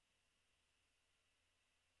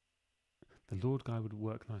 The Lord guy would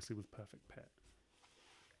work nicely with Perfect Pet.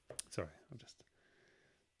 Sorry, I'll just...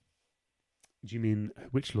 Do you mean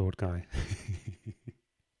which Lord guy?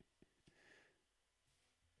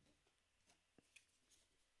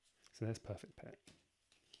 So there's Perfect Pet.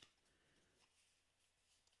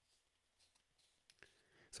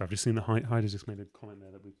 So I've just seen that Hyde has just made a comment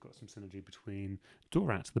there that we've got some synergy between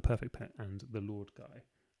Dorat, the Perfect Pet, and the Lord guy.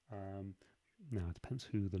 Now it depends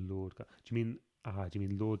who the Lord guy. Do you mean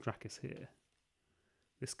Lord Drakis here?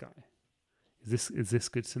 This guy. Is this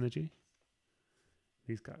good synergy?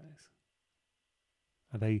 These guys.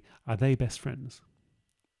 Are they best friends?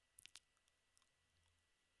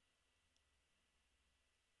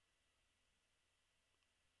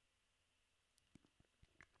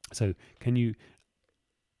 So can you...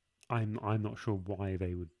 I'm not sure why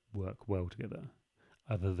they would work well together,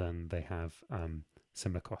 other than they have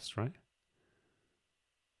similar costs, right?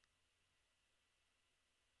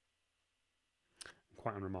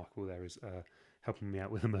 Quite unremarkable there is helping me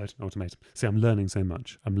out with Emergent Ultimatum. See, I'm learning so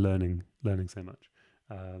much. I'm learning so much.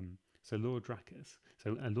 So Lord Drakis.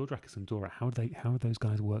 So Lord Drakis and Dora, how would those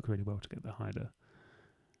guys work really well together, Hyder?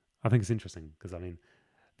 I think it's interesting because I mean,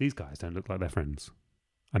 these guys don't look like they're friends,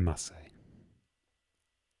 I must say.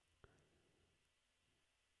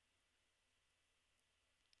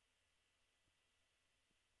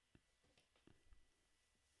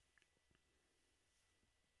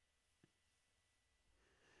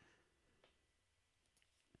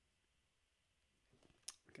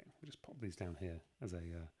 Okay, we'll just pop these down here as a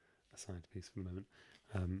side piece for the moment.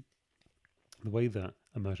 The way that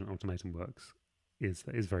Emergent Ultimatum works is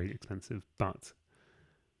that it's very expensive, but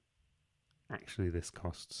actually this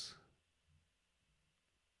costs,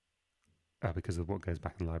 because of what goes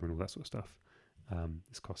back in the library and all that sort of stuff,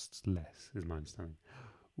 this costs less, is my understanding.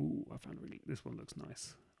 Ooh, I found this one looks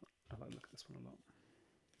nice. I like to look at this one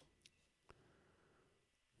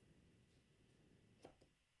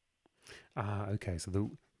a lot. Okay, so the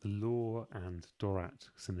Law and Dorat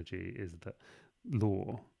synergy is that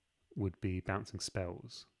Law would be bouncing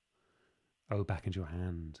spells. Oh, back into your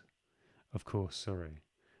hand. Of course, sorry.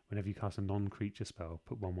 Whenever you cast a non-creature spell,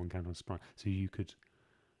 put 1/1 counter on sprite. So you could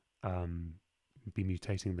be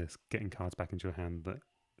mutating this, getting cards back into your hand that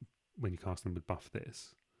when you cast them would buff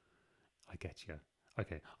this. I get you.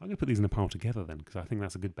 Okay, I'm going to put these in a pile together then, because I think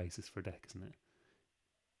that's a good basis for a deck, isn't it?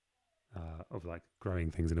 Of like growing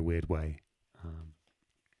things in a weird way.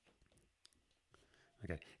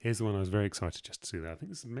 Okay, here's the one I was very excited just to see that. I think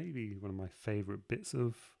this is maybe one of my favourite bits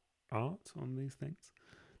of art on these things.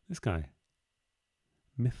 This guy,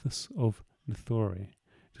 Mythos of Nithori.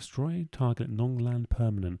 Destroy target non-land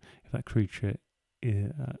permanent if that creature,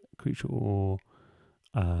 if a creature or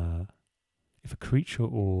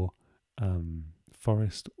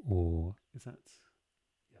forest or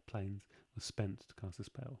plains was spent to cast a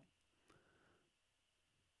spell.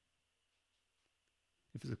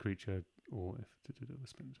 If it's a creature or if it was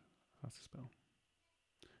spent to cast a spell.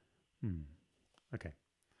 Okay,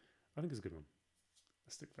 I think it's a good one.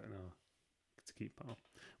 Let's stick that in our to keep pile.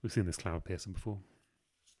 We've seen this Cloud Piercer before.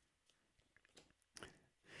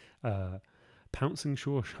 Pouncing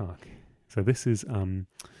Shore Shark. So this is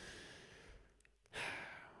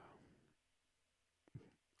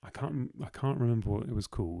I can't remember what it was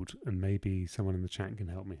called, and maybe someone in the chat can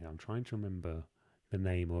help me here. I'm trying to remember the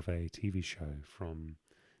name of a TV show from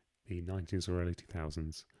the 90s or early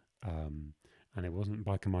 2000s, and it wasn't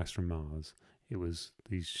Biker Mice from Mars. It was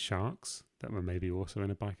these sharks that were maybe also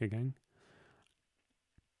in a biker gang.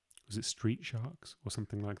 Was it Street Sharks or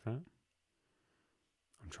something like that?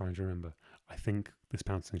 I'm trying to remember. I think this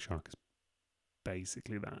Pouncing Shark is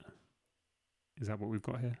basically that. Is that what we've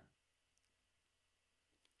got here?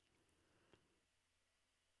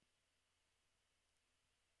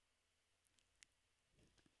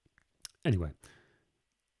 Anyway.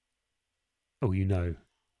 Oh, you know.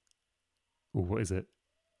 Oh, what is it?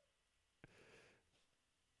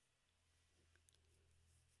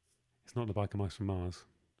 It's not the Biker Mice from Mars.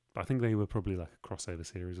 But I think they were probably like a crossover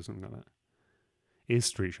series or something like that. It is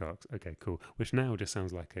Street Sharks. Okay, cool. Which now just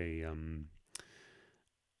sounds like a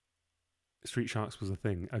Street Sharks was a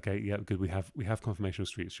thing. Okay, yeah, good. We have confirmation of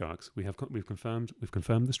Street Sharks. We've confirmed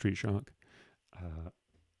the Street Shark.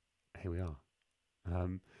 Here we are.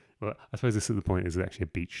 Well, I suppose this is the point. Is it actually a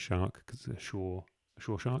beach shark because it's a shore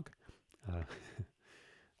shark? And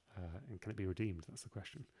can it be redeemed? That's the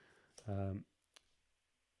question.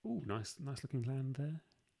 Oh, nice looking land there.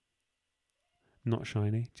 Not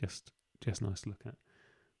shiny, just nice to look at.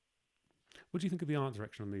 What do you think of the art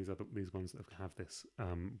direction on these ones that have this,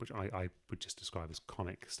 which I would just describe as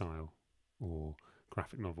comic style or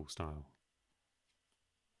graphic novel style?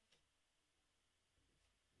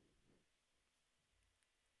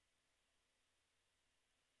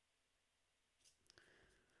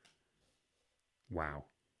 Wow.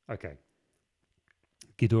 Okay.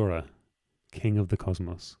 Ghidorah, King of the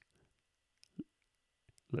Cosmos.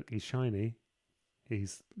 Look, he's shiny.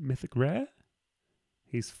 He's mythic rare.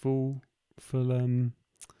 He's full panel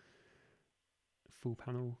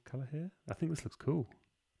color here. I think this looks cool.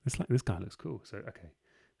 This guy looks cool. So okay,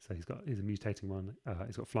 so he's a mutating one.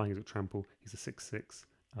 He's got flying. He's got trample. He's a 6/6.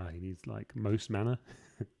 He needs like most mana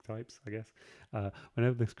types, I guess.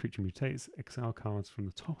 Whenever this creature mutates, exile cards from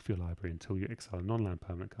the top of your library until you exile a non-land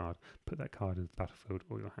permanent card. Put that card into the battlefield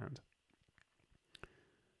or your hand.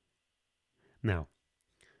 Now,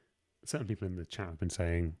 certain people in the chat have been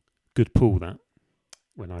saying, "Good pull that."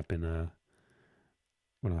 When I've been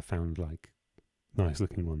when I found like nice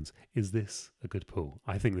looking ones. Is this a good pull?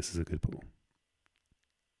 I think this is a good pull.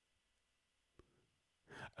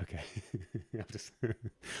 Okay,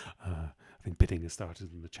 I think bidding has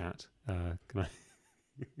started in the chat. Can I?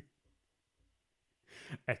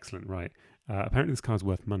 Excellent. Right. Apparently, this card's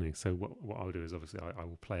worth money. So what I'll do is obviously I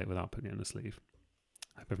will play it without putting it in the sleeve.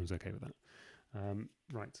 I hope everyone's okay with that.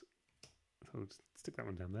 Right. So we'll stick that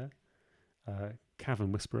one down there.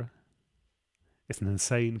 Cavern Whisperer. It's an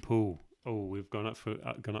insane pull. Oh, we've gone up from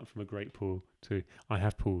a great pull to I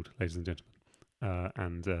have pulled, ladies and gentlemen,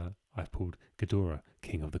 and I've pulled Ghidorah,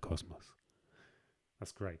 King of the Cosmos.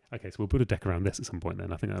 That's great. Okay, so we'll put a deck around this at some point.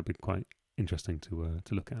 Then I think that would be quite interesting to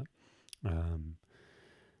look at.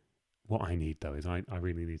 What I need though is I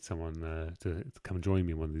really need someone to come and join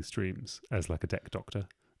me in one of these streams as like a deck doctor,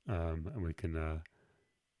 and we can and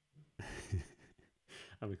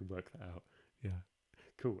we can work that out. Yeah,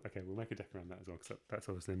 cool. Okay, we'll make a deck around that as well because that's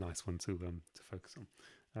obviously a nice one to focus on.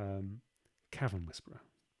 Cavern Whisperer,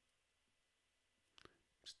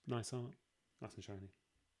 just nice art, nice and shiny.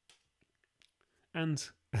 And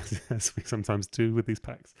as we sometimes do with these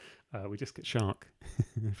packs, we just get shark,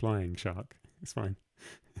 flying shark. It's fine.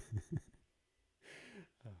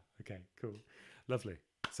 Okay, cool, lovely.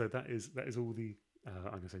 So that is all the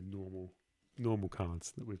I'm going to say normal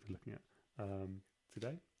cards that we've been looking at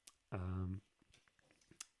today.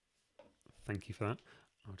 Thank you for that.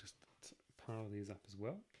 I'll just pile these up as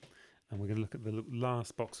well, and we're going to look at the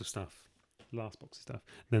last box of stuff.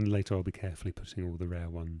 Then later I'll be carefully putting all the rare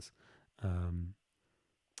ones.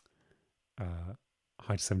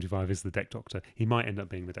 High to 75 is the deck doctor. He might end up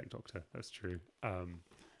being the deck doctor. That's true.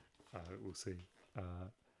 We'll see.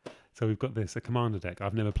 So we've got a commander deck.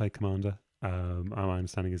 I've never played commander. My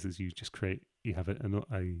understanding is you just you have a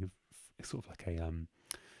sort of like a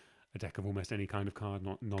deck of almost any kind of card,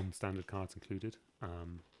 not non-standard cards included.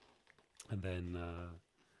 And then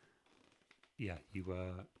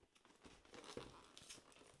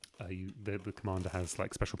the commander has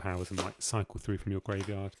like special powers and might cycle through from your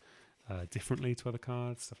graveyard differently to other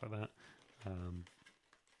cards, stuff like that.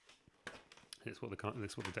 It's what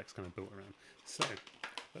the deck's kind of built around. So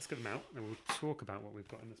let's get them out and we'll talk about what we've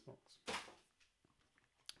got in this box.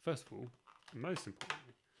 First of all, and most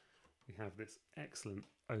importantly, we have this excellent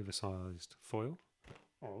oversized foil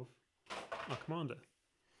of our commander.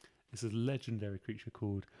 This is a legendary creature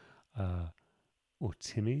called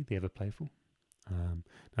Timmy, the Ever Playful. Now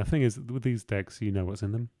the thing is, with these decks, you know what's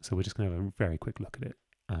in them, so we're just going to have a very quick look at it.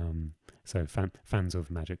 So fans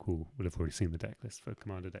of Magic will have already seen the deck list for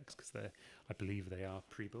commander decks because I believe they are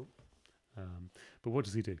pre-built. But what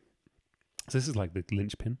does he do? So this is like the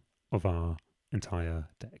linchpin of our entire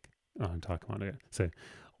deck, our entire commander deck. So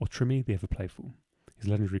Trimmy, the Ever Playful. He's a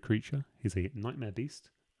legendary creature. He's a nightmare beast.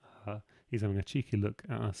 He's having a cheeky look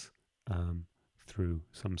at us through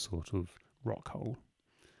some sort of rock hole.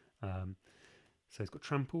 So he's got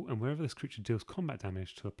trample, and wherever this creature deals combat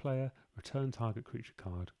damage to a player, return target creature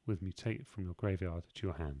card with mutate from your graveyard to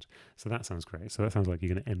your hand. So that sounds great. So that sounds like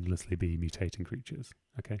you're going to endlessly be mutating creatures.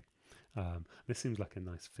 Okay, this seems like a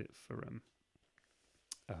nice fit for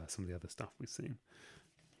some of the other stuff we've seen.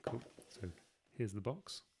 Cool. So here's the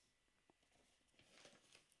box.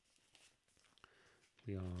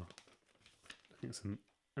 We are looking at some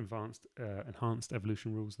enhanced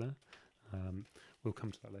evolution rules there. We'll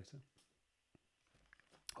come to that later.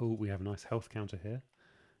 Oh, we have a nice health counter here.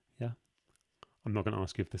 Yeah, I'm not going to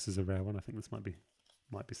ask you if this is a rare one. I think this might be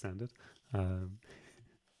standard, but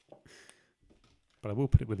I will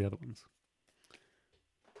put it with the other ones.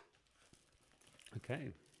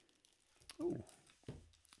 Okay. Oh,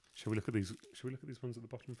 shall we look at these? Shall we look at these ones at the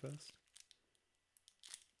bottom first?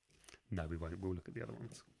 No, we won't. We'll look at the other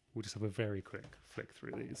ones. We'll just have a very quick flick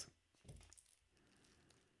through these.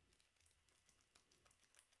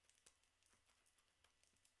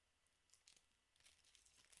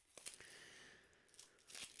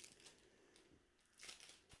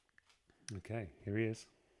 Okay, here he is.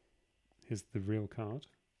 Here's the real card.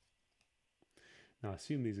 Now, I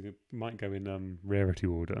assume these might go in rarity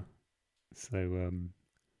order, so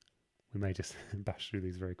we may just bash through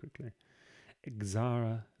these very quickly.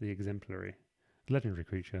 Ixara the Exemplary, legendary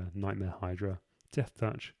creature, Nightmare Hydra, Death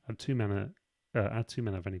Touch. Add 2 mana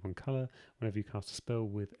of any one color. Whenever you cast a spell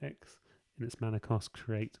with X in its mana cost,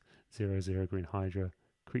 create 0/0 green Hydra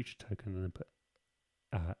creature token, and then put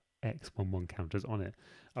X/1/1 counters on it.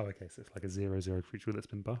 Oh, okay, so it's like a 0/0 creature that's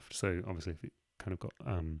been buffed. So obviously, if it kind of got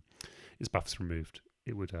its buffs removed,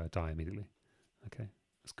 it would die immediately. Okay,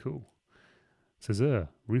 that's cool. So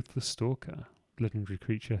Ruthless Stalker, legendary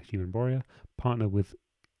creature, human warrior, partner with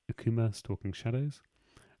Ukuma, Stalking Shadows.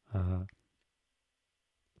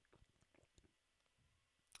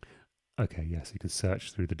 Okay, yes, you can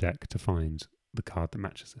search through the deck to find the card that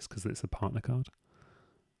matches this because it's a partner card.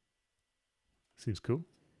 Seems cool.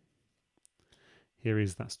 Here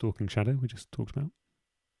is that Stalking Shadow we just talked about.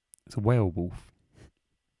 It's a werewolf,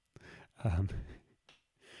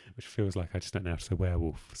 which feels like I just don't know how to say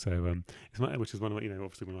werewolf. So which is one of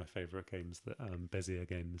obviously one of my favourite games that Bezier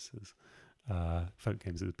Games folk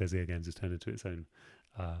games that Bezier Games has turned into its own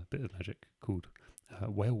bit of Magic called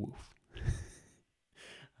werewolf.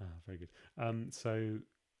 Very good. So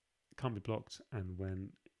can't be blocked, and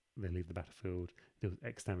when they leave the battlefield, deals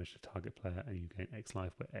X damage to target player, and you gain X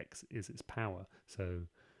life, where X is its power. So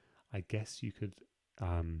I guess you could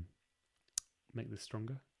make this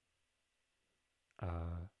stronger.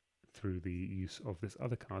 through the use of this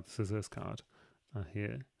other card, the Scissors card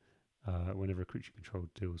here. Whenever a creature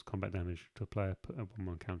controlled deals combat damage to a player, put a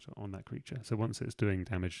 1/1 counter on that creature. So once it's doing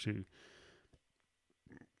damage to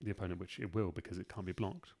the opponent, which it will because it can't be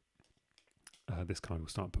blocked, this card will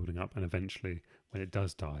start building up, and eventually, when it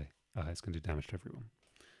does die, it's going to do damage to everyone.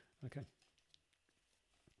 Okay.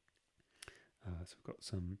 So we've got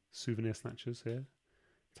some souvenir snatchers here.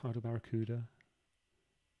 Tidal Barracuda,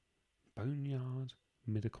 Boneyard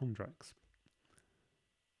Midocondrax.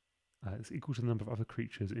 It's equal to the number of other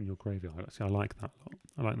creatures in your graveyard. See, I like that a lot.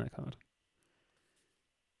 I like that card.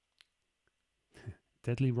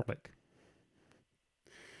 Deadly Relic.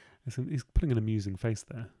 He's putting an amusing face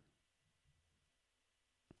there.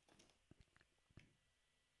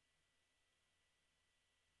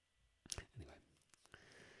 Anyway.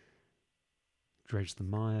 Dredge the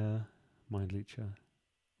Mire, Mind Leecher.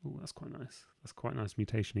 Oh, that's quite nice. That's quite a nice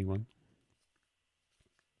mutation-y one.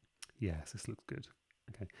 Yes, this looks good.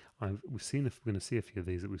 Okay, we're going to see a few of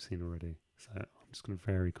these that we've seen already. So I'm just going to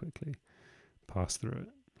very quickly pass through it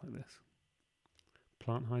like this.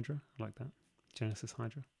 Plant Hydra, I like that. Genesis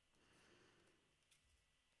Hydra.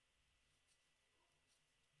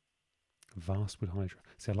 Vastwood Hydra.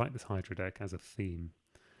 See, I like this Hydra deck as a theme.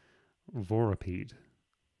 Vorapede.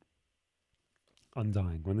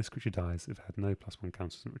 Undying. When this creature dies, if it had no +1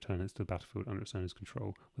 counters, and return it to the battlefield under its owner's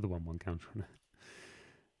control with a 1/1 counter on it.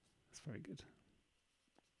 That's very good.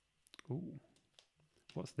 Ooh.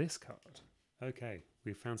 What's this card? Okay,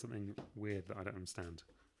 we've found something weird that I don't understand.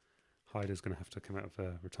 Hyder's going to have to come out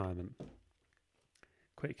of retirement.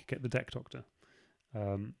 Quick, get the deck doctor.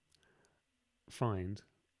 Find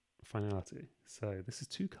finality. So this is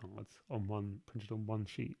 2 cards on one, printed on one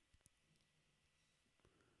sheet.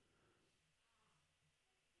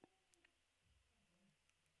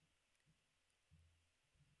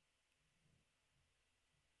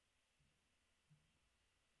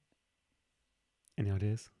 Any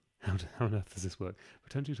ideas? How on earth does this work?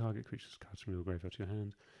 Return 2 target creatures cards from your graveyard to your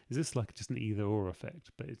hand. Is this like just an either or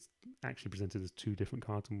effect, but it's actually presented as 2 different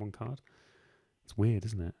cards on one card? It's weird,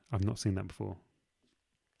 isn't it? I've not seen that before.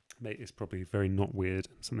 Mate, it's probably very not weird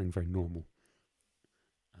and something very normal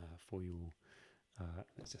for you all.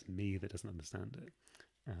 It's just me that doesn't understand it.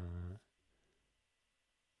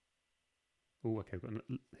 Oh, okay.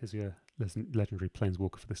 Here's your legendary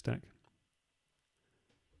Planeswalker for this deck.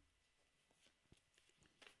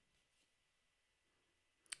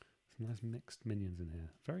 Some nice mixed minions in here.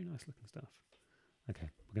 Very nice looking stuff.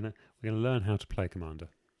 Okay, we're gonna learn how to play Commander,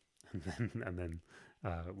 and then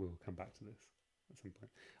we'll come back to this at some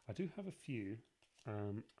point. I do have a few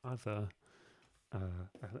other a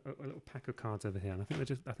little pack of cards over here, and I think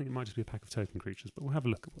it might just be a pack of token creatures, but we'll have a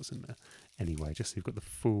look at what's in there anyway, just so you've got the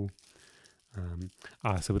full.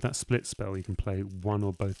 So with that split spell, you can play one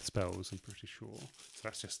or both spells, I'm pretty sure. So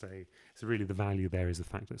that's just so really the value there is the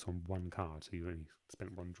fact that it's on one card, so you only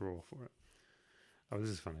spent 1 draw for it. Oh, this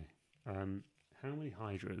is funny. How many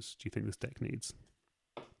Hydras do you think this deck needs?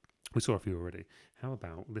 We saw a few already. How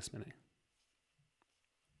about this many?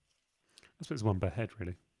 I suppose 1 per head,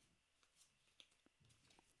 really.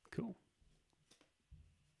 Cool.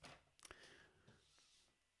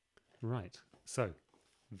 Right, so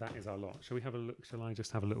that is our lot. Shall we have a look? Shall I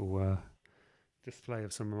just have a little display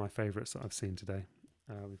of some of my favourites that I've seen today?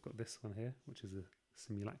 We've got this one here, which is a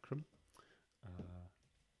Simulacrum.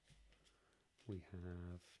 We have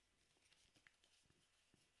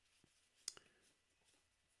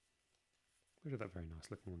where did that very nice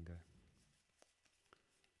looking one go?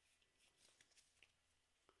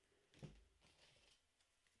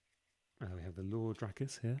 We have the Lord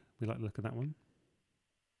Drakis here. We like the look of that one.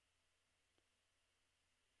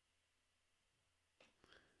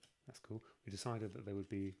 That's cool. We decided that there would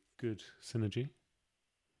be good synergy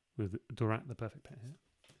with Dorat, the perfect pet here.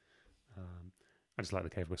 I just like the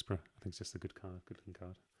Cave Whisperer. I think it's just a good card, good looking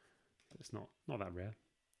card. But it's not that rare.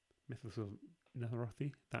 Mythos of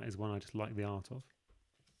Netherothi, that is one I just like the art of.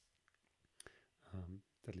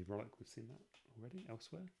 Deadly Relic, we've seen that already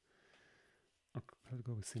elsewhere.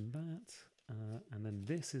 We've seen that. And then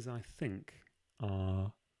this is, I think,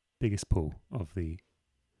 our biggest pull of the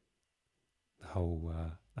whole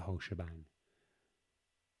shebang.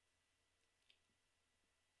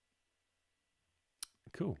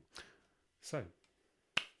 Cool. So,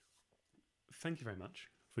 thank you very much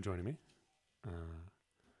for joining me.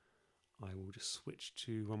 I will just switch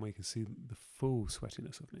to one where you can see the full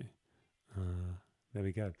sweatiness of me. There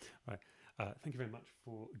we go. Right. Thank you very much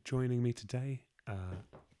for joining me today.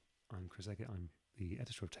 I'm Chris Eggett. I'm the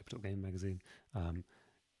editor of Tabletop Game Magazine.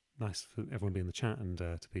 Nice for everyone to be in the chat and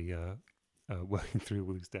to be working through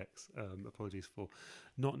all these decks. Apologies for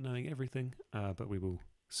not knowing everything, but we will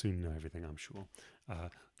soon know everything, I'm sure.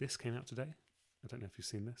 This came out today. I don't know if you've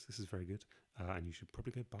seen this. This is very good, and you should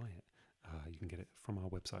probably go buy it. You can get it from our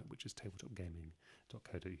website, which is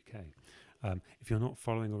tabletopgaming.co.uk. If you're not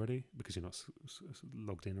following already, because you're not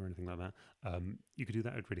logged in or anything like that, you could do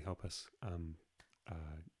that. It would really help us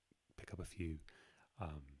pick up a few.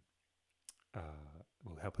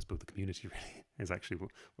 Will help us build the community. Really, is actually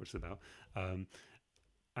what it's about.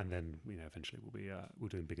 And then eventually we'll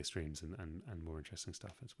doing bigger streams and more interesting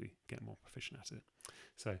stuff as we get more proficient at it.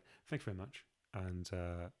 So thank you very much, and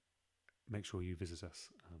make sure you visit us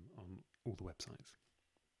on all the websites.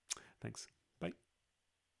 Thanks.